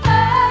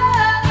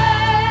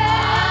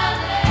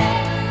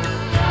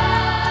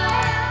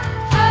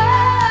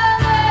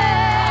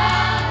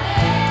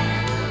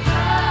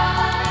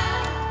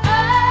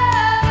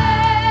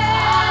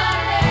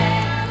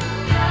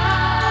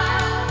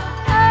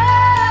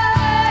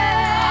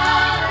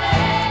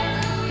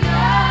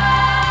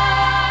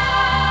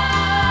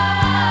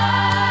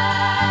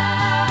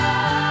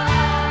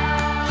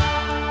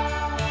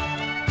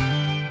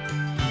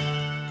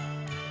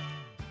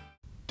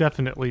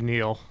 Definitely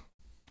Neil.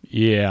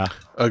 Yeah.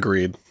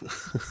 Agreed.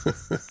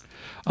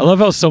 I love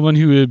how someone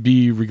who would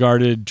be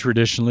regarded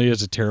traditionally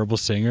as a terrible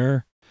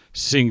singer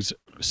sings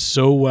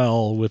so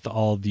well with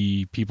all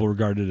the people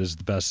regarded as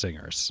the best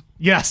singers.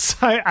 Yes,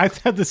 I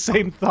had the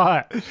same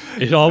thought.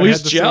 It always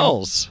had the same-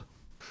 gels.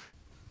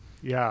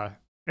 Yeah.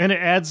 And it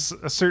adds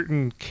a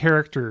certain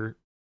character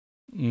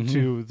Mhm.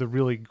 to the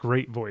really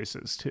great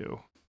voices, too.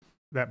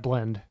 That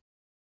blend.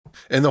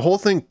 And the whole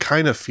thing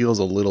kind of feels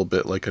a little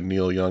bit like a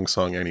Neil Young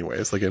song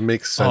anyways. Like it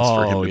makes sense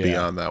for him Oh, to be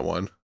yeah. on that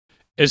one.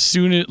 As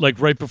soon as, like,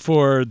 right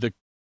before the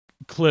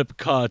clip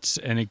cuts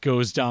and it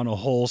goes down a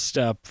whole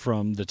step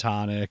from the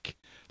tonic,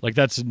 like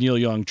that's a Neil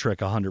Young trick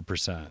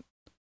 100%.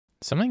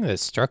 Something that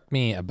struck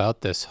me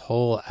about this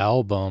whole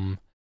album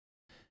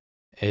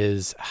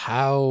is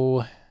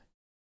how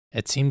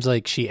it seems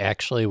like she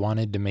actually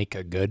wanted to make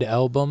a good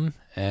album.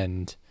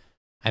 And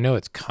I know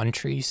it's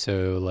country,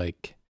 so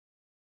like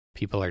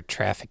people are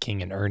trafficking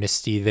in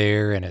earnesty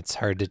there, and it's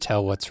hard to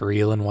tell what's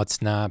real and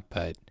what's not.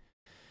 But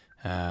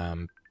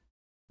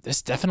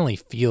this definitely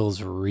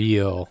feels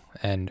real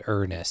and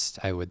earnest,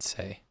 I would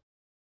say.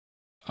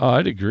 Oh,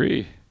 I'd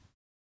agree.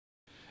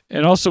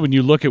 And also, when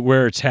you look at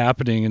where it's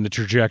happening in the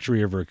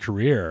trajectory of her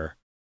career,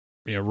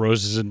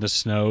 Roses in the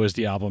Snow is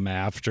the album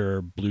after,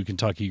 Blue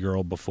Kentucky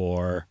Girl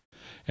before,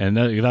 and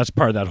that's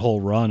part of that whole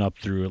run up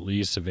through at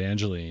least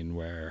Evangeline,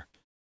 where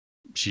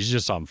she's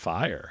just on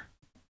fire.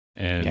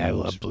 And Yeah, I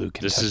love Blue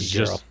Kentucky this is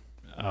Girl. just,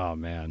 oh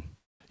man,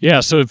 yeah.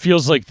 So it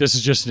feels like this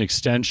is just an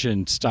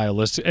extension,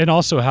 stylistic, and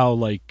also how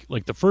like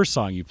the first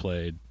song you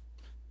played,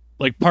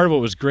 like part of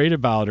what was great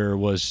about her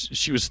was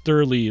she was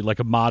thoroughly like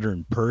a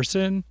modern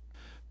person,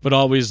 but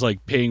always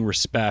like paying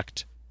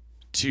respect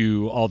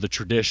to all the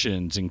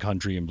traditions in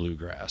country and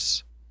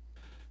bluegrass,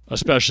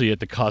 especially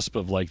at the cusp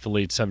of like the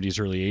late 70s,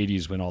 early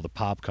 80s when all the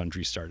pop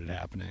country started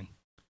happening.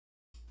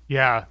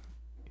 Yeah,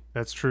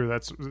 that's true.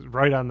 That's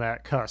right on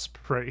that cusp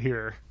right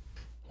here.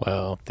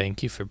 Well,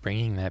 thank you for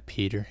bringing that,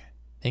 Peter.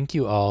 Thank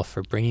you all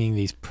for bringing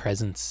these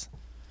presents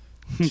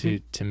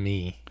to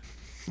me.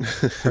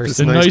 This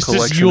The nice nicest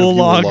collection of Yule Yule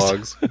logs.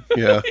 logs.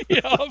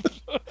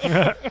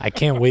 Yeah. I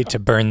can't wait to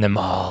burn them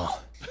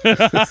all.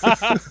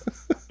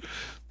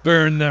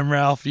 Burn them,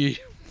 Ralphie.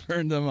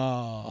 Burn them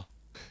all.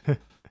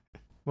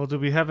 Well, do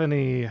we have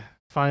any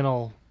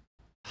final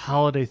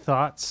holiday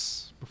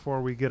thoughts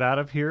before we get out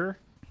of here?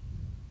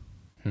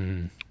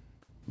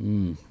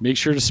 Make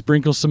sure to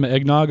sprinkle some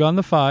eggnog on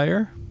the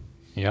fire.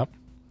 Yep.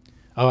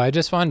 Oh, I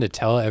just wanted to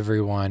tell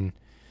everyone,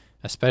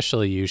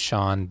 especially you,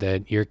 Sean,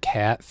 that your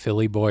cat,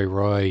 Philly Boy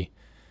Roy,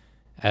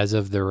 as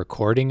of the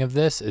recording of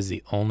this, is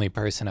the only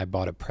person I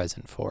bought a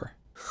present for.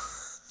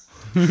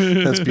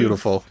 That's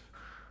beautiful.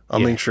 I'll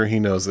Yeah. make sure he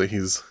knows that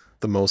he's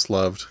the most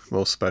loved,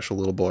 most special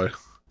little boy.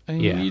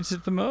 And Yeah. he needs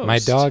it the most. My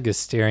dog is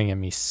staring at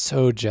me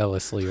so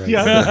jealously right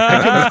Yeah,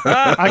 now.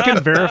 I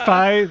can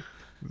verify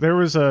there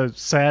was a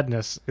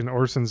sadness in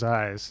Orson's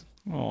eyes.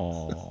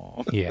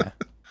 Aw. Yeah.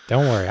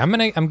 Don't worry.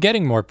 I'm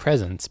getting more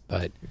presents,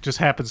 but It just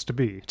happens to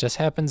be. it just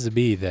happens to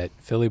be that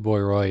Philly Boy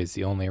Roy is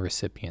the only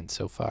recipient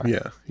so far.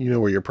 Yeah, you know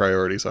where your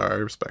priorities are. I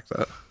respect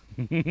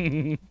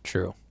that.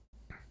 True.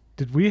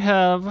 Did we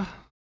have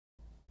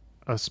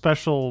a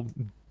special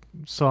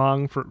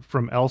song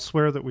from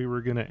elsewhere that we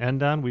were going to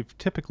end on? We've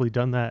typically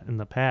done that in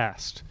the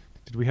past.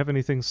 Did we have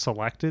anything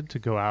selected to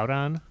go out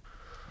on?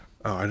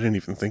 Oh, I didn't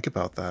even think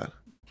about that.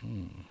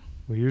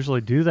 We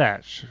usually do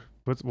that.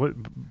 What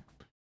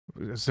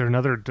is there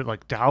another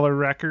like dollar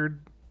record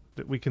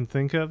that we can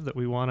think of that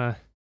we want to?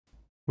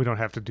 We don't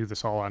have to do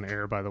this all on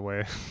air, by the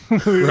way.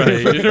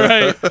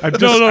 Right. I'm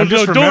just No,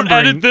 don't remembering-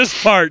 edit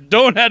this part.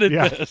 Don't edit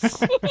Yeah.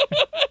 this.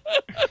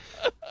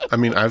 I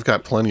mean, I've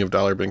got plenty of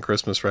Dollar Bin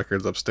Christmas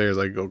records upstairs.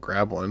 I could go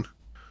grab one.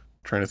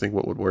 Trying to think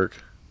what would work.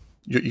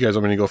 You guys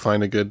want me to go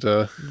find a good...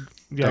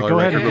 Yeah, dollar go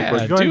ahead record and real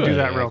quick? go ahead and Do do it.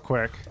 that real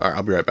quick. All right,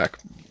 I'll be right back.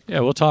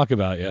 Yeah, we'll talk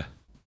about you.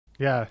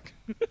 Yeah,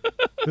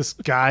 this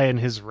guy and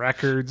his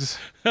records.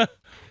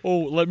 Oh,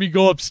 let me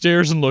go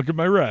upstairs and look at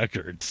my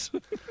records.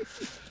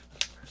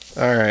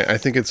 All right, I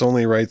think it's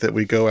only right that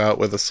we go out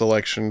with a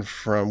selection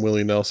from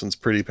Willie Nelson's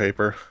Pretty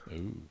Paper.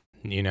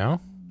 You know,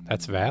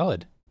 that's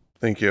valid.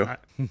 Thank you.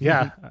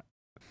 Yeah,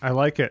 I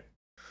like it.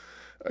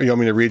 You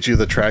want me to read you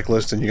the track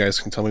list and you guys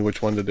can tell me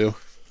which one to do?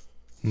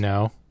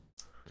 No.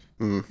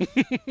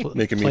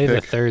 Making me Play the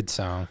pick. third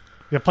song.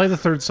 Yeah, play the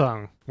third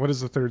song. What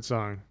is the third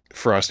song?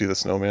 Frosty the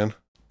Snowman.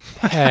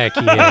 Heck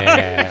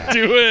yeah.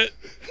 Do it.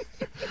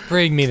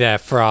 Bring me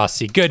that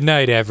Frosty. Good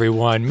night,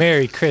 everyone.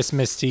 Merry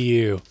Christmas to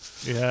you.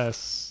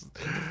 Yes.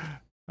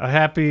 A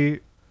happy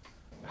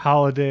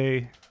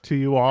holiday to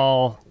you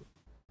all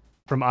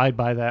from I'd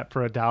Buy That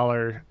for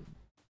 $1.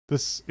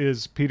 This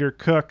is Peter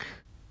Cook.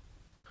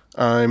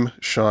 I'm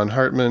Sean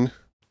Hartman.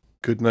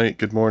 Good night,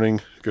 good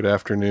morning, good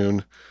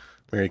afternoon,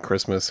 Merry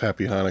Christmas,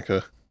 Happy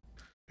Hanukkah,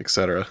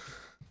 etc.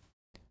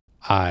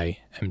 I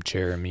am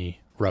Jeremy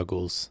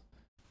Ruggles.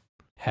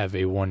 Have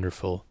a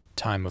wonderful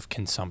time of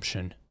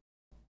consumption.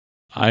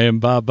 I am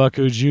Bob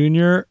Bucko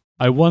Jr.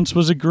 I once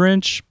was a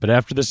Grinch, but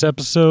after this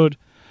episode,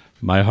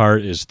 my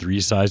heart is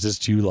 3 sizes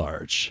too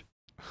large.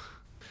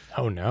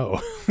 Oh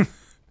no.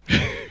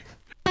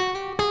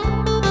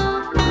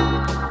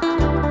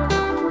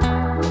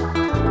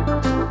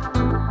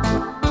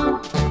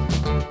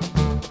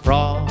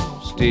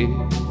 Frosty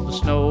the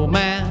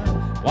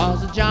snowman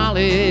was a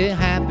jolly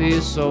happy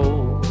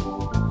soul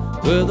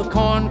with a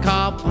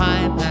corncob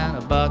pipe and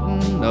a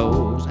button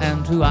nose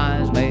and 2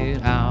 eyes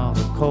made out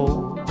of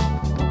coal.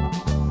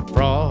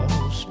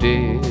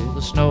 Frosty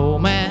the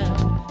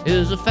snowman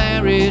is a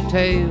fairy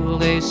tale,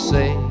 they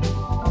say.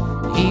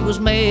 He was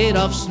made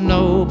of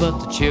snow, but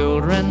the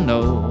children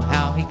know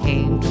how he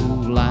came to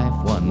life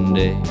one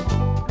day.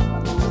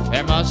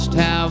 There must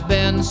have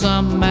been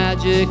some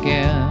magic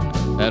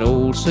in that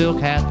old silk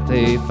hat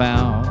they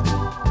found.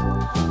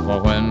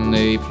 For when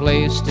they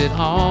placed it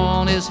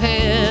on his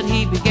head,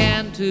 he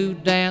began to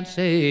dance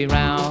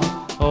around.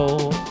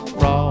 Oh,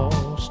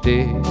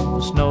 Frosty the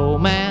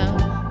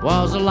Snowman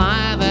was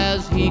alive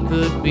as he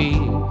could be,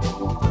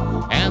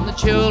 and the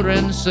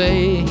children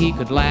say he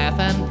could laugh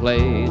and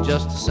play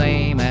just the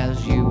same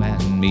as you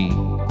and me.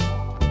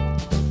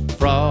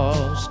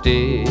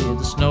 Frosty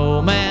the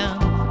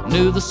Snowman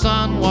knew the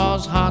sun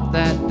was hot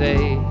that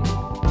day,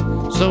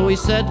 so he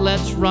said,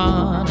 let's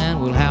run and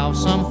we'll have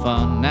some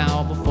fun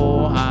now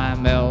before I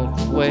melt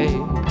away.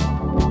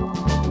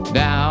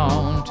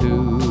 Down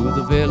to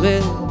the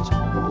village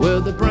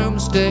with a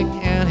broomstick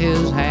in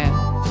his hand,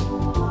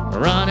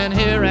 running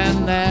here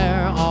and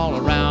there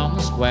all around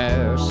the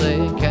square,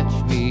 saying, catch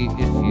me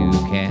if you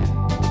can.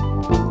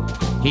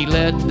 He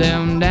led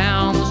them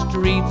down the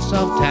streets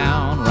of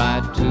town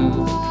right to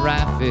the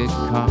traffic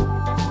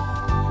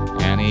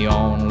cop, and he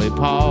only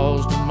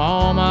paused a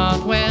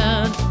moment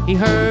when he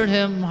heard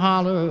him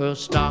holler,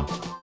 stop.